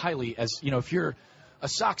recommend them highly. As if you're a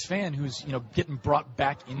Sox fan who's getting brought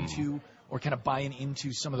back into or kind of buying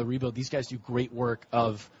into some of the rebuild, these guys do great work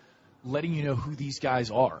of letting you know who these guys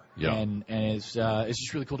are. Yeah. And it's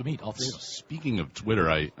just really cool to meet all three of them. Speaking of Twitter,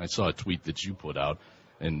 I saw a tweet that you put out,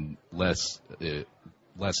 and last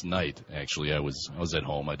night, actually, I was at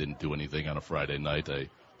home. I didn't do anything on a Friday night.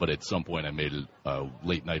 But at some point, I made a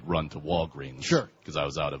late-night run to Walgreens. Sure. Because I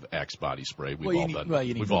was out of Axe body spray. We've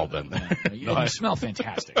all been there. You smell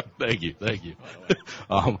fantastic. Thank you.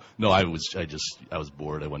 No, I was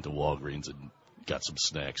bored. I went to Walgreens and got some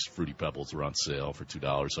snacks. Fruity Pebbles were on sale for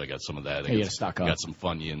 $2, so I got some of that. You got to stock up. I got some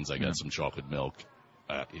Funyuns. I got some chocolate milk.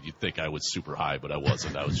 You'd think I was super high, but I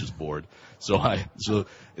wasn't. I was just bored. So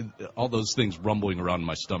all those things rumbling around in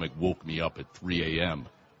my stomach woke me up at 3 a.m.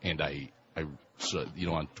 And so,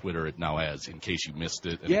 on Twitter it now has, in case you missed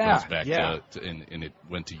it, and it goes back and it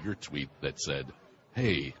went to your tweet that said,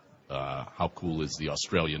 hey, how cool is the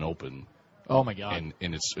Australian Open? Oh, my God.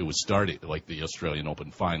 And it was started, like the Australian Open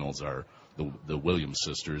finals are the Williams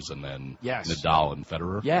sisters and then Nadal and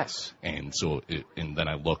Federer. Yes. And so, and then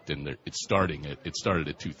I looked, and it started at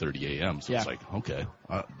 2:30 a.m., so it's like, okay,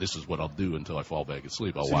 this is what I'll do until I fall back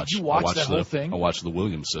asleep. I'll watch that whole thing? I'll watch the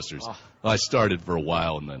Williams sisters. Oh. Well, I started for a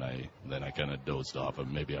while, and then I kind of dozed off,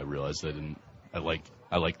 and maybe I realized I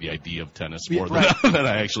like the idea of tennis more than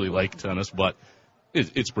I actually like tennis, but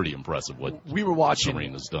it's pretty impressive what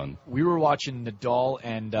Serena's done. We were watching Nadal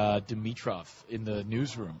and Dimitrov in the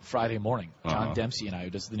newsroom Friday morning. John Dempsey and I, who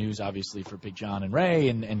does the news, obviously, for Big John and Ray,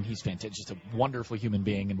 and he's fantastic, just a wonderful human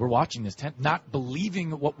being. And we're watching this, not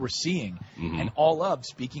believing what we're seeing. And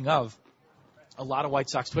speaking of, a lot of White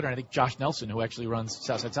Sox Twitter, and I think Josh Nelson, who actually runs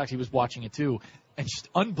Southside Sox, he was watching it too. And just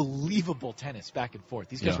unbelievable tennis back and forth.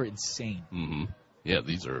 These guys were insane. Mm-hmm. Yeah,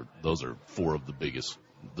 those are four of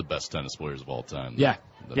the best tennis players of all time. Yeah.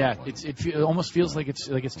 It almost feels like it's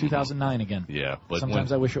 2009 again. Yeah, but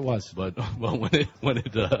sometimes I wish it was. But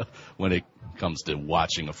when it comes to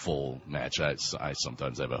watching a full match, I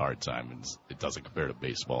sometimes have a hard time. It doesn't compare to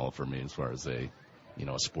baseball for me as far as a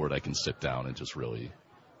sport I can sit down and just really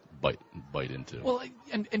bite into. Well,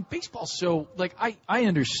 and baseball's so, like, I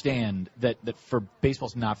understand that for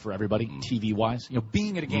baseball's not for everybody, TV-wise.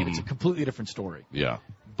 Being at a game, it's a completely different story. Yeah.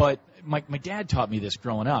 But my dad taught me this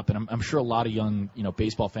growing up, and I'm sure a lot of young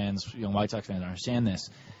baseball fans, young White Sox fans understand this.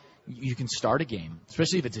 You can start a game,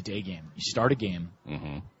 especially if it's a day game. You start a game.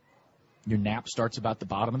 Mm-hmm. Your nap starts about the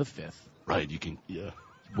bottom of the fifth. Right. You can. Yeah.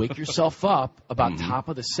 Wake yourself up about top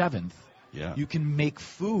of the seventh. Yeah. You can make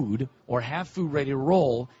food or have food ready to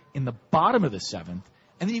roll in the bottom of the seventh,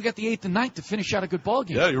 and then you've got the eighth and ninth to finish out a good ball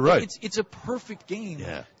game. Yeah, you're right. It's a perfect game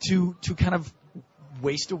to kind of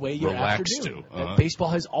waste away your relax afternoon. To. Baseball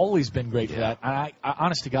has always been great for that. And I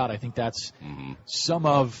honest to God, I think that's some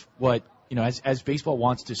of what, as baseball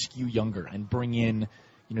wants to skew younger and bring in,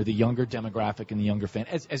 the younger demographic and the younger fan,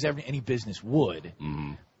 as any business would.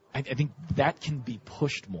 I think that can be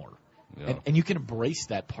pushed more. Yeah. And you can embrace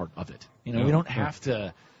that part of it. We don't have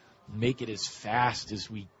to make it as fast as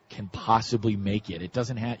we can possibly make it. It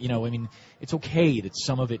doesn't have, it's okay that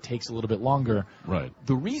some of it takes a little bit longer. Right.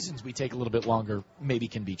 The reasons we take a little bit longer maybe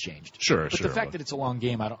can be changed. Sure, but the fact that it's a long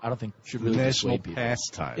game, I don't think should really national dissuade people.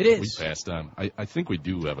 Pastime. It is. Pastime. I think we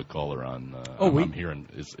do have a caller on. I'm hearing.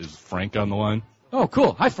 Is Frank on the line? Oh,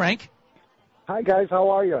 cool. Hi, Frank. Hi, guys. How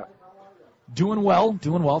are you? Doing well.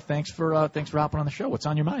 Thanks for hopping on the show. What's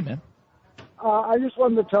on your mind, man? I just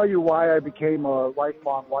wanted to tell you why I became a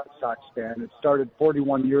lifelong White Sox fan. It started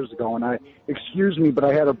 41 years ago, and excuse me, but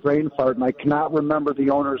I had a brain fart, and I cannot remember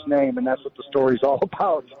the owner's name, and that's what the story's all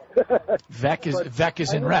about. Vec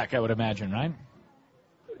is in rec, I would imagine, right?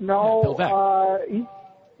 No, Bill Vec.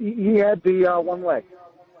 He had the one leg.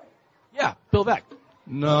 Yeah, Bill Vec.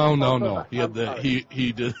 No. He had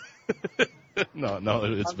he did. No,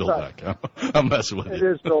 it's Bill Vec. I'm messing with you. It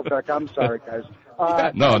is Bill Vec. I'm sorry, guys.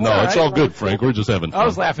 No, it's all good, Frank. We're just having fun. I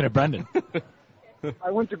was laughing at Brendan.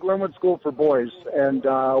 I went to Glenwood School for Boys, and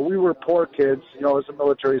we were poor kids. It was a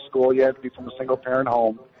military school. You had to be from a single-parent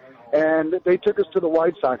home. And they took us to the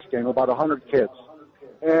White Sox game, about 100 kids.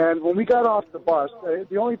 And when we got off the bus,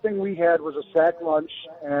 the only thing we had was a sack lunch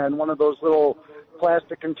and one of those little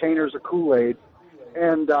plastic containers of Kool-Aid.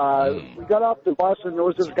 And we got off the bus, and there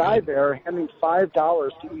was this guy there handing $5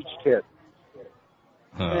 to each kid.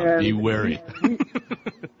 Be wary.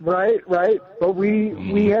 Right. But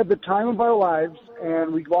we had the time of our lives,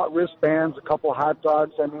 and we bought wristbands, a couple of hot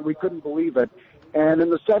dogs. I mean, we couldn't believe it. And in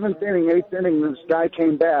the 7th inning, 8th inning, this guy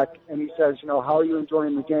came back, and he says, how are you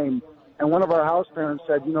enjoying the game? And one of our house parents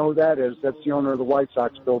said, you know who that is? That's the owner of the White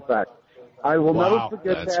Sox, Bill Beck. I will never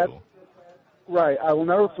forget that. Cool. Right. I will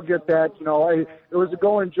never forget that. It was a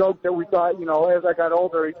going joke that we thought, as I got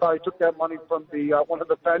older, he probably took that money from the one of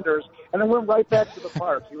the vendors and then went right back to the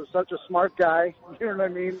park. He was such a smart guy. You know what I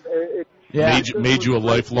mean? Made you a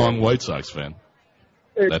lifelong White Sox fan.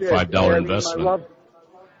 That $5 investment.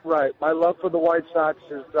 My love for the White Sox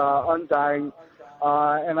is undying.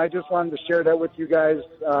 And I just wanted to share that with you guys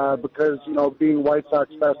because, being White Sox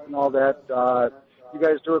Fest and all that, you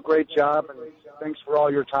guys do a great job, and thanks for all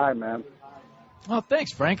your time, man. Well,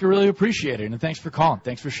 thanks, Frank. I really appreciate it, and thanks for calling.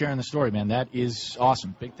 Thanks for sharing the story, man. That is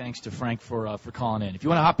awesome. Big thanks to Frank for calling in. If you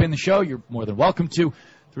want to hop in the show, you're more than welcome to.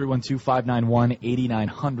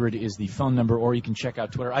 312-591-8900 is the phone number, or you can check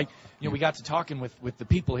out Twitter. We got to talking with the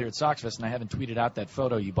people here at SoxFest, and I haven't tweeted out that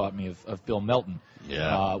photo you bought me of Bill Melton,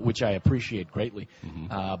 which I appreciate greatly. Mm-hmm.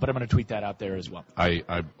 But I'm going to tweet that out there as well.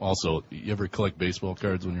 I also, you ever collect baseball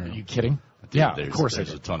cards when you're? Are you kidding? Yeah, of course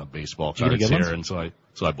there's a ton of baseball cards here, and so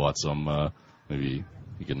I bought some. Maybe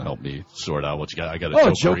you can help me sort out what you got. I got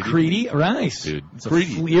a Joe Creedy. Right. Dude, it's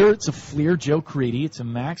a Fleer Joe Creedy. It's a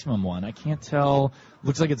maximum one. I can't tell.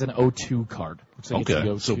 Looks like it's an 02 card. Looks like okay,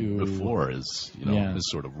 it's the 02. So before his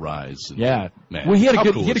sort of rise. Man. Well, he had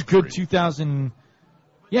a good 2000.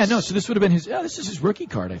 Yeah, no. So this would have been his. This is his rookie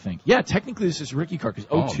card, I think. Yeah, technically this is his rookie card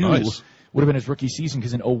because 02 would have been his rookie season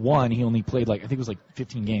because in 01 he only played I think it was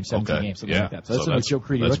 15 games, 17 games, something like that. So that's Joe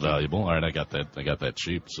Creedy. That's rookie. Valuable. All right, I got that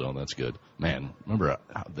cheap, so that's good. Man, remember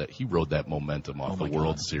that he rode that momentum off the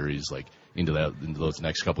World Series into those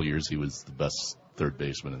next couple of years. He was the best third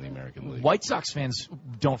baseman in the American League. White Sox fans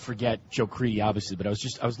don't forget Joe Creedy, obviously, but I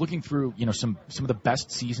was looking through some of the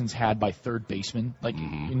best seasons had by third basemen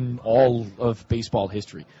in all of baseball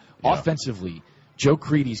history. Yeah. Offensively, Joe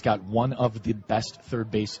Creedy's got one of the best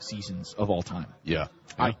third base seasons of all time. Yeah.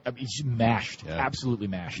 He's mashed, absolutely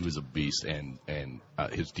mashed. He was a beast, and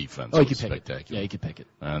his defense was spectacular. Yeah, he could pick it.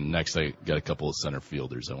 Next, I got a couple of center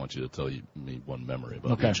fielders. I want you to tell me one memory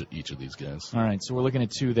about each of these guys. All right, so we're looking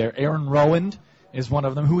at two there. Aaron Rowand is one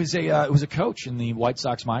of them, who is a coach in the White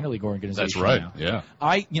Sox minor league organization. That's right. Now. Yeah.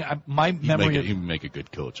 My memory. He'd make a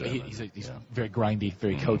good coach. He's very grindy,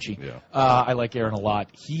 very coachy. Yeah. I like Aaron a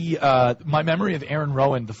lot. My memory of Aaron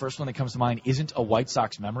Rowand, the first one that comes to mind, isn't a White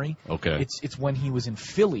Sox memory. Okay. It's when he was in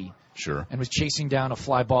Philly. Sure. And was chasing down a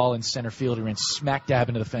fly ball in center field. He ran smack dab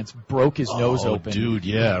into the fence, broke his nose open. Dude,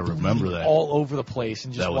 yeah, I remember that. All over the place,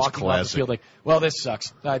 and just walking off the field this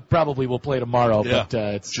sucks. I probably will play tomorrow, but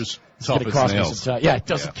it's just it's tough going to cost as nails. me some time. Yeah, it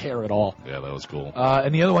doesn't care at all. Yeah, that was cool.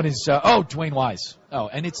 And the other one is Dwayne Wise. Oh,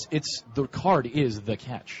 and it's the card is the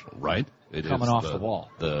catch. Right. It coming is off the wall.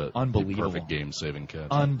 Unbelievable. The perfect game-saving catch.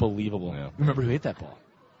 Unbelievable. Yeah. Remember who hit that ball?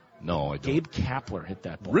 No, I don't. Gabe Kapler hit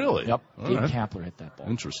that ball. Really? Yep. All Gabe right. Kapler hit that ball.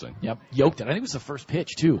 Interesting. Yep. Yoked it. I think it was the first pitch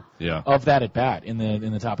too. Yeah. Of that at bat in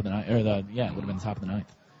the top of the ninth, it would have been the top of the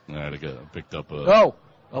ninth. All right, I picked up a.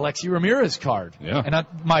 Alexi Ramirez card. Yeah. And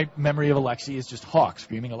my memory of Alexi is just Hawk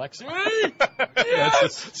screaming, Alexi. Yes!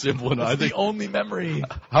 That's simple enough. That's the only memory.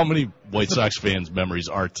 How many White Sox fans' memories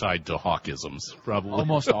are tied to Hawkisms? Probably.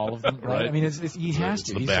 Almost all of them, right? I mean, he has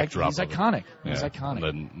to. The backdrop he's iconic. He's iconic.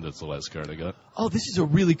 And then that's the last card I got. Oh, this is a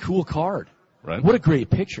really cool card. Right. What a great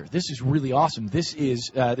picture. This is really awesome. This is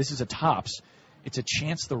a Topps. It's a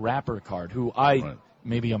Chance the Rapper card, who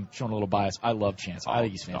maybe I'm showing a little bias. I love Chance. I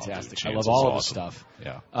think he's fantastic. Dude, I love all of his stuff.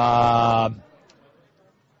 Yeah.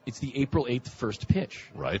 It's the April 8th first pitch.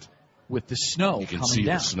 Right. With the snow coming down.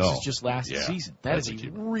 The snow. This is just last season. That's a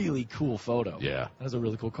really cool photo. Yeah. That is a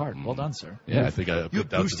really cool card. Well done, sir. Yeah, I think you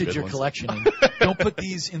boosted your collection. And don't put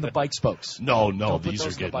these in the bike spokes. No, these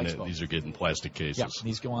are getting plastic cases. Yeah,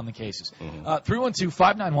 these go on the cases.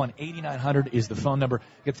 312-591-8900 is the phone number.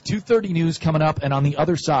 Get the 2:30 news coming up, and on the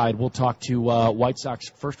other side, we'll talk to White Sox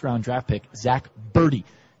first-round draft pick Zach Birdie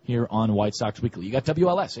here on White Sox Weekly. You got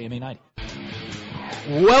WLS, AM 890.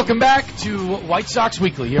 Welcome back to White Sox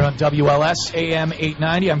Weekly here on WLS AM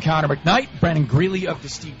 890. I'm Connor McKnight, Brandon Greeley of the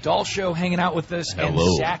Steve Dahl Show hanging out with us, Hello.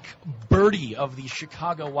 and Zach Birdie of the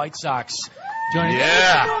Chicago White Sox joining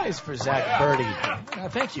us. Noise for Zach Birdie.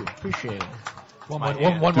 Thank you. Appreciate it.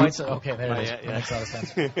 One White Sox. Okay, there it is. That makes a lot of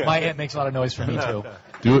sense. My aunt makes a lot of noise for me, too.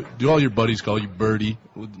 Do all your buddies call you Birdie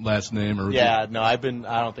with last name? Or yeah, no, I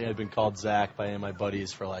don't think I've been called Zach by any of my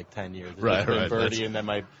buddies for like 10 years. Right. Birdie, and then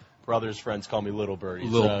my brother's friends call me Little Birdie.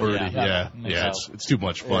 Little Birdie, yeah. It's too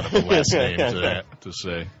much fun of a last name to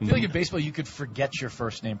say. I feel like in baseball you could forget your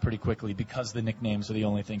first name pretty quickly because the nicknames are the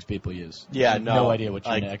only things people use. Yeah, no idea what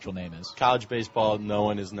your actual name is. College baseball, no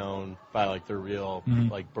one is known by like their real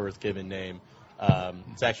like birth given name.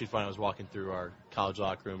 It's actually fun. I was walking through our college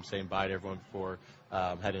locker room saying bye to everyone before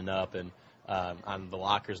heading up, and on the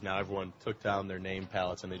lockers now everyone took down their name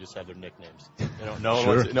palettes and they just have their nicknames. No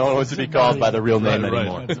one wants to be called by the real name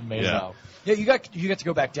anymore. That's amazing. Yeah, you got to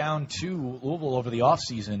go back down to Louisville over the off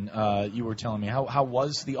season. You were telling me how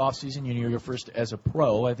was the off season? You know, your first as a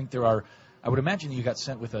pro. I think I would imagine you got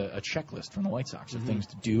sent with a checklist from the White Sox of things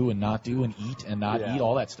to do and not do and eat and not eat,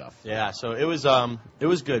 all that stuff. Yeah, so it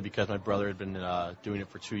was good because my brother had been doing it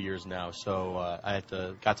for 2 years now. So I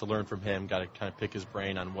got to learn from him, got to kind of pick his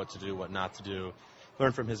brain on what to do, what not to do,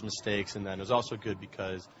 learn from his mistakes, and then it was also good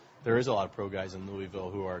because there is a lot of pro guys in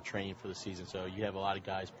Louisville who are training for the season. So you have a lot of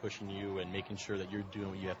guys pushing you and making sure that you're doing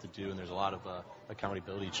what you have to do, and there's a lot of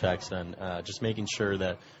accountability checks and just making sure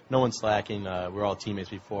that no one's slacking. We're all teammates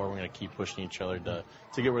before. We're going to keep pushing each other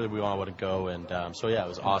to get where we want to go. And so, yeah, it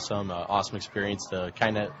was awesome. Awesome experience to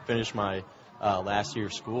kind of finish my last year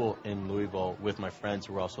of school in Louisville with my friends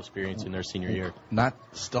who were also experiencing their senior year. Not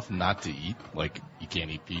to eat, like you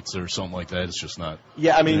can't eat pizza or something like that. It's just not.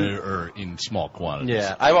 Yeah, I mean, or in small quantities.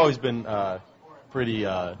 Yeah, I've always been pretty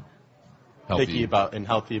picky about and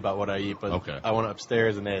healthy about what I eat, but I went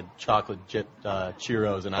upstairs and they had chocolate chip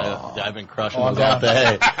chirros, and I've been crushing those all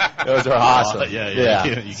day. Those are awesome.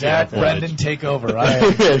 Zach, Brendan, take over.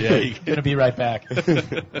 I'm going to be right back.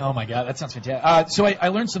 Oh, my God, that sounds fantastic. So I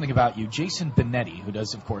learned something about you. Jason Benetti, who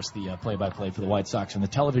does, of course, the play-by-play for the White Sox on the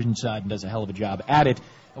television side and does a hell of a job at it,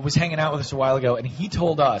 was hanging out with us a while ago, and he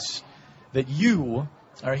told us that you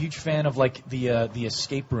are a huge fan of, like, the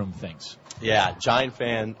escape room things. Yeah, giant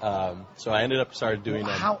fan. So I ended up started doing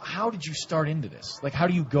them. How did you start into this? Like, how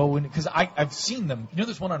do you go in? Because I've seen them. You know,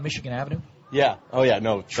 there's one on Michigan Avenue. Yeah. Oh yeah.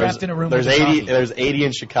 No. Trapped in a room. There's with 80. There's 80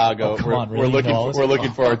 in Chicago. Oh, come on, really? We're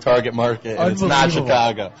looking for our target market, and it's not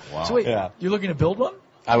Chicago. Wow. So wait, you're looking to build one?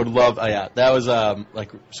 I would love. That was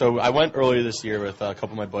So I went earlier this year with a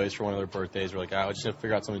couple of my buddies for one of their birthdays. We're like, I was just gonna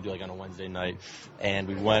figure out something to do like on a Wednesday night, and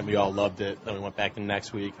we went. We all loved it. Then we went back the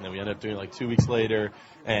next week, and then we ended up doing it like 2 weeks later,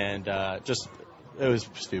 and it was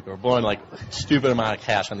stupid. We're blowing like stupid amount of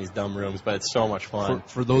cash on these dumb rooms, but it's so much fun.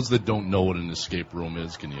 For those that don't know what an escape room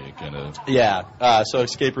is, can you kind of? Yeah. So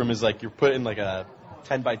escape room is like you're put in like a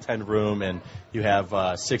 10 by 10 room, and you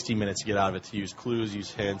have 60 minutes to get out of it to use clues,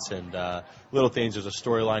 use hints, and little things. There's a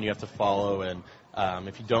storyline you have to follow, and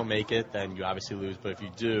if you don't make it, then you obviously lose. But if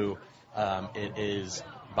you do, it is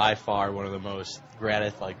by far one of the most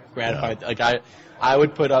gratifying. Like I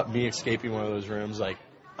would put up me escaping one of those rooms like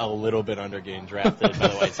a little bit under getting drafted by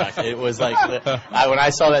the White Sox. It was like when I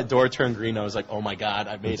saw that door turn green, I was like, oh my God,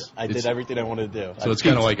 I made it. I did everything I wanted to do. So it's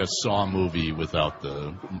kind of like a Saw movie without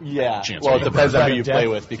the chance. Well, it depends on who you play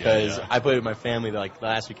with, because I played with my family. Like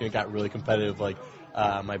last weekend, it got really competitive. Like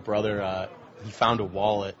my brother, he found a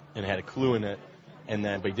wallet and it had a clue in it,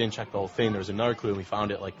 but he didn't check the whole thing. There was another clue, and we found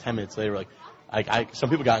it like 10 minutes later. Like some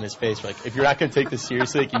people got in his face. Like, if you're not going to take this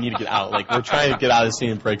seriously, like, you need to get out. Like, we're trying to get out of the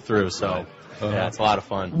scene and break through. So. Yeah, it's a lot of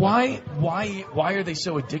fun. Why are they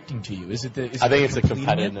so addicting to you? Is it I think it's the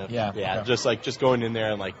competitive. Yeah. Okay. Just going in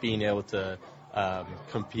there and like being able to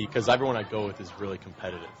compete, because everyone I go with is really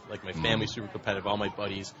competitive. Like my family's super competitive. All my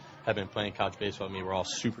buddies have been playing college baseball with me. We're all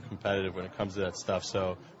super competitive when it comes to that stuff.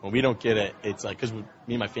 So when we don't get it, it's like, because me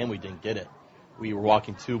and my family didn't get it. We were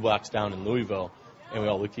walking 2 blocks down in Louisville, and we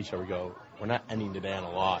all looked at each other and go, we're not ending today on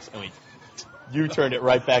a loss. And you turned it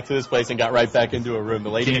right back to this place and got right back into a room. The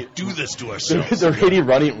lady can't do this to ourselves. The lady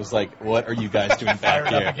running it was like, "What are you guys doing back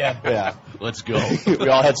here?" Again. Yeah, let's go. We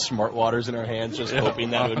all had smart waters in our hands, just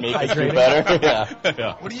hoping that it would make us do better.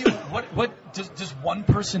 Yeah. What does one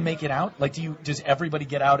person make it out? Like, does everybody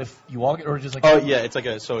get out if you all get, or just like? Oh yeah, it's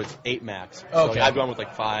it's 8 max. So okay. I've gone with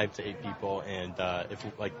like 5 to 8 people, and if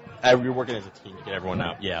like you're working as a team to get everyone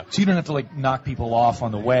out. Yeah. So you don't have to like knock people off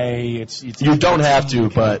on the way. You don't have to,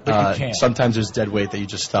 but sometimes there's dead weight that you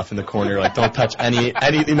just stuff in the corner. Like, don't touch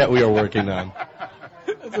anything that we are working on.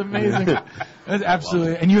 That's amazing. That's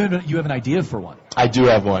absolutely. And you have an idea for one. I do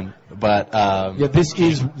have one, but this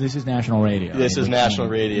is national radio. This is national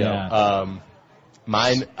radio. Yeah.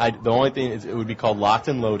 The only thing is it would be called Locked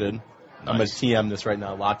and Loaded. Nice. I'm going to TM this right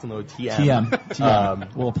now. Locked and Loaded TM.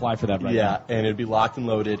 TM. We'll apply for that right now. Yeah, and it'd be Locked and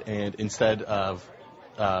Loaded, and instead of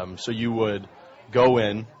so you would go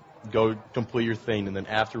complete your thing, and then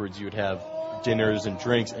afterwards you would have dinners and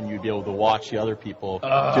drinks, and you'd be able to watch the other people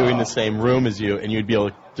doing the same room as you, and you'd be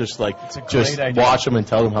able to just watch them and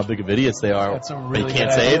tell them how big of idiots they are. That's a really they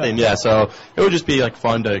can't say anything. Yeah, so it would just be like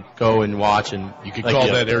fun to go and watch, and you could call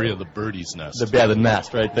that area the birdie's nest. The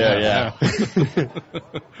nest right there. Yeah.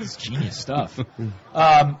 It's genius stuff.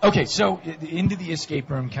 Okay, so into the escape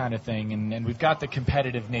room kind of thing, and we've got the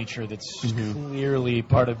competitive nature that's clearly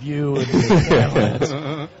part of you and your family.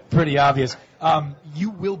 It's pretty obvious.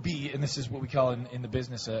 You will be, and this is what we call in the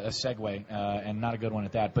business a segue, and not a good one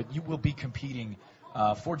at that, but you will be competing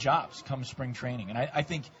for jobs come spring training. And I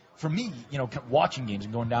think for me, watching games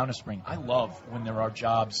and going down to spring, I love when there are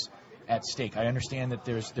jobs at stake. I understand that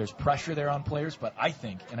there's pressure there on players, but I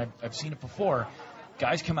think, and I've seen it before,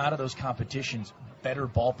 guys come out of those competitions better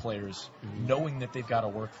ball players, knowing that they've got to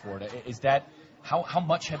work for it. Is that how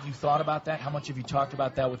much have you thought about that? How much have you talked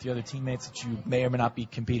about that with the other teammates that you may or may not be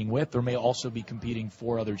competing with, or may also be competing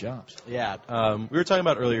for other jobs? Yeah, we were talking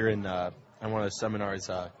about earlier in one of the seminars.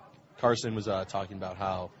 Carson was talking about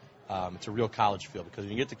how it's a real college feel, because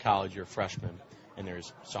when you get to college, you're a freshman, and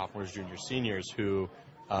there's sophomores, juniors, seniors who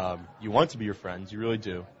you want to be your friends, you really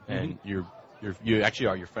do, and you actually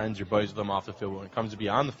are your friends, you're buddies with them off the field. But when it comes to be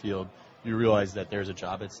on the field, you realize that there's a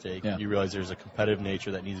job at stake. Yeah. You realize there's a competitive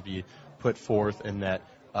nature that needs to be put forth, and that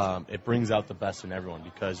it brings out the best in everyone.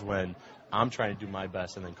 Because when I'm trying to do my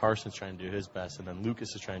best, and then Carson's trying to do his best, and then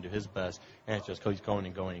Lucas is trying to do his best, and it just keeps going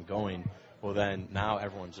and going and going, well, then now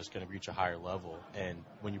everyone's just going to reach a higher level. And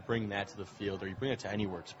when you bring that to the field, or you bring it to any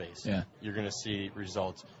workspace, you're going to see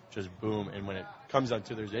results just boom. And when it comes down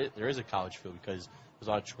to there is a college field, because there's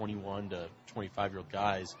a lot of 21 to 25-year-old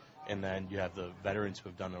guys, and then you have the veterans who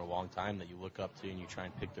have done it a long time that you look up to, and you try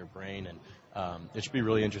and pick their brain. And it should be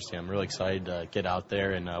really interesting. I'm really excited to get out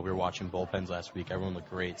there. And we were watching bullpens last week. Everyone looked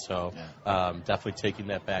great. So definitely taking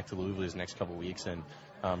that back to Louisville these next couple of weeks, and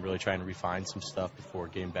really trying to refine some stuff before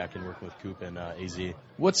getting back and working with Coop and AZ.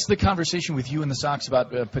 What's the conversation with you and the Sox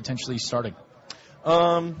about potentially starting?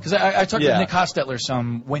 Because I talked to Nick Hostetler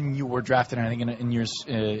some when you were drafted, and I think in years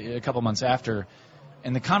a couple months after.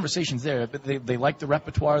 And the conversation's there, but they like the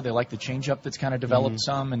repertoire, they like the changeup that's kind of developed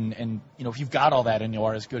some, and if you've got all that and you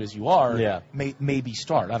are as good as you are, maybe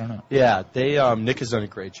start. I don't know. Yeah, Nick has done a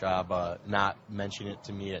great job not mentioning it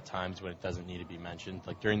to me at times when it doesn't need to be mentioned.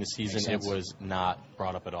 Like during the season, it was not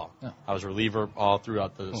brought up at all. No. I was a reliever all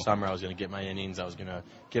throughout the summer. I was going to get my innings. I was going to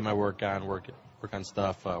get my work on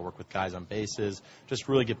stuff, work with guys on bases, just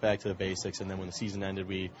really get back to the basics. And then when the season ended,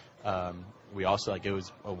 we also, it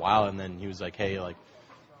was a while, and then he was like, hey,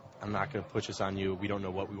 I'm not going to push this on you. We don't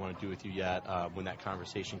know what we want to do with you yet. When that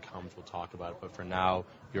conversation comes, we'll talk about it. But for now,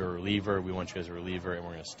 you're a reliever. We want you as a reliever, and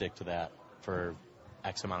we're going to stick to that for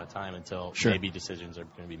X amount of time until maybe decisions are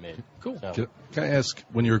going to be made. Cool. So. Can I ask,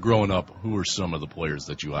 when you were growing up, who were some of the players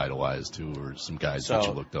that you idolized, or some guys that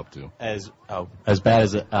you looked up to? As bad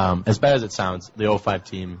as it sounds, the 05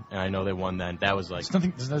 team, and I know they won then. That was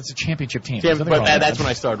that's a championship team. Yeah, but that's when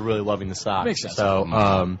I started really loving the Sox. Makes sense.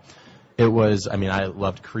 So. It was, I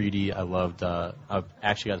loved Creedy. I loved, I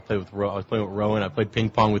actually got to play with I was playing with Rowan. I played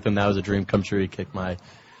ping pong with him. That was a dream come true. He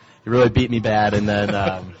really beat me bad. And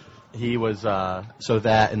then he was,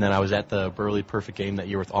 and then I was at the Burley Perfect Game that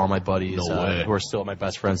year with all my buddies who are still my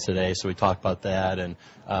best friends today. So we talked about that. And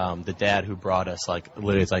the dad who brought us,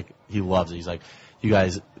 literally, it's he loves it. He's like, you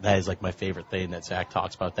guys, that is my favorite thing that Zach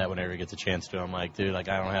talks about that whenever he gets a chance to. I'm like, dude, I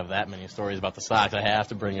don't have that many stories about the Sox. I have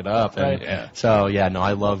to bring it up. And so,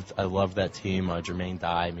 I loved that team. Jermaine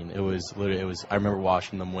Dye. It was I remember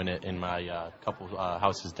watching them win it in my couple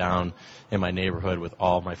houses down in my neighborhood with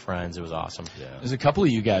all my friends. It was awesome. Yeah. There's a couple of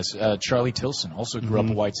you guys. Charlie Tilson also grew up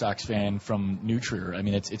a White Sox fan from New Trier.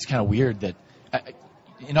 It's kind of weird that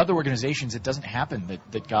in other organizations it doesn't happen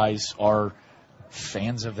that guys are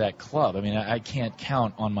fans of that club. I can't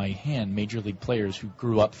count on my hand major league players who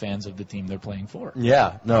grew up fans of the team they're playing for.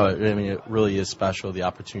 Yeah, no, it really is special, the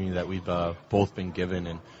opportunity that we've both been given.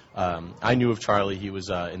 And I knew of Charlie. He was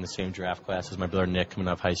in the same draft class as my brother Nick coming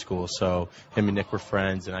out of high school. So him and Nick were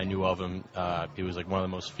friends, and I knew of him. He was one of the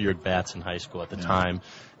most feared bats in high school at the time.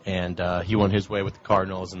 And he won his way with the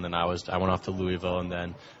Cardinals, and then I went off to Louisville, and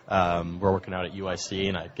then we're working out at UIC,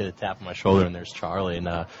 and I get a tap on my shoulder, and there's Charlie.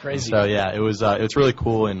 And crazy. So yeah, it's really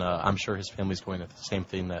cool, and I'm sure his family's going through the same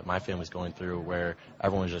thing that my family's going through, where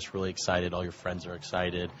everyone's just really excited. All your friends are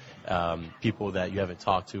excited. People that you haven't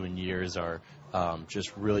talked to in years are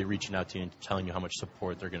just really reaching out to you and telling you how much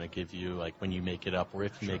support they're going to give you, when you make it up or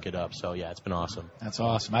if you make it up. So, yeah, it's been awesome. That's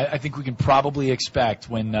awesome. I think we can probably expect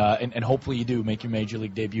when, and hopefully you do make your major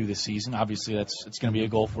league debut this season. Obviously, it's going to be a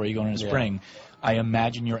goal for you going into spring. I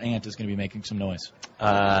imagine your aunt is going to be making some noise.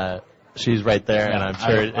 she's right there, and I'm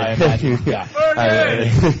sure. I imagine, yeah.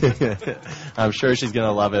 I'm sure she's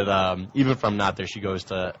gonna love it. Even from not there, she goes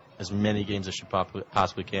to as many games as she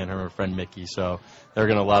possibly can. Her and her friend Mickey, so they're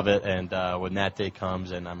gonna love it. And when that day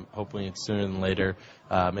comes, and I'm hoping it's sooner than later,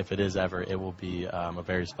 if it is ever, it will be a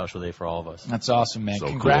very special day for all of us. That's awesome, man. So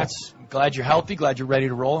Congrats. Cool. Glad you're healthy. Glad you're ready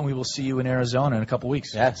to roll, and we will see you in Arizona in a couple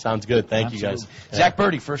weeks. Yeah, sounds good. Thank you, guys. Zach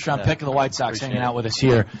Birdie, first-round pick of the White Sox, hanging out with us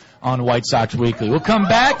here on White Sox Weekly. We'll come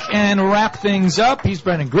back and wrap things up. He's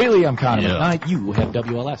Brendan Greeley. I'm Connor McKnight. You have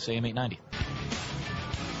WLS AM 890.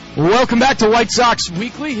 Welcome back to White Sox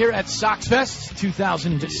Weekly here at SoxFest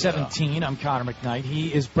 2017. Yeah. I'm Connor McKnight.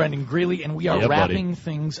 He is Brendan Greeley, and we are wrapping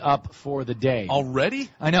things up for the day. Already?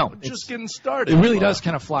 I know. We're just getting started. It really does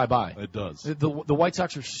kind of fly by. It does. The White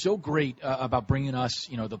Sox are so great about bringing us,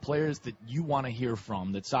 the players that you want to hear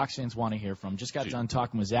from, that Sox fans want to hear from. Just got done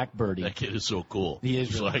talking with Zach Birdie. That kid is so cool. He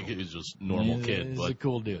is really cool. He's just a normal kid. He's but a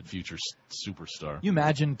cool dude. Future superstar. You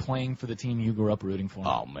imagine playing for the team you grew up rooting for?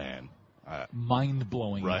 Oh, man.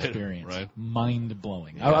 Mind-blowing experience. Right.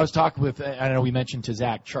 Mind-blowing. Yeah. I was talking with, I don't know, we mentioned to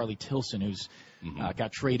Zach, Charlie Tilson, who's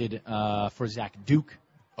got traded for Zach Duke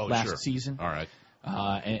last season. All right.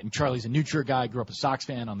 And Charlie's a neutral guy, grew up a Sox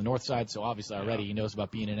fan on the north side, so obviously already he knows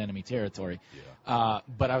about being in enemy territory. Yeah.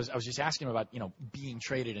 But I was just asking him about, being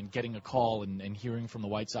traded and getting a call and hearing from the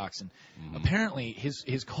White Sox. And apparently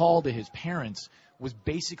his call to his parents was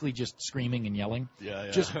basically just screaming and yelling.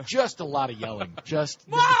 Yeah. Just a lot of yelling. Just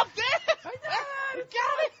Mom, Dad!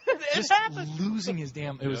 Just losing his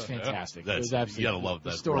damn. It was fantastic. It was absolutely. You gotta love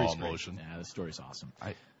that raw emotion. Yeah, the story's awesome.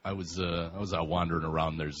 I was out wandering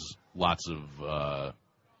around. There's lots of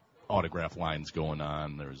autograph lines going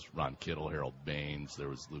on. There's Ron Kittle, Harold Baines. There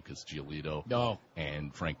was Lucas Giolito.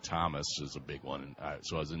 And Frank Thomas is a big one.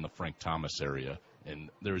 So I was in the Frank Thomas area, and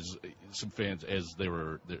there's some fans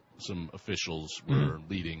some officials were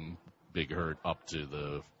leading Big Hurt up to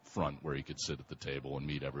the front where he could sit at the table and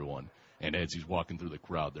meet everyone. And as he's walking through the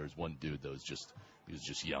crowd, there's one dude that was just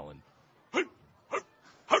yelling.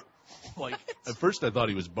 Like, at first I thought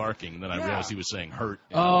he was barking, and then I realized he was saying hurt.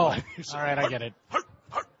 All right, I get it. Hurt.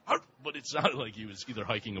 But it sounded like he was either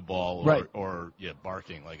hiking a ball or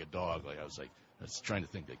barking like a dog. Like I was trying to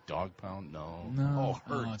think, like dog pound? No.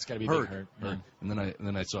 Hurt. It's got to be Big Hurt. Yeah. And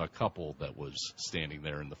then I saw a couple that was standing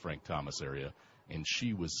there in the Frank Thomas area. And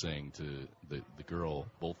she was saying to the girl,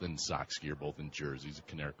 both in Sox gear, both in jerseys, a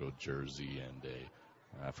Canerco jersey and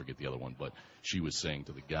I forget the other one, but she was saying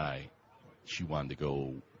to the guy, she wanted to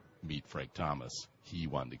go meet Frank Thomas. He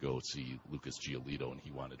wanted to go see Lucas Giolito, and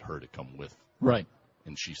he wanted her to come with. Right.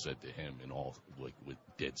 And she said to him, with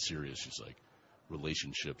dead serious, she's like,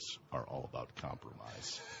 relationships are all about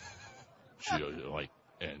compromise.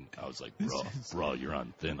 And I was like, bro, you're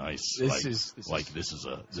on thin ice. This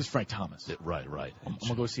is Frank Thomas. Right. I'm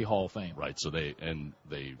gonna go see Hall of Fame. Right. So they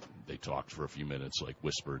talked for a few minutes, like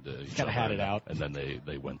whispered to each other. Kind of had it out. And then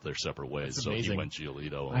they went their separate ways. That's so amazing. He went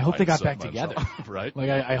Giolito. And I hope they got back together. Right.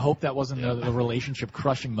 Like I hope that wasn't the relationship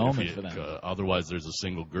crushing moment for them. Otherwise, there's a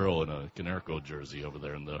single girl in a Canerco jersey over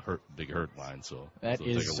there in the Big Hurt line. So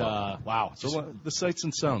is wow. So the sights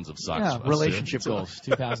and sounds of Sox. Yeah, relationship goals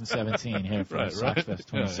 2017 here for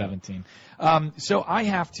SoxFest 2017. So I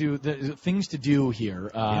have the things to do here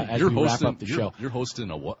as we wrap up the show. You're hosting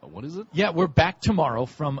a what is it? Yeah, we're back tomorrow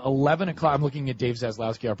from 11 o'clock. I'm looking at Dave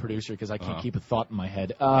Zaslowski, our producer, because I can't keep a thought in my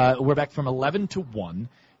head. We're back from 11 to 1,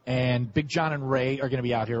 and Big John and Ray are going to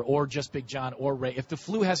be out here, or just Big John or Ray. If the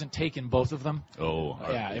flu hasn't taken both of them,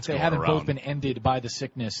 if they haven't both been ended by the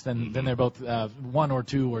sickness, then they're both one or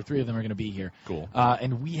two or three of them are going to be here. Cool.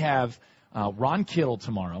 And we have Ron Kittle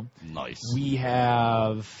tomorrow. Nice. We've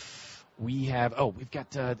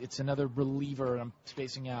got it's another reliever. I'm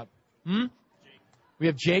spacing out. We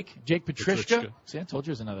have Jake Petrishka. See, I told you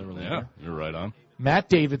it was another reliever. Yeah, you're right on. Matt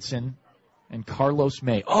Davidson and Carlos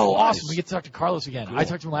May. Oh, awesome. We get to talk to Carlos again. Cool. I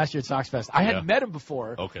talked to him last year at SoxFest. I hadn't met him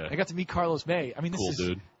before. Okay. I got to meet Carlos May. I mean, this cool is,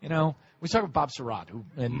 dude. We talked with Bob Surratt,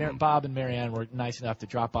 Bob and Marianne were nice enough to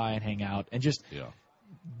drop by and hang out. And just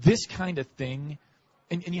this kind of thing,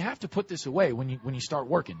 and you have to put this away when you start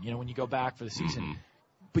working, when you go back for the season.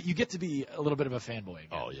 But you get to be a little bit of a fanboy again.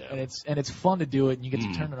 Oh, yeah. And it's fun to do it, and you get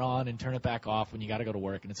to turn it on and turn it back off when you got to go to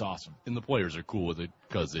work, and it's awesome. And the players are cool with it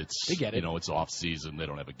because they get it. It's off season. They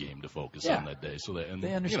don't have a game to focus on that day, so they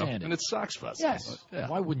understand it. And it's SoxFest. Yes. Yeah.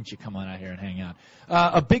 Why wouldn't you come on out here and hang out?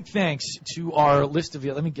 A big thanks to our list of.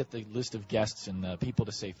 Let me get the list of guests and people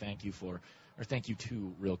to say thank you for. Or thank you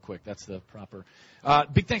to real quick. That's the proper.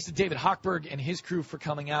 Big thanks to David Hochberg and his crew for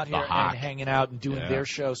coming out here and hanging out and doing their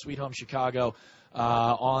show, Sweet Home Chicago.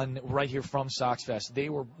 on right here from SoxFest. They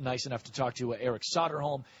were nice enough to talk to Eric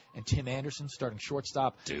Soderholm and Tim Anderson, starting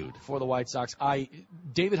shortstop for the White Sox.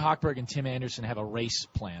 David Hochberg and Tim Anderson have a race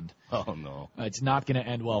planned. Oh, no. It's not going to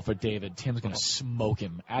end well for David. Tim's going to smoke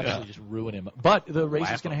him, absolutely just ruin him. But the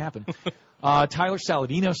race is going to happen. Tyler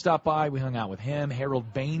Saladino stopped by. We hung out with him.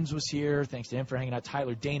 Harold Baines was here. Thanks to him for hanging out.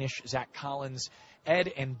 Tyler Danish, Zach Collins,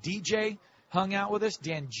 Ed, and DJ hung out with us.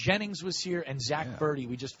 Dan Jennings was here, and Zach Birdie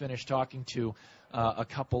we just finished talking to a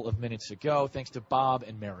couple of minutes ago. Thanks to Bob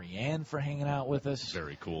and Marianne for hanging out with us.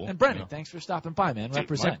 Very cool. And Brendan, thanks for stopping by, man. Dude,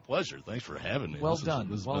 Represent. My pleasure. Thanks for having me. Well This done.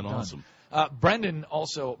 has well been done. awesome. Brendan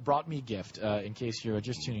also brought me a gift, in case you're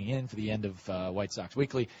just tuning in for the end of White Sox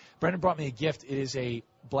Weekly. Brendan brought me a gift. It is a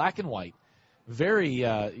black and white,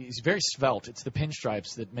 he's very svelte. It's the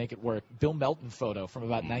pinstripes that make it work. Bill Melton photo from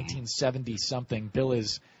about 1970-something. Bill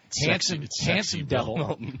is handsome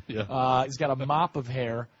devil. Yeah. He's got a mop of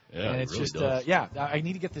hair. Yeah, and it's really just, does. I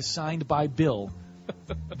need to get this signed by Bill.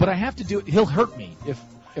 But I have to do it. He'll hurt me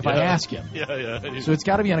if I ask him. Yeah. So it's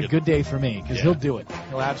got to be on a good day for me, because he'll do it.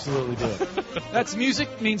 He'll absolutely do it. That's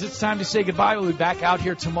music. Means it's time to say goodbye. We'll be back out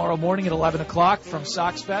here tomorrow morning at 11 o'clock from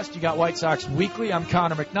SoxFest. You got White Sox Weekly. I'm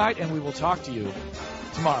Connor McKnight, and we will talk to you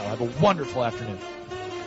tomorrow. Have a wonderful afternoon.